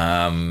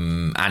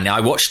 And I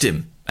watched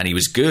him, and he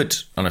was good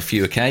on a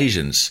few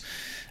occasions.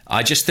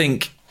 I just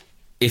think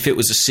if it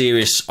was a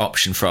serious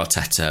option for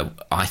Arteta,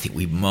 I think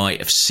we might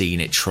have seen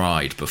it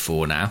tried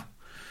before now.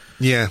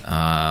 Yeah.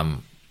 I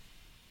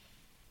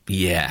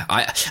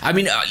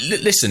mean,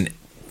 listen.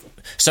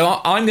 So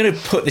I'm going to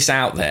put this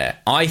out there.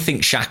 I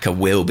think Xhaka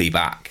will be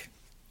back.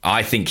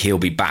 I think he'll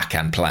be back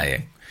and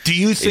playing. Do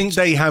you think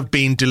they have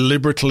been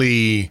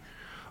deliberately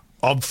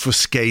not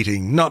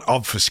obfuscating,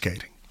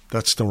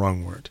 that's the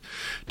wrong word.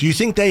 Do you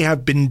think they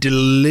have been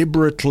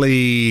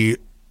deliberately,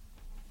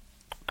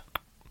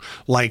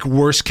 like,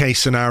 worst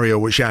case scenario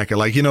with Xhaka?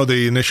 Like,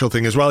 the initial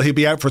thing is, well, he'll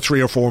be out for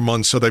 3 or 4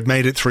 months, so they've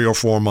made it 3 or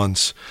 4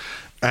 months.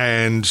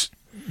 And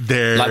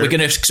they're... Like, we're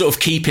going to sort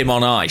of keep him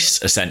on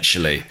ice,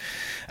 essentially,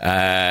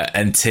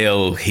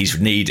 until he's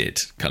needed,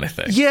 kind of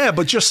thing. Yeah,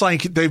 but just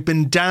like they've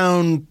been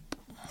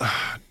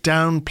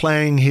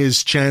downplaying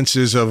his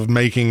chances of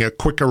making a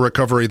quicker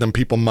recovery than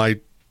people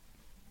might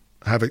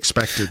have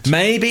expected.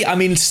 Maybe. I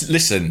mean,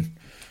 listen,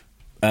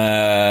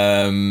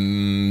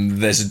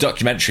 there's a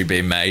documentary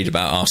being made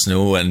about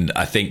Arsenal, and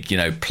I think,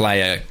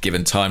 player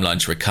given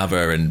timeline to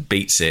recover and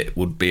beats it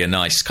would be a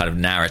nice kind of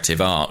narrative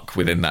arc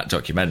within that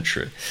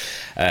documentary.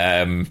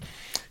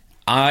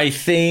 I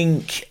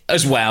think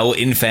as well,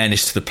 in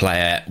fairness to the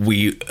player,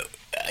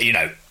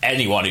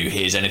 anyone who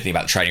hears anything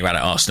about training around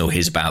at Arsenal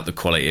hears about the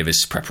quality of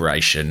his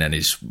preparation and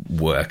his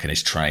work and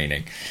his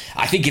training.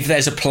 I think if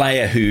there's a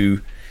player who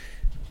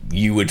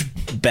you would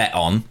bet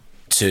on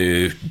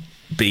to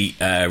beat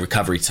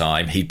recovery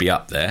time, he'd be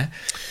up there.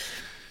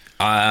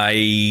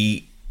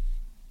 I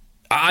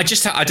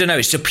don't know.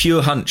 It's a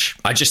pure hunch.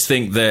 I just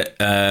think that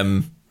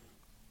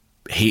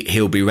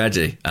he'll be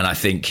ready, and I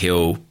think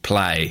he'll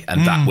play,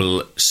 and that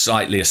will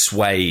slightly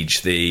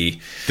assuage the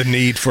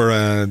need for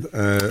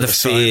the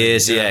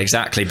fears. Yeah,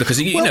 exactly.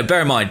 Because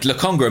bear in mind,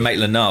 Lokonga and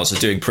Maitland-Niles are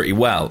doing pretty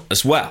well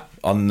as well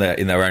in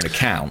their own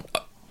account.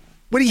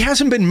 But he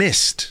hasn't been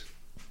missed,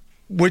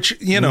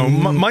 which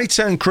might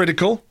sound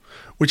critical,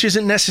 which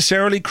isn't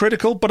necessarily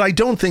critical. But I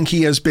don't think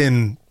he has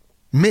been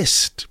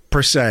missed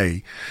per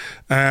se.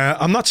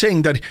 I'm not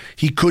saying that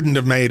he couldn't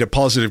have made a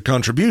positive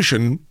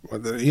contribution.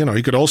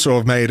 He could also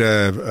have made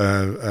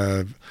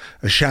a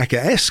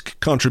Xhaka-esque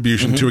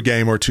contribution to a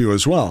game or two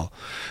as well.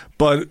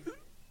 But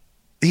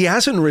he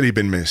hasn't really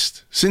been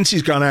missed since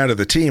he's gone out of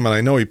the team. And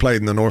I know he played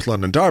in the North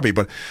London Derby,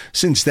 but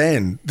since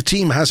then, the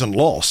team hasn't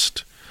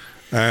lost.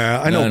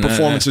 I know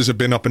performances have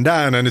been up and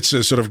down, and it's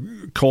a sort of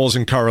cause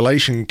and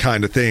correlation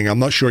kind of thing. I'm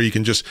not sure you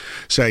can just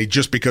say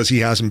just because he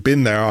hasn't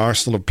been there,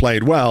 Arsenal have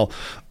played well.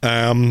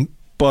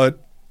 But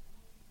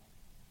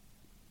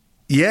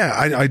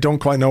yeah, I don't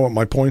quite know what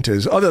my point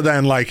is, other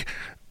than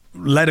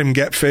let him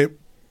get fit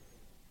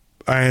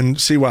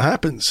and see what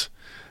happens.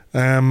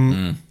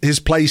 His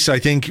place, I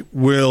think,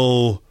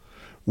 will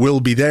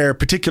be there,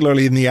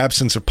 particularly in the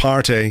absence of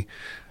Partey.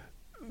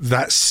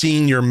 that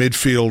senior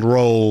midfield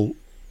role,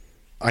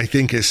 I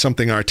think, is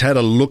something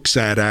Arteta looks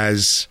at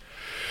as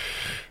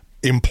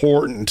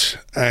important.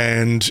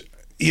 And,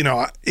 you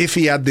know, if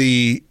he had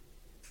the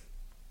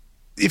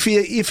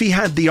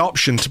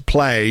option to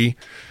play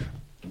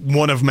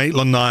one of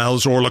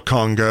Maitland-Niles or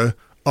Lokonga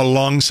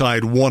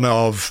alongside one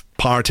of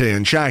Partey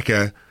and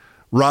Xhaka,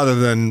 rather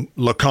than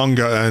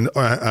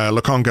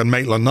Lokonga and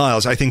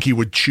Maitland-Niles, I think he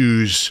would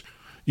choose,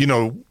 you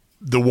know,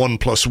 the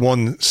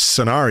 1+1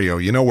 scenario,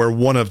 you know, where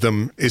one of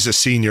them is a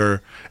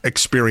senior,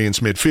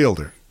 experienced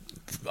midfielder.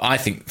 I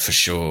think for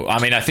sure. I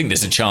mean, I think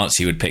there's a chance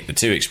he would pick the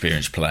two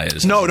experienced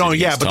players. No,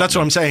 but that's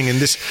what I'm saying.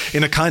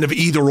 In a kind of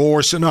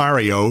either-or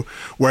scenario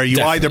where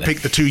you either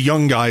pick the two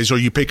young guys or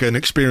you pick an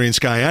experienced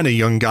guy and a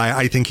young guy,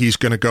 I think he's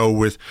going to go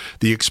with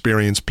the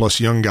experienced plus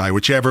young guy,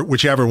 whichever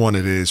one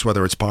it is,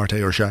 whether it's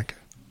Partey or Xhaka.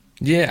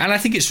 Yeah, and I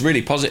think it's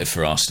really positive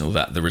for Arsenal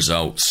that the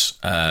results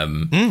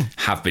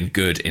have been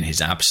good in his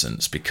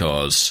absence,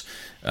 because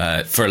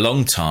for a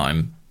long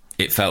time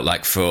it felt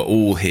like, for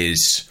all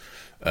his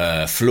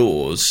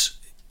flaws,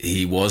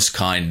 he was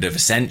kind of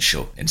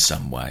essential in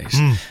some ways.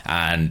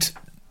 And,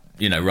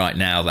 you know, right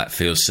now that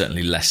feels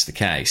certainly less the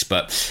case.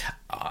 But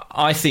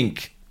I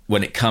think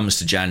when it comes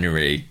to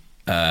January,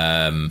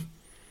 I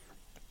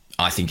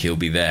think he'll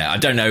be there. I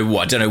don't know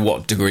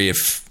what degree of,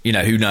 you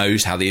know, who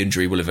knows how the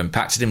injury will have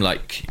impacted him.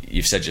 Like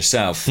you've said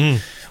yourself,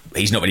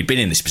 he's not really been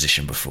in this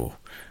position before.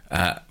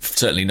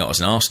 Certainly not as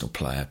an Arsenal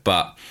player.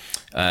 But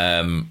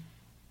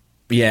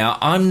yeah,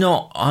 I'm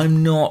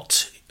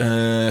not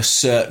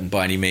certain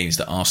by any means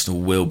that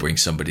Arsenal will bring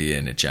somebody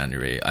in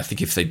January. I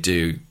think if they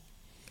do,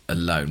 a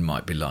loan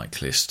might be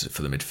likeliest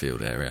for the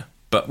midfield area.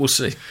 But we'll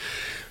see.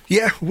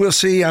 Yeah, we'll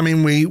see. I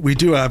mean, we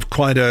do have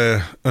quite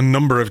a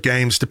number of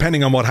games,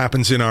 depending on what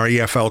happens in our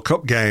EFL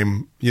Cup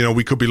game. You know,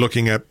 we could be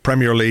looking at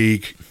Premier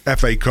League,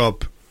 FA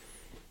Cup,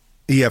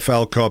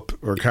 EFL Cup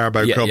or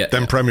Carabao Cup,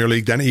 then Premier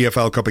League, then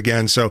EFL Cup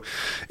again. So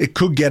it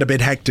could get a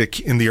bit hectic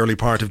in the early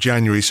part of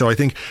January. So I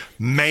think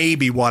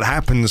maybe what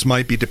happens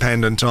might be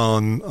dependent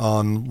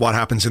on what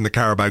happens in the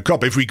Carabao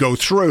Cup. If we go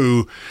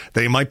through,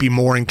 they might be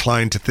more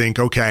inclined to think,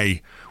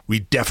 okay, we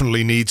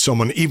definitely need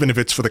someone, even if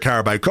it's for the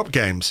Carabao Cup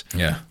games.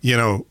 Yeah. You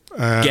know,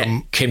 get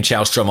Kim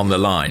Källström on the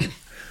line.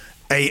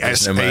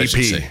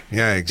 ASAP.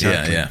 Yeah,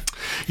 exactly. Yeah.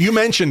 You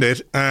mentioned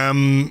it.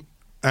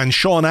 And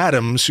Sean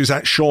Adams, who's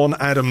at Sean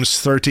Adams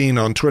 13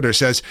 on Twitter,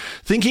 says,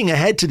 thinking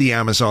ahead to the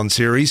Amazon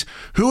series,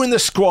 who in the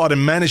squad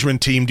and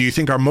management team do you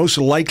think are most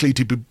likely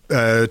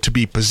to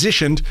be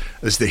positioned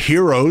as the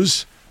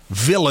heroes,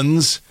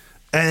 villains,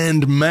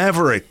 and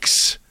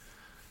mavericks?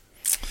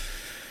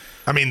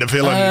 I mean, the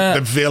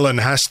villain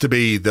has to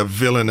be the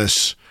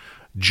villainous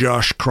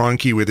Josh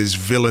Kroenke with his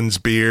villain's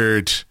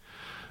beard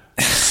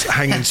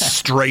hanging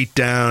straight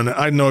down.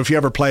 I don't know if you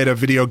ever played a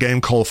video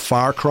game called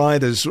Far Cry.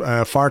 There's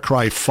Far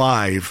Cry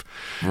 5.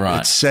 Right.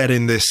 It's set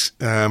in this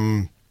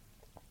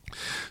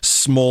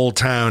small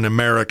town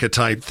America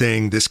type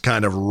thing. This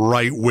kind of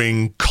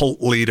right-wing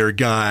cult leader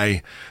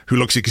guy who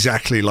looks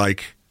exactly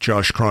like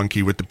Josh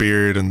Kroenke with the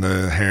beard and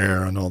the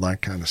hair and all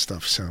that kind of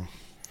stuff. So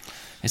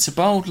it's a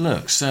bold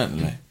look,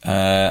 certainly,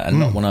 and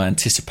not one I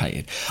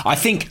anticipated. I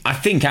think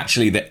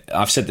actually that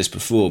I've said this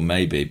before,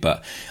 maybe,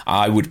 but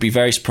I would be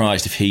very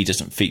surprised if he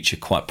doesn't feature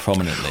quite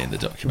prominently in the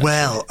documentary.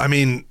 Well, I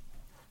mean,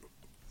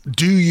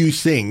 do you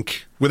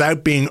think,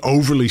 without being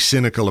overly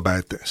cynical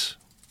about this,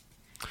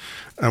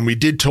 and we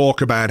did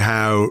talk about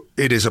how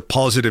it is a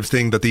positive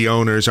thing that the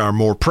owners are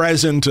more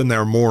present and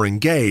they're more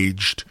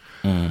engaged.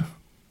 I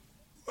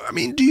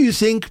mean, do you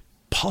think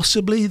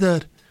possibly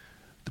that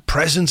the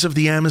presence of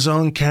the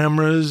Amazon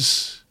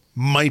cameras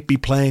might be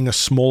playing a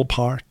small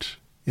part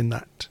in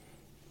that?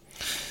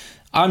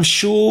 I'm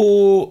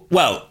sure.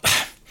 Well,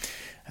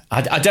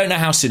 I don't know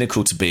how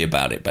cynical to be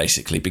about it,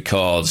 basically,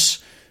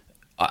 because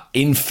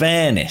in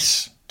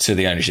fairness to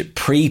the ownership,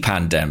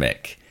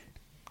 pre-pandemic,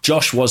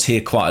 Josh was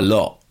here quite a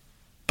lot,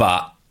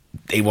 but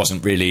it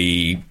wasn't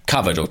really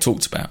covered or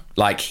talked about.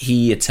 Like,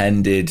 he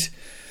attended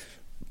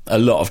a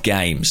lot of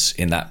games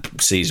in that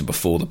season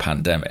before the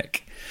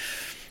pandemic.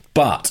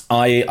 But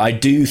I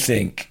do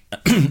think,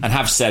 and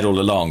have said all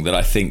along, that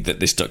I think that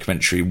this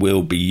documentary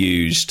will be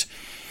used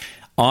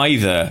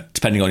either,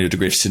 depending on your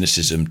degree of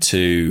cynicism,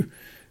 to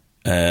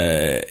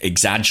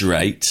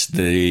exaggerate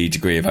the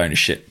degree of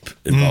ownership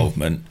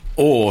involvement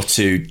or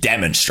to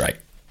demonstrate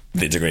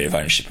the degree of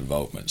ownership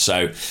involvement.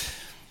 So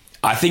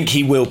I think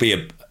he will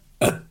be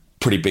a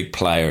pretty big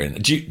player in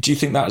it. Do you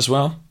think that as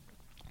well?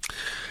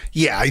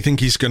 Yeah, I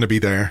think he's going to be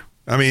there.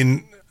 I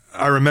mean,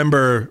 I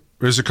remember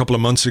it was a couple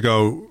of months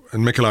ago,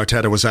 and Mikel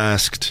Arteta was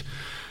asked,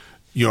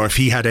 you know, if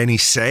he had any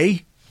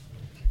say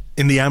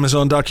in the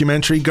Amazon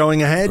documentary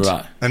going ahead.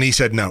 Right. And he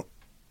said no.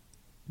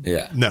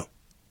 Yeah. No.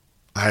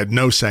 I had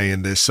no say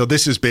in this. So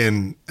this has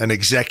been an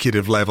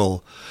executive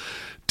level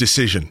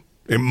decision.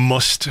 It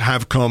must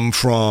have come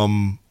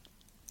from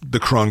the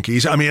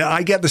Kroenkes. I mean,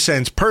 I get the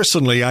sense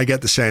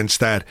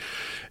that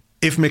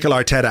if Mikel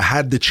Arteta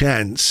had the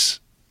chance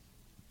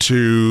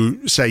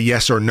to say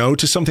yes or no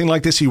to something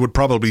like this, he would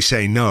probably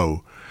say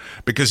no.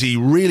 because he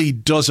really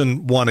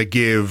doesn't want to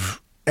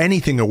give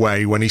anything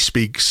away when he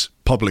speaks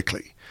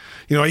publicly.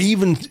 You know,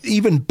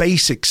 even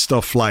basic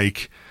stuff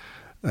like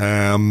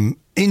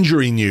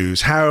injury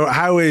news.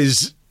 How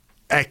is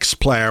X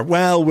player?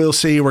 Well, we'll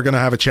see. We're going to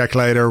have a check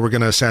later. We're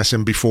going to assess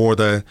him before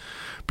the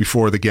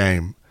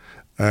game.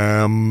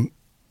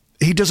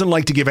 He doesn't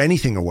like to give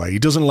anything away. He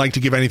doesn't like to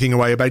give anything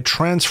away about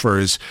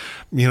transfers.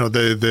 You know,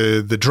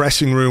 the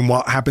dressing room,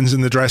 what happens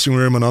in the dressing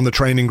room and on the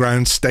training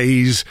ground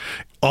stays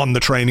on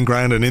the training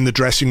ground and in the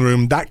dressing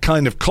room. That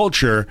kind of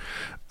culture,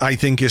 I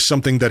think, is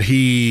something that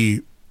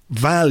he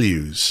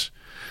values.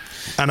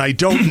 And I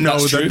don't know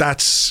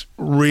that's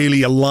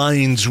really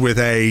aligns with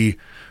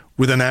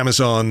an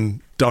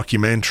Amazon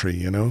documentary,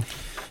 you know?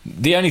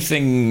 The only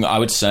thing I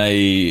would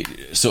say,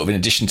 sort of in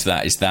addition to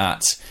that, is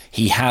that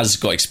he has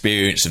got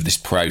experience of this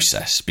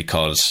process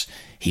because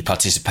he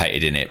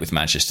participated in it with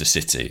Manchester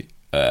City.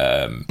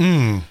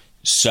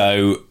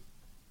 So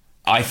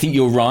I think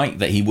you're right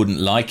that he wouldn't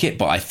like it,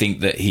 but I think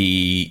that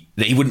he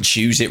wouldn't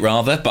choose it,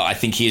 rather. But I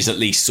think he is at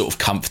least sort of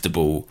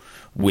comfortable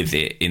with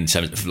it in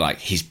terms of, like,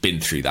 he's been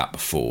through that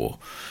before.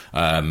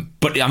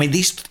 But I mean,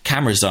 these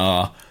cameras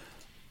are...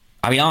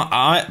 I mean,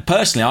 I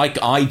personally,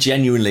 I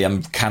genuinely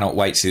cannot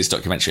wait to see this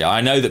documentary.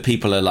 I know that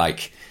people are,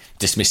 like,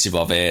 dismissive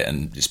of it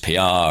and it's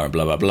PR and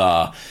blah, blah,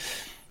 blah.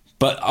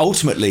 But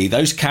ultimately,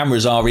 those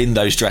cameras are in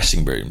those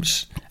dressing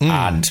rooms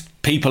and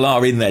people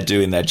are in there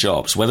doing their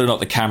jobs. Whether or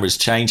not the cameras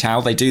change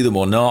how they do them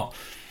or not,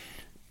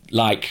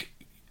 like,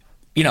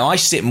 you know, I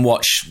sit and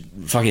watch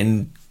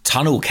fucking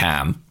tunnel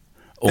cam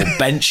or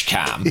bench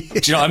cam. Do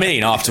you know what I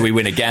mean? After we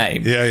win a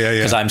game. Yeah.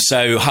 Because I'm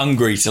so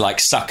hungry to, like,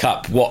 suck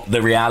up what the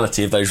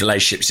reality of those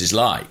relationships is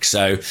like.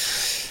 So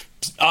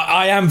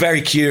I am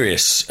very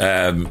curious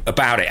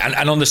about it.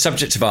 And on the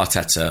subject of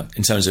Arteta,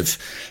 in terms of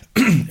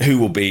who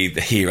will be the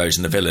heroes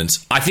and the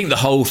villains, I think the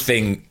whole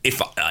thing, if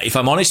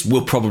I'm honest,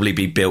 will probably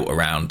be built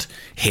around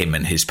him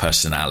and his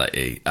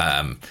personality.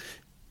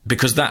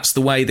 Because that's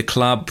the way the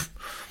club,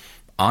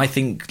 I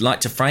think, like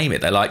to frame it.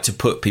 They like to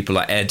put people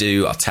like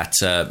Edu,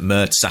 Arteta,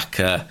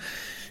 Mertesacker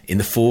in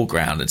the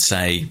foreground and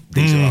say,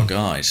 these are our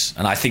guys.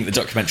 And I think the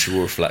documentary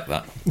will reflect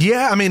that.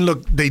 Yeah, I mean,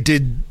 look, they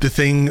did the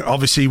thing,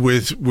 obviously,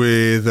 with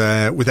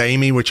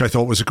Amy, which I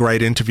thought was a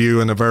great interview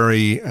and a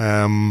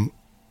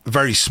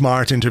very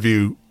smart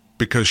interview,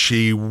 because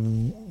she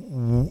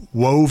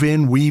wove.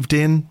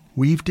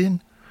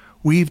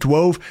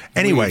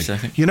 Anyway,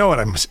 you know what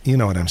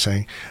I'm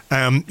saying.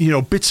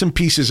 Bits and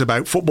pieces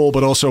about football,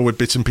 but also with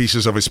bits and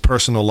pieces of his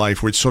personal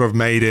life, which sort of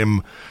made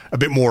him a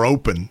bit more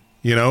open.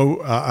 You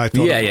know, I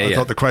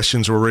thought the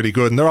questions were really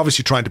good, and they're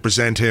obviously trying to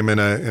present him in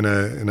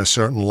a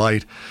certain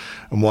light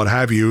and what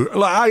have you.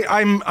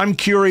 I'm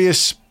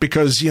curious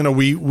because, you know,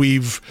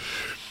 we've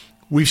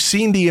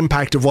seen the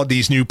impact of what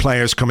these new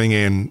players coming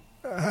in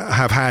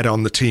have had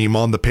on the team,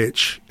 on the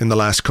pitch in the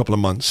last couple of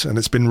months, and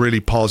it's been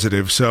really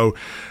positive. So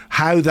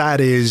how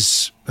that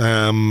is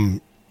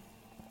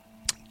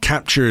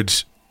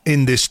captured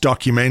in this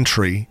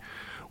documentary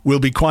will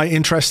be quite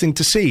interesting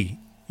to see.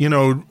 You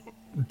know,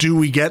 do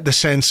we get the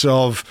sense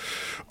of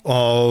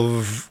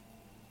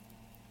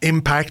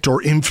impact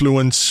or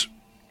influence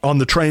on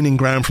the training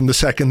ground from the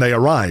second they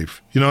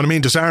arrive? You know what I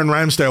mean? Does Aaron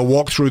Ramsdale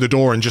walk through the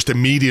door and just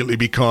immediately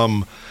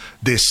become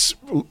this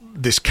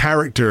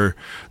character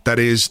that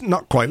is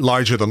not quite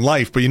larger than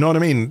life, but you know what I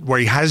mean, where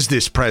he has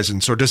this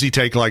presence? Or does he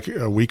take like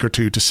a week or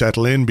two to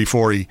settle in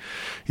before he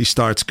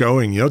starts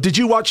going? You know, did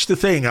you watch the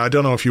thing? I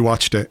don't know if you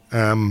watched it,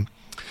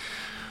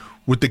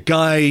 with the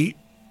guy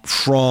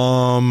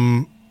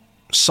from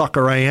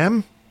Soccer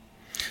AM.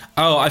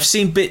 Oh, I've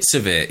seen bits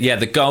of it. Yeah,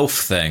 the golf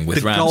thing with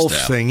Ramsdale. The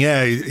golf thing,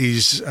 yeah.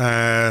 He's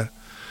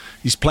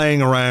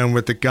playing around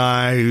with the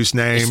guy whose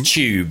name... It's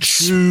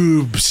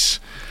Tubes.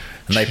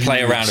 And they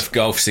play a round of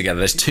golf together.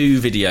 There's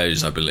 2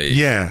 videos, I believe.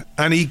 Yeah,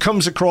 and he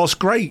comes across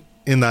great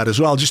in that as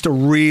well. Just a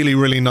really,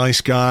 really nice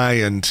guy.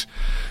 And,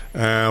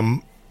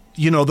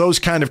 you know, those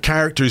kind of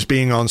characters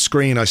being on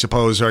screen, I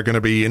suppose, are going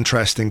to be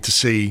interesting to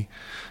see.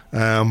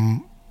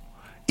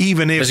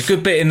 Even if... There's a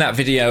good bit in that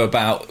video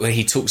about where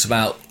he talks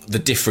about the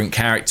different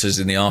characters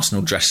in the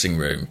Arsenal dressing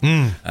room.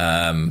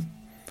 And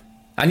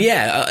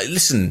yeah,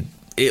 listen...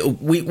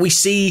 We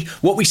see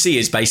what we see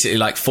is basically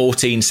like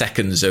 14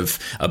 seconds of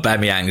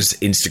Aubameyang's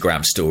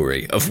Instagram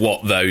story of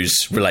what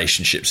those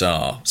relationships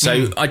are.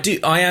 So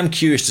I am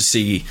curious to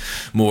see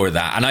more of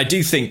that, and I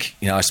do think,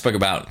 you know, I spoke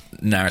about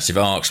narrative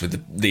arcs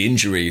with the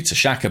injury to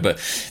Xhaka, but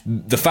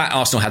the fact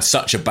Arsenal had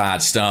such a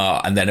bad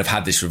start and then have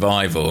had this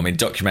revival. I mean,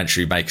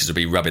 documentary makers will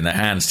be rubbing their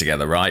hands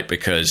together, right?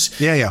 Because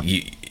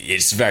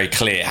it's very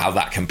clear how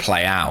that can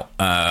play out.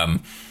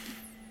 And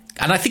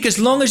I think as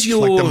long as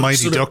you're like the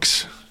Mighty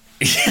Ducks.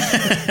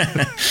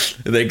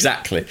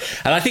 Exactly.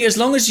 And I think as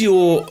long as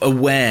you're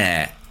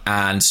aware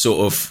and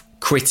sort of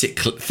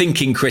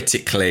thinking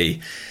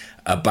critically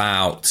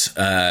about,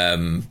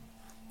 I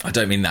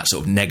don't mean that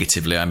sort of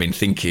negatively, I mean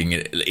thinking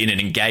in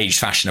an engaged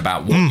fashion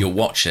about what you're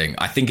watching,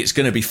 I think it's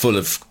going to be full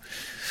of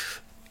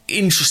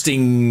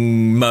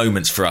interesting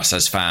moments for us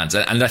as fans,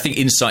 and I think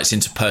insights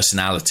into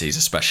personalities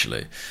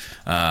especially.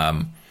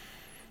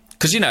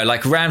 Because,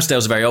 like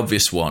Ramsdale's a very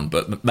obvious one,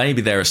 but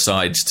maybe there are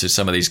sides to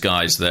some of these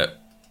guys that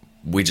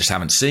we just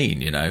haven't seen,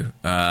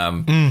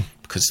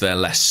 because they're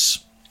less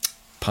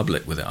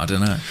public with it. I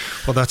don't know.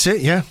 Well, that's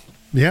it, yeah.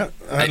 Yeah.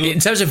 In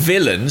terms of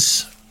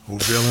villains... Oh,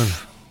 villain.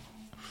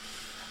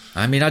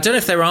 I mean, I don't know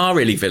if there are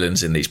really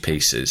villains in these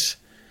pieces.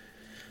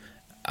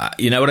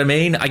 You know what I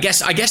mean? I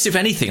guess if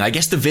anything, I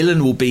guess the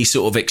villain will be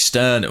sort of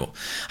external.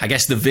 I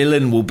guess the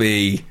villain will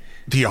be...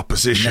 the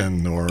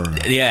opposition or...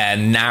 Yeah,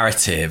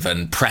 narrative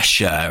and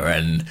pressure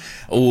and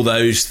all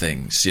those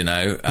things,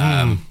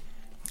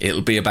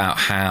 It'll be about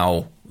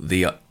how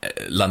the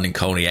London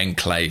Colney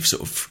enclave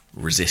sort of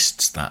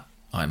resists that,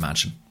 I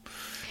imagine.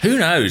 Who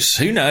knows?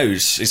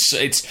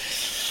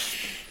 It's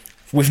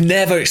we've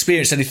never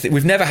experienced anything.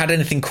 We've never had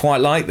anything quite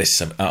like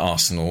this at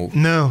Arsenal.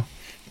 No.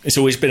 It's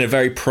always been a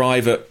very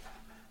private,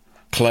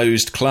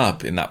 closed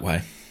club in that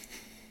way.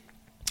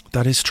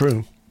 That is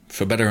true.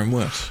 For better and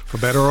worse. For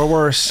better or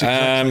worse.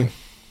 Exactly.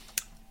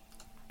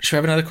 Should we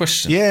have another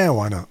question? Yeah,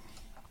 why not?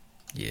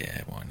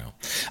 Yeah, why not?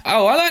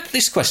 Oh, I like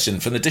this question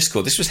from the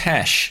Discord. This was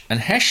Hesh. And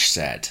Hesh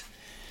said,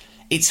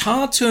 it's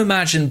hard to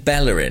imagine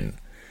Bellerin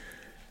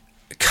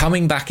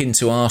coming back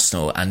into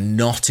Arsenal and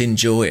not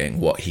enjoying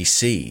what he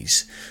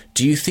sees.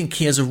 Do you think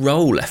he has a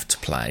role left to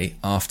play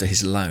after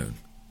his loan?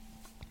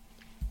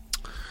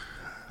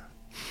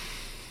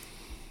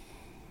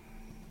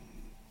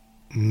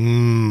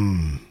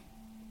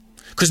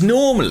 Because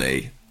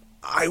normally,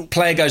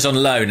 player goes on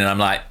loan and I'm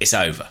like, it's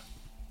over.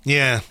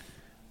 Yeah.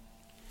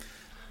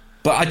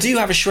 But I do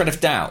have a shred of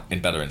doubt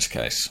in Bellerin's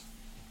case.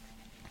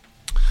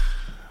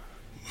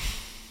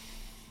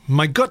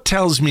 My gut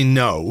tells me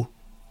no.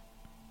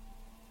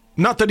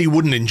 Not that he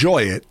wouldn't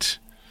enjoy it,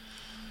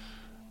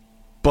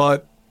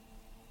 but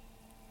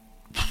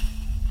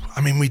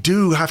I mean, we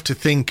do have to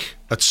think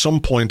at some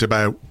point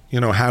about,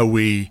 how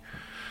we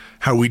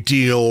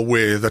deal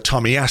with a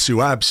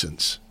Tomiyasu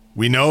absence.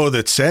 We know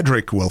that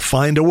Cedric will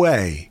find a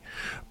way,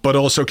 but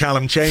also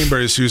Callum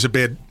Chambers, who's a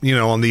bit,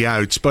 on the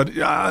outs. But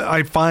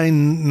I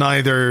find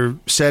neither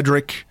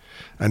Cedric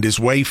and his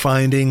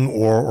wayfinding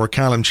or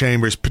Callum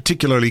Chambers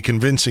particularly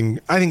convincing.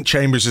 I think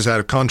Chambers is out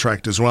of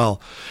contract as well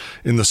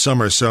in the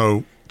summer,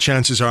 so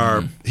chances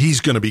are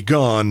he's going to be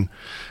gone.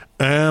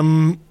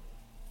 I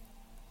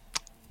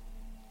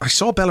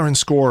saw Bellerin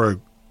score a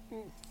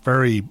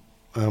very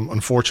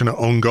unfortunate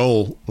own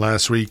goal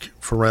last week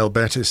for Real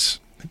Betis.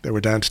 They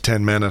were down to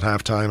 10 men at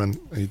halftime and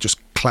he just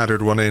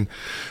clattered one in.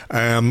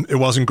 It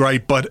wasn't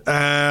great, but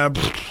I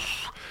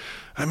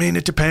mean,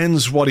 it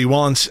depends what he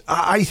wants.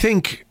 I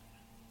think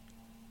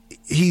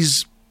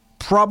he's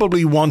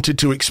probably wanted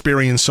to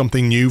experience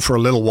something new for a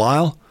little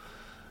while.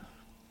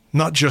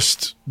 Not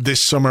just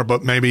this summer,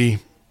 but maybe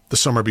the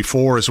summer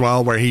before as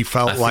well, where he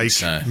felt like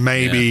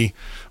maybe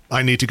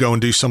I need to go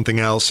and do something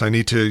else. I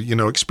need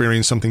to,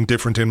 experience something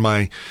different in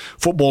my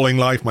footballing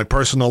life, my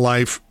personal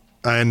life.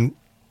 And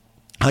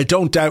I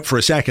don't doubt for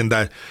a second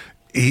that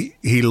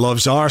he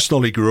loves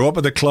Arsenal. He grew up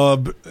at the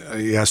club.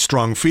 He has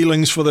strong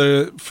feelings for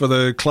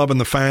the club and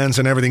the fans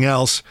and everything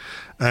else.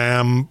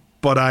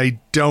 But I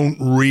don't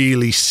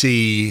really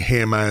see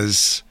him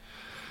as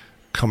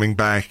coming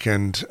back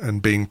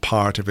and being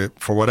part of it.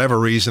 For whatever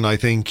reason, I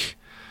think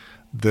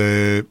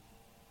the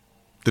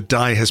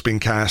die has been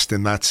cast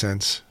in that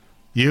sense.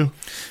 You?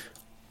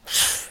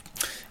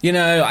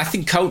 I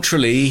think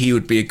culturally he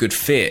would be a good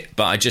fit,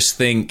 but I just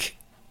think,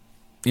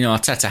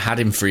 Arteta had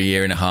him for a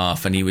year and a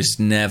half and he was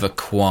never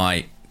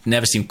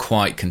seemed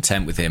quite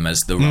content with him as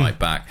the right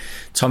back.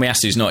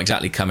 Tomiyasu's not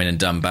exactly come in and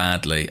done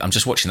badly. I'm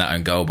just watching that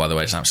own goal, by the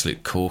way. It's an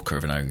absolute corker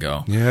of an own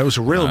goal. Yeah, it was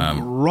a real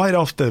right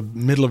off the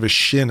middle of his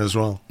shin as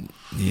well.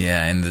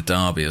 Yeah, in the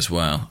derby as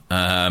well.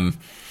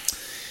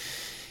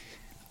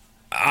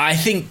 I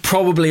think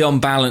probably on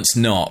balance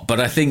not, but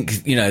I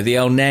think, the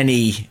El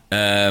Neni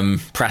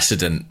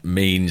precedent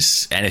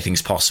means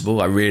anything's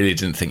possible. I really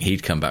didn't think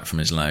he'd come back from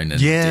his loan. And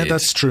yeah,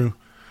 that's true.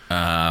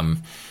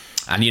 And,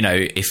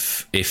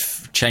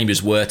 if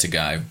Chambers were to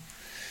go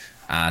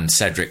and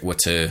Cedric were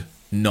to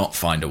not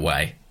find a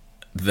way,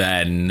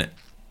 then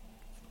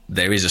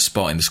there is a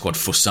spot in the squad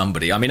for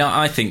somebody. I mean,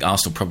 I think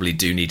Arsenal probably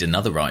do need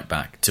another right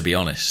back, to be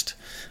honest.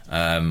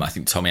 I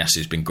think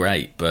Tomiyasu's been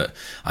great, but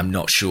I'm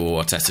not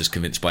sure Arteta's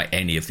convinced by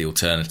any of the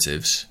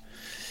alternatives.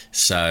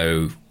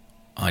 So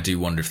I do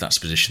wonder if that's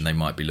a position they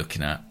might be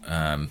looking at.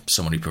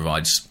 Someone who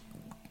provides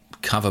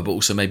cover, but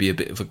also maybe a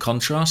bit of a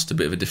contrast, a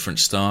bit of a different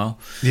style.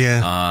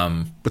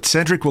 Yeah. But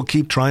Cedric will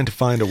keep trying to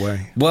find a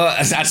way. Well,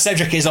 as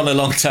Cedric is on a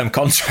long-term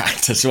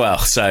contract as well,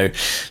 so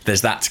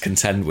there's that to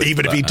contend with.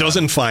 Even if he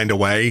doesn't find a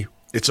way,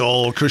 it's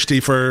all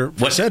cushy for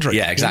Cedric.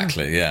 Yeah,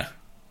 exactly, yeah.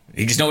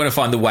 He's not going to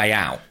find the way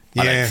out,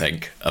 I don't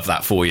think, of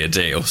that 4-year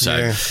deal. So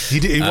yeah.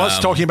 He was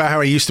talking about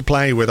how he used to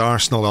play with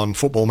Arsenal on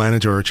Football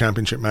Manager or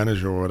Championship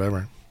Manager or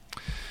whatever.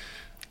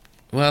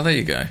 Well, there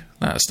you go.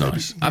 That's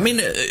nice. I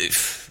mean,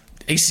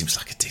 he seems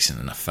like a decent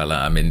enough fella.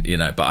 I mean,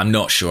 but I'm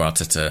not sure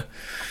Arteta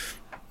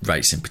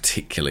rates him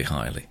particularly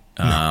highly.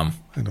 No,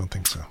 I don't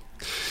think so.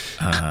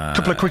 A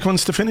couple of quick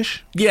ones to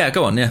finish. Yeah,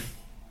 go on, yeah.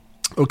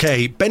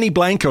 Okay, Benny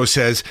Blanco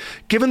says,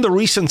 given the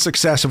recent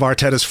success of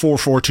Arteta's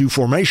 4-4-2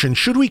 formation,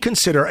 should we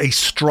consider a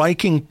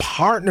striking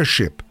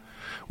partnership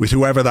with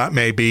whoever that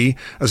may be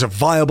as a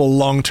viable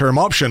long-term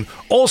option?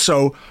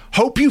 Also,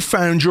 hope you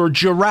found your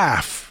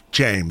giraffe,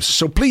 James.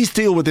 So please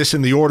deal with this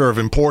in the order of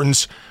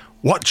importance.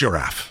 What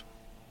giraffe?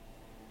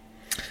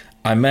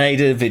 I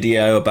made a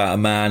video about a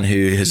man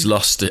who has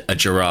lost a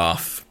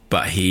giraffe,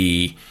 but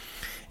he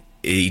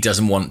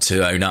doesn't want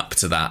to own up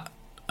to that.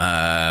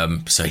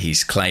 So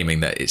he's claiming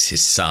that it's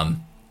his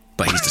son,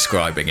 but he's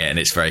describing it, and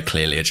it's very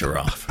clearly a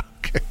giraffe.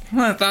 Okay.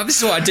 Well, this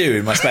is what I do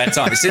in my spare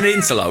time. It's an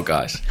interlude,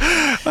 guys.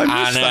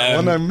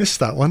 I missed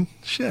that one.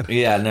 Shit.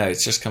 Yeah, no,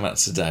 it's just come out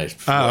today.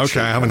 Okay.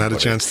 I haven't had a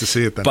chance to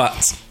see it then.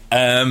 But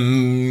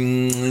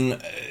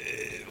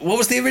what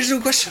was the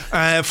original question?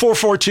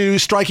 4-4-2,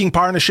 striking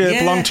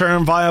partnership,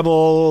 long-term,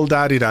 viable,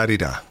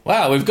 da-di-da-di-da.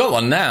 Wow, we've got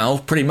one now,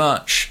 pretty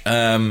much.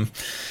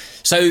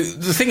 So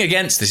the thing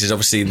against this is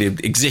obviously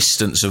the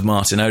existence of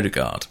Martin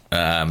Odegaard,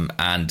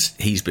 and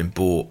he's been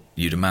bought,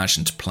 you'd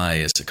imagine, to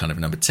play as a kind of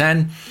number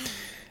 10,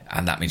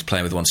 and that means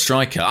playing with one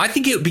striker. I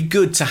think it would be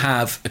good to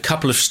have a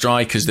couple of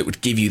strikers that would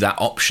give you that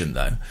option,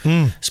 though,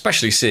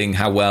 especially seeing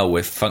how well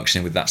we're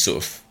functioning with that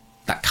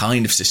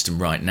kind of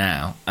system right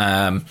now.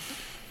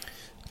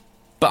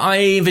 But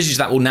I envisage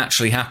that will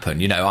naturally happen.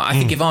 You know, I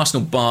think if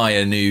Arsenal buy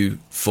a new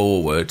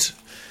forward,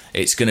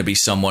 it's going to be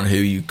someone who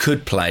you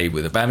could play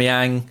with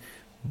Aubameyang,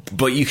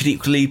 but you could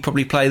equally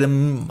probably play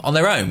them on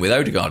their own with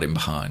Odegaard in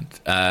behind.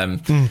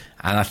 And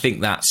I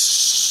think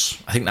that's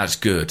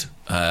good.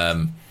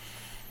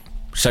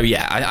 So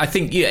yeah, I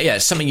think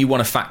it's something you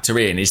want to factor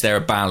in. Is there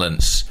a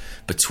balance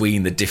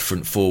between the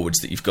different forwards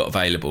that you've got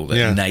available that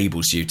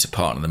enables you to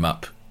partner them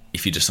up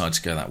if you decide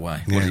to go that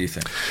way? What do you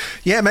think?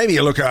 Yeah, maybe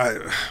you look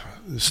at.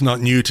 It's not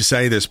new to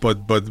say this,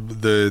 but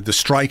the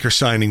striker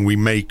signing we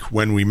make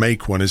when we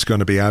make one is going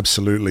to be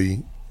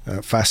absolutely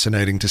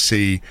fascinating to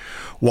see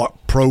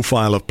what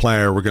profile of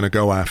player we're going to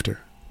go after.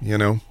 You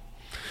know,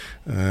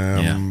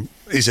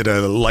 is it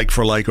a like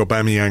for like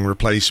Aubameyang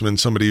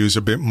replacement? Somebody who's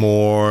a bit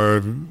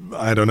more,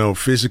 I don't know,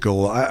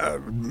 physical,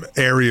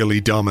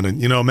 aerially dominant.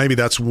 You know, maybe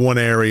that's one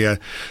area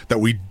that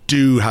we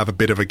do have a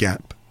bit of a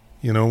gap.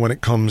 You know, when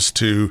it comes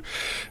to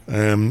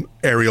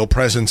aerial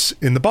presence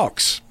in the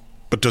box.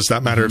 But does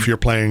that matter if you're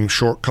playing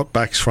short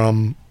cutbacks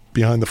from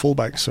behind the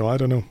fullbacks? So I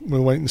don't know.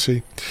 We'll wait and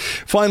see.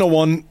 Final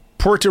one.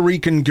 Puerto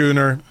Rican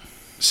Gooner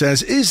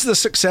says, is the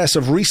success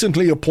of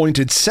recently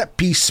appointed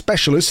set-piece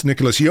specialist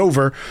Nicolas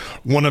Jover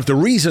one of the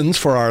reasons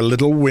for our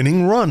little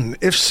winning run?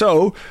 If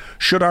so,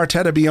 should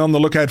Arteta be on the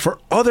lookout for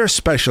other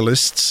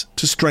specialists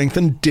to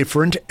strengthen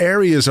different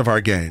areas of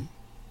our game?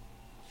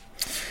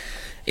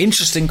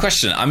 Interesting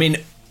question. I mean,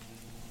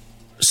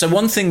 so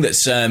one thing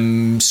that's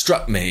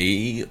struck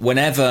me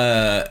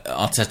whenever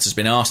Arteta's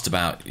been asked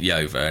about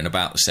Jover and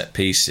about the set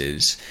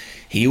pieces,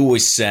 he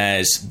always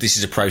says this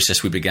is a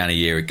process we began a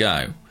year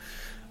ago,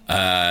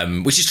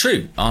 which is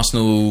true.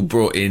 Arsenal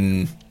brought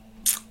in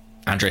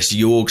Andreas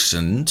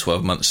Jorgensen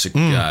 12 months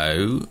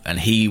ago, and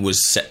he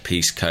was set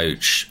piece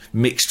coach.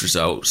 Mixed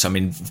results. I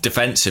mean,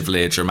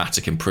 defensively a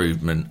dramatic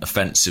improvement,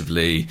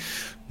 offensively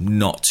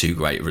not too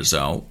great a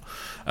result.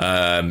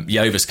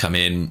 Jover's come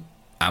in,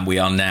 and we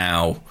are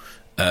now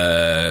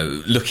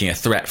looking a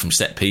threat from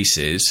set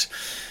pieces.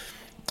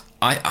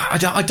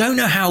 I don't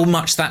know how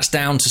much that's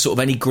down to sort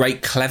of any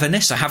great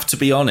cleverness. I have to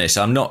be honest.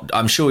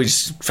 I'm sure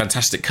he's a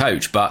fantastic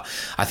coach, but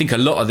I think a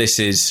lot of this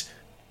is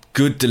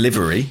good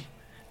delivery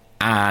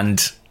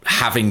and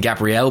having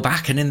Gabriel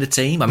back and in the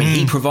team. I mean,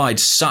 he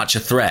provides such a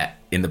threat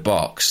in the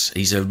box.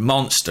 He's a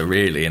monster,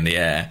 really, in the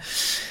air.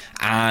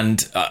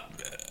 And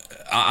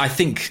I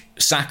think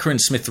Saka and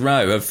Smith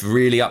Rowe have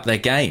really upped their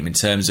game in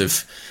terms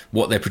of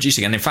what they're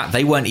producing. And in fact,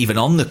 they weren't even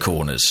on the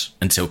corners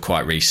until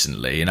quite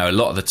recently. You know, a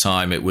lot of the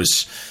time it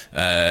was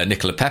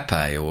Nicola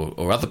Pepe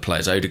or other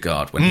players,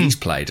 Odegaard, when he's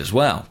played as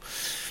well.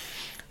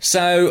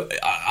 So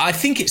I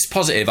think it's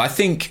positive. I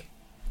think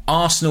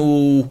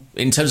Arsenal,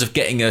 in terms of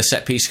getting a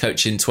set-piece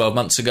coach in 12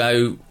 months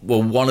ago, were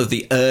one of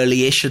the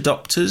early-ish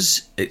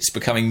adopters. It's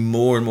becoming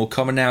more and more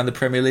common now in the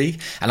Premier League.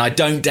 And I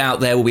don't doubt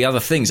there will be other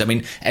things. I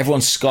mean,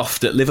 everyone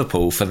scoffed at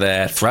Liverpool for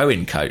their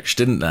throw-in coach,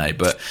 didn't they?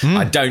 But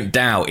I don't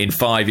doubt in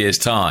 5 years'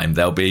 time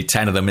there'll be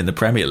 10 of them in the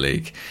Premier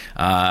League.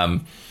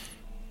 I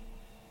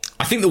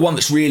think the one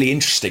that's really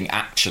interesting,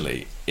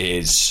 actually,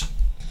 is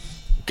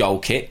goal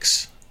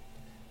kicks.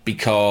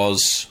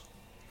 Because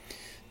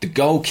the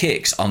goal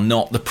kicks are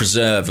not the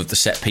preserve of the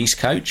set-piece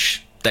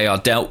coach. They are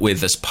dealt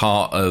with as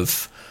part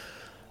of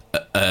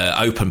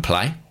open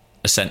play,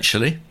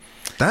 essentially.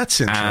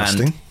 That's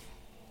interesting.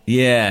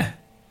 And,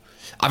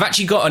 I've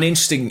actually got an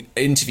interesting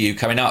interview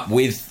coming up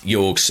with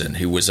Jorgensen,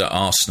 who was at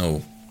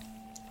Arsenal.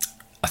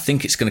 I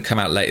think it's going to come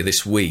out later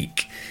this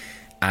week.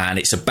 And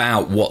it's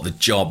about what the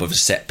job of a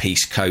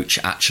set-piece coach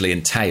actually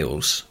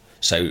entails.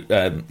 So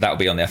that'll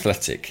be on The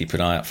Athletic. Keep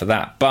an eye out for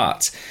that.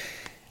 But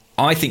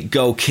I think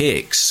goal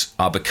kicks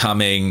are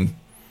becoming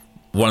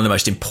one of the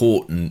most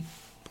important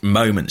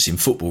moments in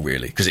football,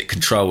 really, because it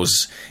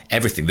controls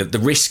everything. The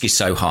risk is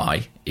so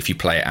high if you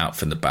play it out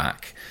from the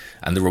back.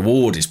 and the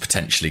reward is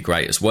potentially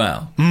great as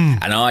well.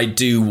 And I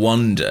do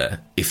wonder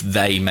if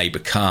they may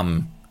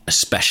become a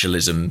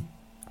specialism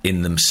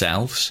in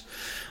themselves.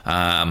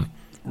 Routines,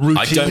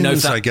 I don't know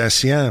if that, I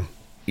guess, yeah.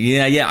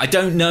 Yeah. I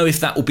don't know if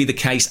that will be the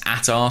case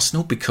at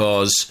Arsenal,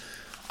 because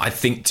I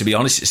think, to be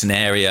honest, it's an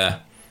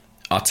area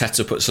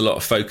Arteta puts a lot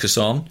of focus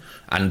on,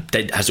 and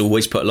has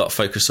always put a lot of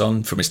focus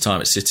on from his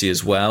time at City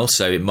as well.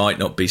 So it might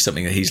not be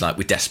something that he's like,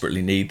 we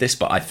desperately need this,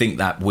 but I think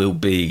that will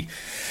be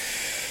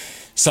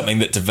something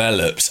that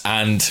develops.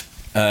 And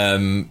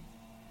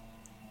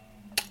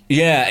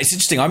it's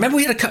interesting. I remember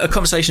we had a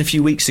conversation a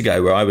few weeks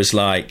ago where I was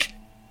like,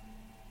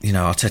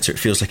 Arteta, it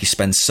feels like he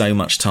spends so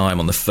much time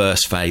on the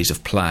first phase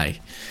of play.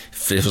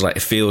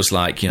 It feels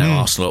like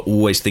Arsenal are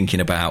always thinking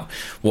about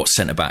what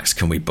centre-backs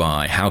can we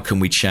buy, how can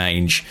we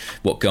change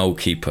what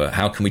goalkeeper,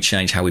 how can we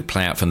change how we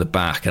play out from the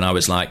back. And I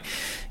was like,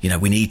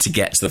 we need to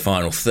get to the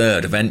final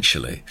third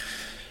eventually.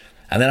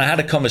 And then I had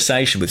a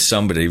conversation with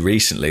somebody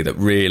recently that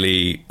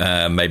really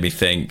made me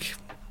think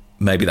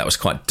maybe that was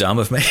quite dumb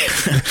of me,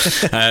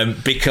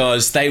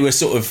 because they were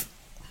sort of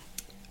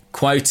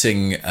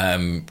quoting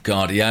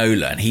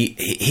Guardiola, and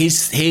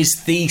his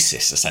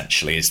thesis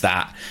essentially is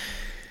that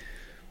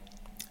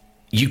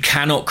you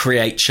cannot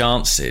create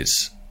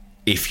chances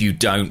if you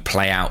don't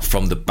play out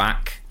from the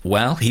back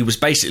well. He was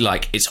basically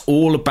like, it's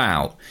all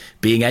about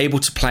being able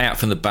to play out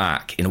from the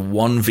back in a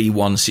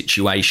 1v1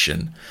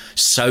 situation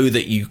so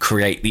that you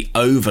create the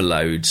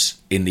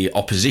overloads in the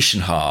opposition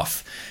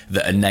half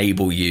that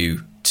enable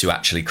you to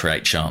actually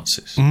create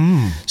chances.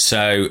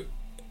 So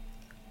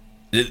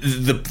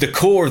the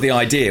core of the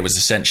idea was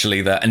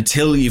essentially that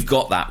until you've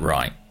got that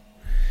right,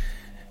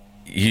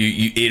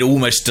 it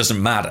almost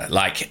doesn't matter.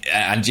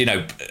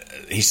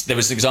 There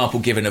was an example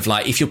given of,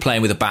 like, if you're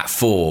playing with a back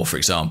four, for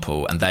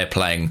example, and they're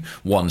playing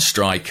one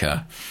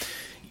striker,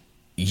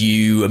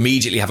 you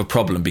immediately have a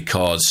problem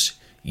because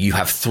you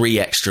have three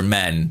extra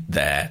men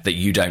there that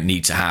you don't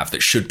need to have,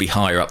 that should be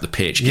higher up the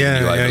pitch,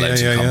 giving you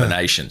overloads and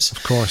combinations.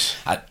 Of course.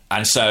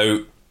 And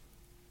so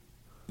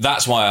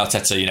that's why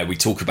Arteta,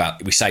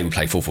 we say we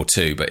play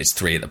 4-4-2, but it's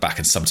 3 at the back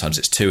and sometimes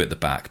it's 2 at the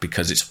back,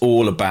 because it's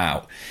all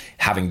about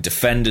having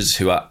defenders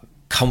who are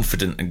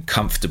confident and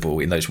comfortable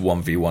in those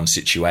 1v1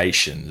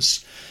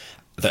 situations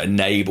that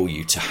enable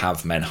you to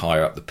have men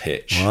higher up the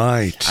pitch.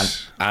 Right.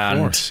 And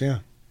of course, yeah.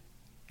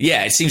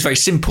 Yeah, it seems very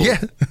simple.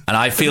 Yeah. And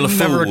I feel a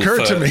fool. Never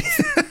occurred to me.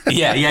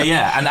 Yeah.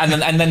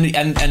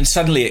 And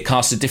suddenly it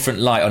casts a different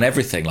light on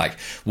everything. Like,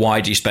 why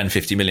do you spend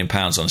 £50 million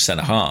on a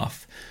centre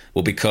half?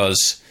 Well,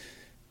 because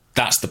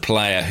that's the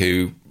player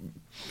who,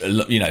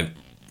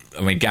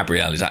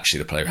 Gabriel is actually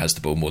the player who has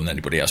the ball more than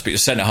anybody else, but your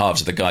centre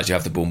halves are the guys who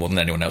have the ball more than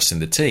anyone else in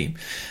the team,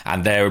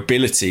 and their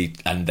ability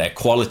and their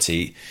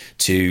quality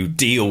to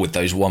deal with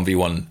those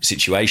 1v1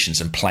 situations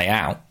and play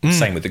out,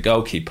 same with the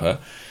goalkeeper,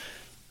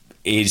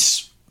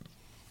 is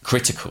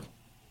critical.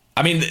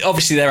 I mean,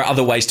 obviously there are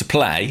other ways to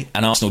play,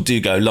 and Arsenal do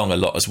go long a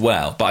lot as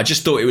well, but I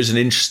just thought it was an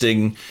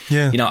interesting,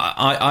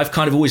 I've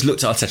kind of always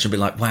looked at Arteta and been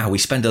like, wow, we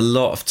spend a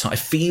lot of time, it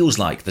feels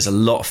like there's a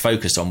lot of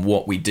focus on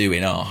what we do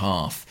in our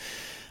half.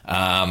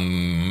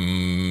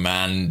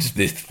 And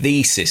the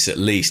thesis, at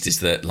least, is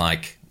that,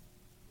 like,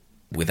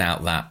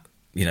 without that,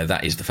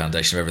 that is the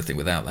foundation of everything.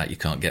 Without that, you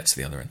can't get to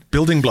the other end.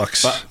 Building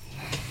blocks. But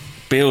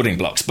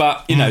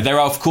there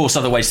are, of course,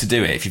 other ways to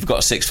do it. If you've got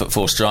a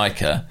 6'4"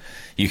 striker,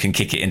 you can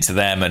kick it into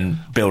them and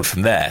build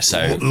from there.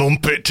 So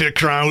lump it to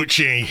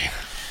Crouchy.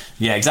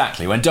 Yeah,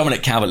 exactly. When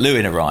Dominic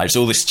Calvert-Lewin arrives,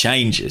 all this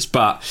changes.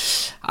 But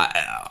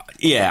I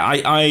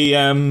can't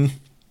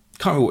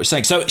remember what we're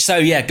saying. So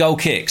yeah, goal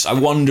kicks. I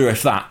wonder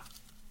if that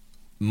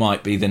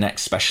might be the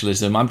next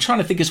specialism. I'm trying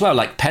to think as well,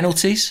 like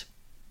penalties.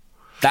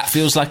 That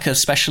feels like a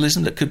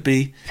specialism that could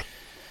be.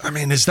 I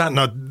mean, is that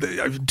not?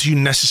 Do you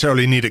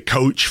necessarily need a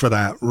coach for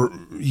that?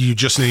 You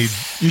just need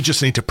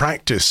to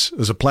practice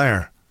as a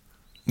player.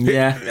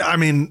 Yeah, I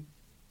mean,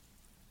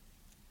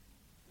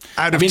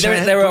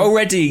 there are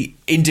already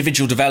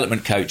individual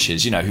development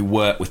coaches, who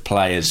work with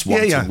players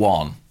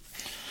one-to-one.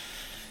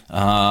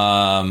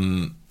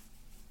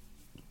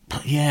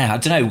 Yeah, I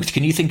don't know.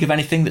 Can you think of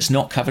anything that's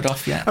not covered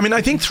off yet? I mean,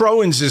 I think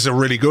throw-ins is a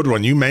really good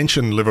one. You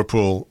mentioned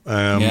Liverpool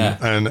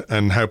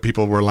and how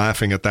people were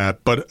laughing at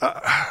that. But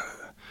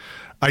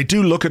I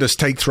do look at us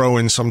take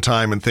throw-ins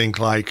sometime and think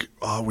like,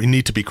 oh, we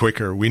need to be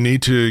quicker. We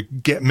need to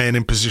get men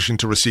in position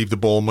to receive the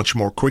ball much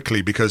more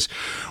quickly, because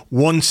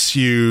once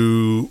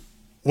you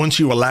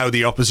allow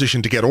the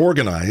opposition to get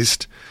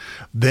organised,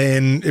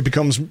 then it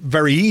becomes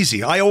very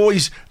easy.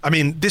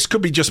 This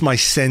could be just my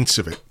sense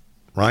of it,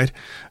 right?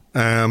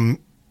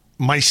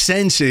 My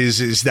sense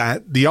is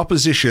that the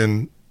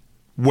opposition,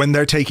 when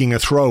they're taking a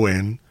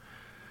throw-in,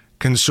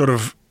 can sort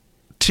of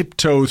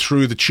tiptoe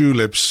through the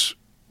tulips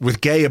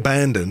with gay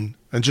abandon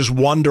and just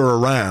wander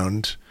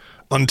around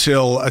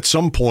until at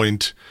some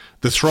point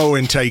the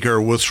throw-in taker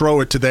will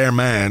throw it to their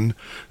man,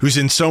 who's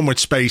in so much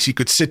space he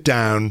could sit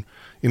down,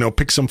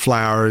 pick some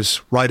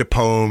flowers, write a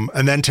poem,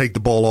 and then take the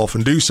ball off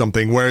and do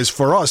something. Whereas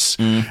for us,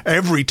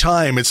 every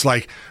time it's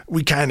like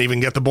we can't even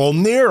get the ball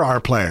near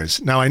our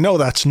players. Now, I know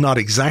that's not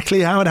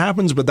exactly how it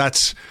happens, but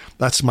that's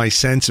my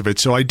sense of it.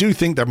 So I do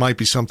think there might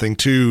be something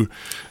to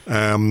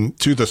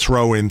the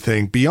throw-in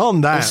thing.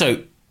 Beyond that...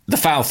 Also, the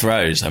foul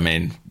throws, I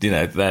mean,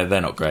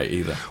 they're not great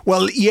either.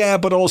 Well, yeah,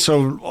 but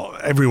also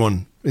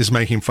everyone is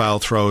making foul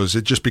throws.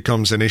 It just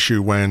becomes an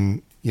issue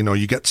when...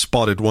 you get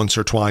spotted once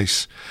or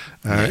twice.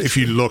 If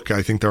you look,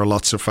 I think there are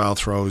lots of foul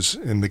throws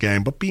in the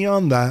game. But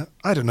beyond that,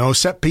 I don't know,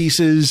 set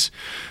pieces,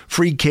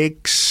 free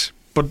kicks.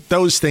 But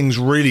those things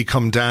really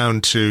come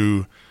down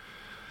to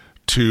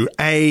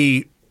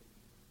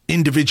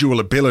individual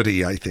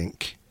ability, I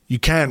think. You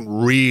can't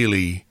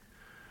really...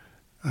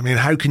 I mean,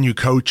 how can you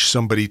coach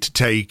somebody to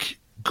take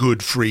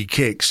good free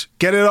kicks?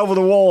 Get it over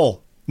the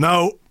wall.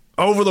 No,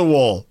 over the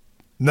wall.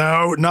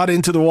 No, not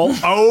into the wall.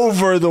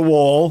 Over the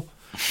wall.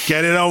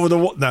 Get it over the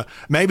wall. Now,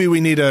 maybe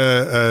we need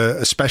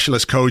a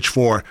specialist coach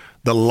for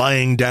the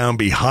lying down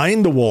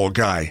behind the wall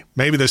guy.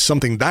 Maybe there's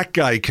something that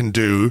guy can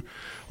do.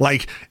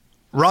 Like,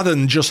 rather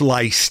than just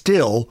lie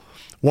still,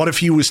 what if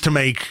he was to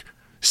make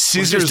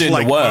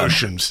scissors-like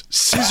motions?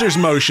 Scissors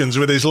motions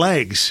with his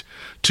legs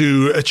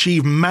to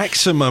achieve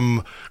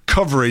maximum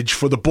coverage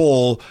for the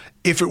ball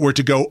if it were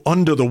to go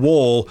under the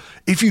wall.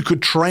 If you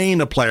could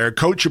train a player,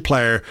 coach a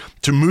player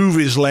to move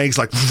his legs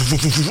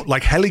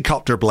like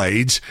helicopter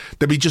blades,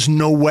 there'd be just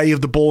no way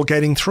of the ball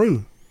getting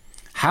through.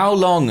 How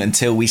long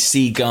until we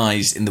see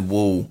guys in the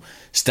wall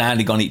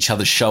standing on each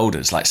other's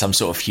shoulders like some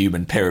sort of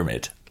human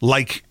pyramid?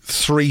 Like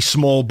 3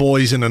 small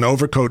boys in an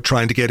overcoat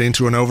trying to get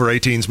into an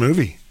over-18s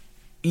movie.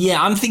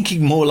 Yeah, I'm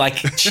thinking more like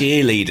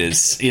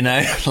cheerleaders,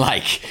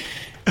 like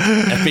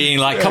being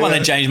like, come on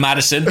then, James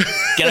Maddison,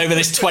 get over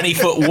this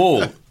 20-foot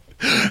wall.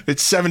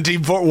 It's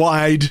 17 foot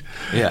wide.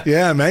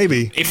 Yeah,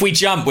 maybe. If we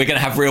jump, we're going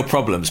to have real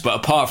problems. But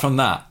apart from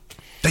that...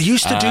 They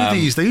used to do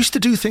these. They used to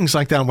do things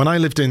like that when I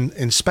lived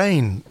in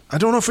Spain. I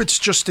don't know if it's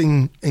just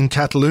in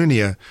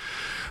Catalonia,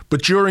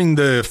 but during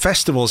the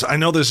festivals, I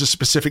know there's a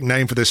specific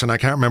name for this and I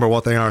can't remember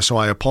what they are, so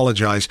I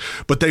apologize.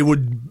 But they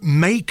would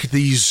make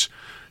these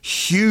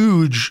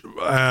huge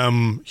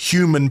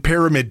human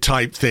pyramid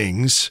type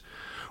things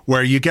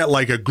where you get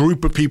like a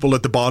group of people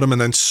at the bottom and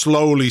then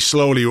slowly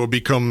it will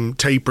become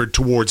tapered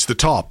towards the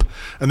top.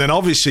 And then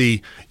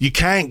obviously you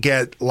can't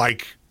get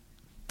like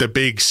the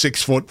big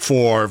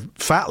 6'4"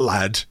 fat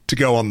lad to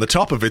go on the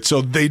top of it.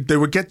 So they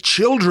would get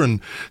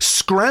children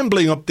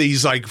scrambling up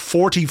these like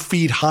 40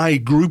 feet high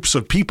groups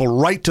of people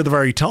right to the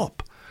very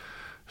top.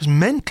 It was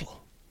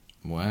mental.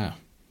 Wow.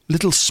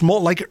 Little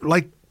small,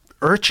 like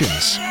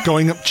urchins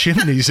going up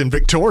chimneys in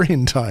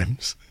Victorian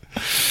times.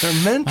 They're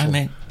mental. I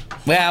mean,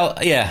 well,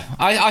 yeah,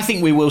 I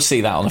think we will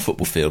see that on a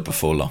football field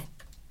before long.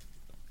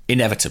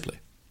 Inevitably.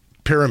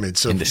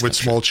 Pyramids with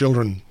small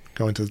children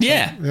going to the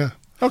top. Yeah.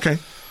 Okay.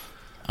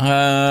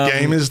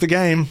 Game is the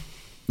game.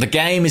 The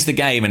game is the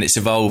game and it's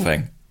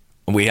evolving.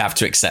 And we have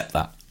to accept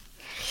that.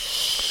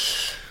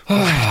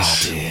 Oh,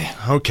 dear.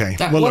 Okay.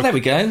 Well, there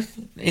we go.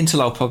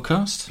 Interlull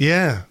podcast.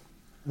 Yeah.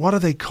 What are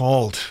they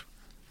called?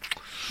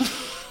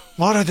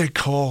 What are they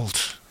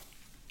called?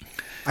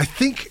 I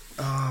think...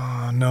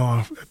 Oh,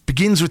 no. It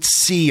begins with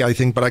C, I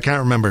think, but I can't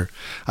remember.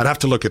 I'd have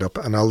to look it up,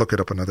 and I'll look it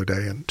up another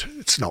day, and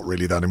it's not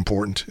really that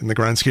important in the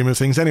grand scheme of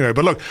things anyway.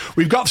 But look,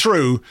 we've got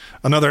through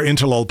another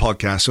Interlull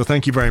podcast, so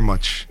thank you very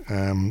much.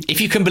 If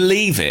you can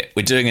believe it,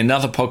 we're doing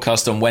another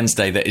podcast on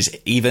Wednesday that is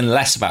even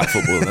less about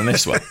football than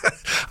this one.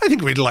 I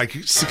think we'd like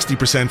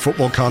 60%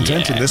 football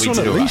content in this one,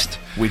 at least.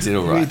 We did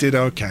all right. We did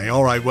okay.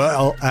 All right.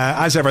 Well,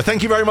 as ever,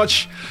 thank you very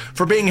much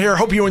for being here.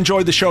 Hope you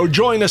enjoyed the show.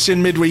 Join us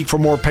in midweek for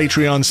more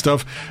Patreon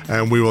stuff,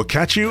 and we will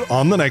catch you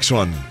on the next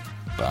one.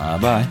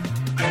 Bye-bye.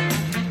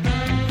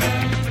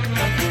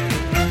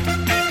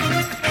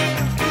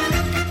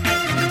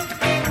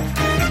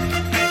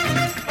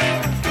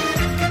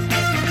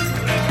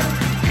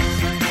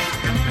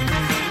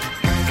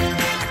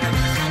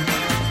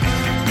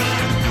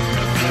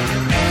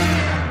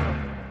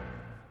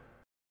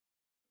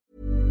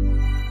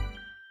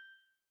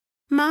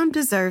 Mom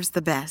deserves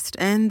the best,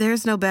 and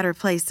there's no better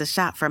place to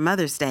shop for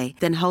Mother's Day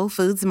than Whole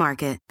Foods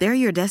Market. They're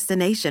your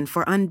destination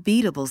for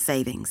unbeatable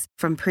savings,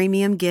 from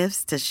premium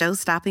gifts to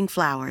show-stopping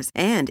flowers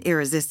and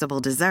irresistible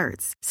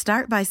desserts.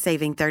 Start by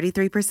saving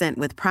 33%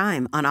 with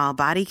Prime on all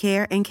body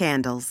care and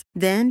candles.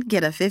 Then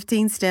get a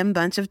 15-stem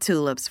bunch of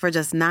tulips for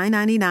just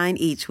 $9.99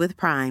 each with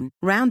Prime.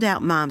 Round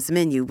out Mom's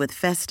menu with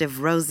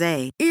festive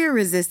rosé,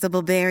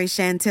 irresistible berry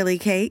chantilly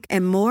cake,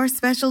 and more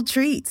special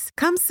treats.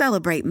 Come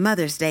celebrate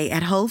Mother's Day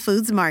at Whole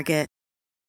Foods Market.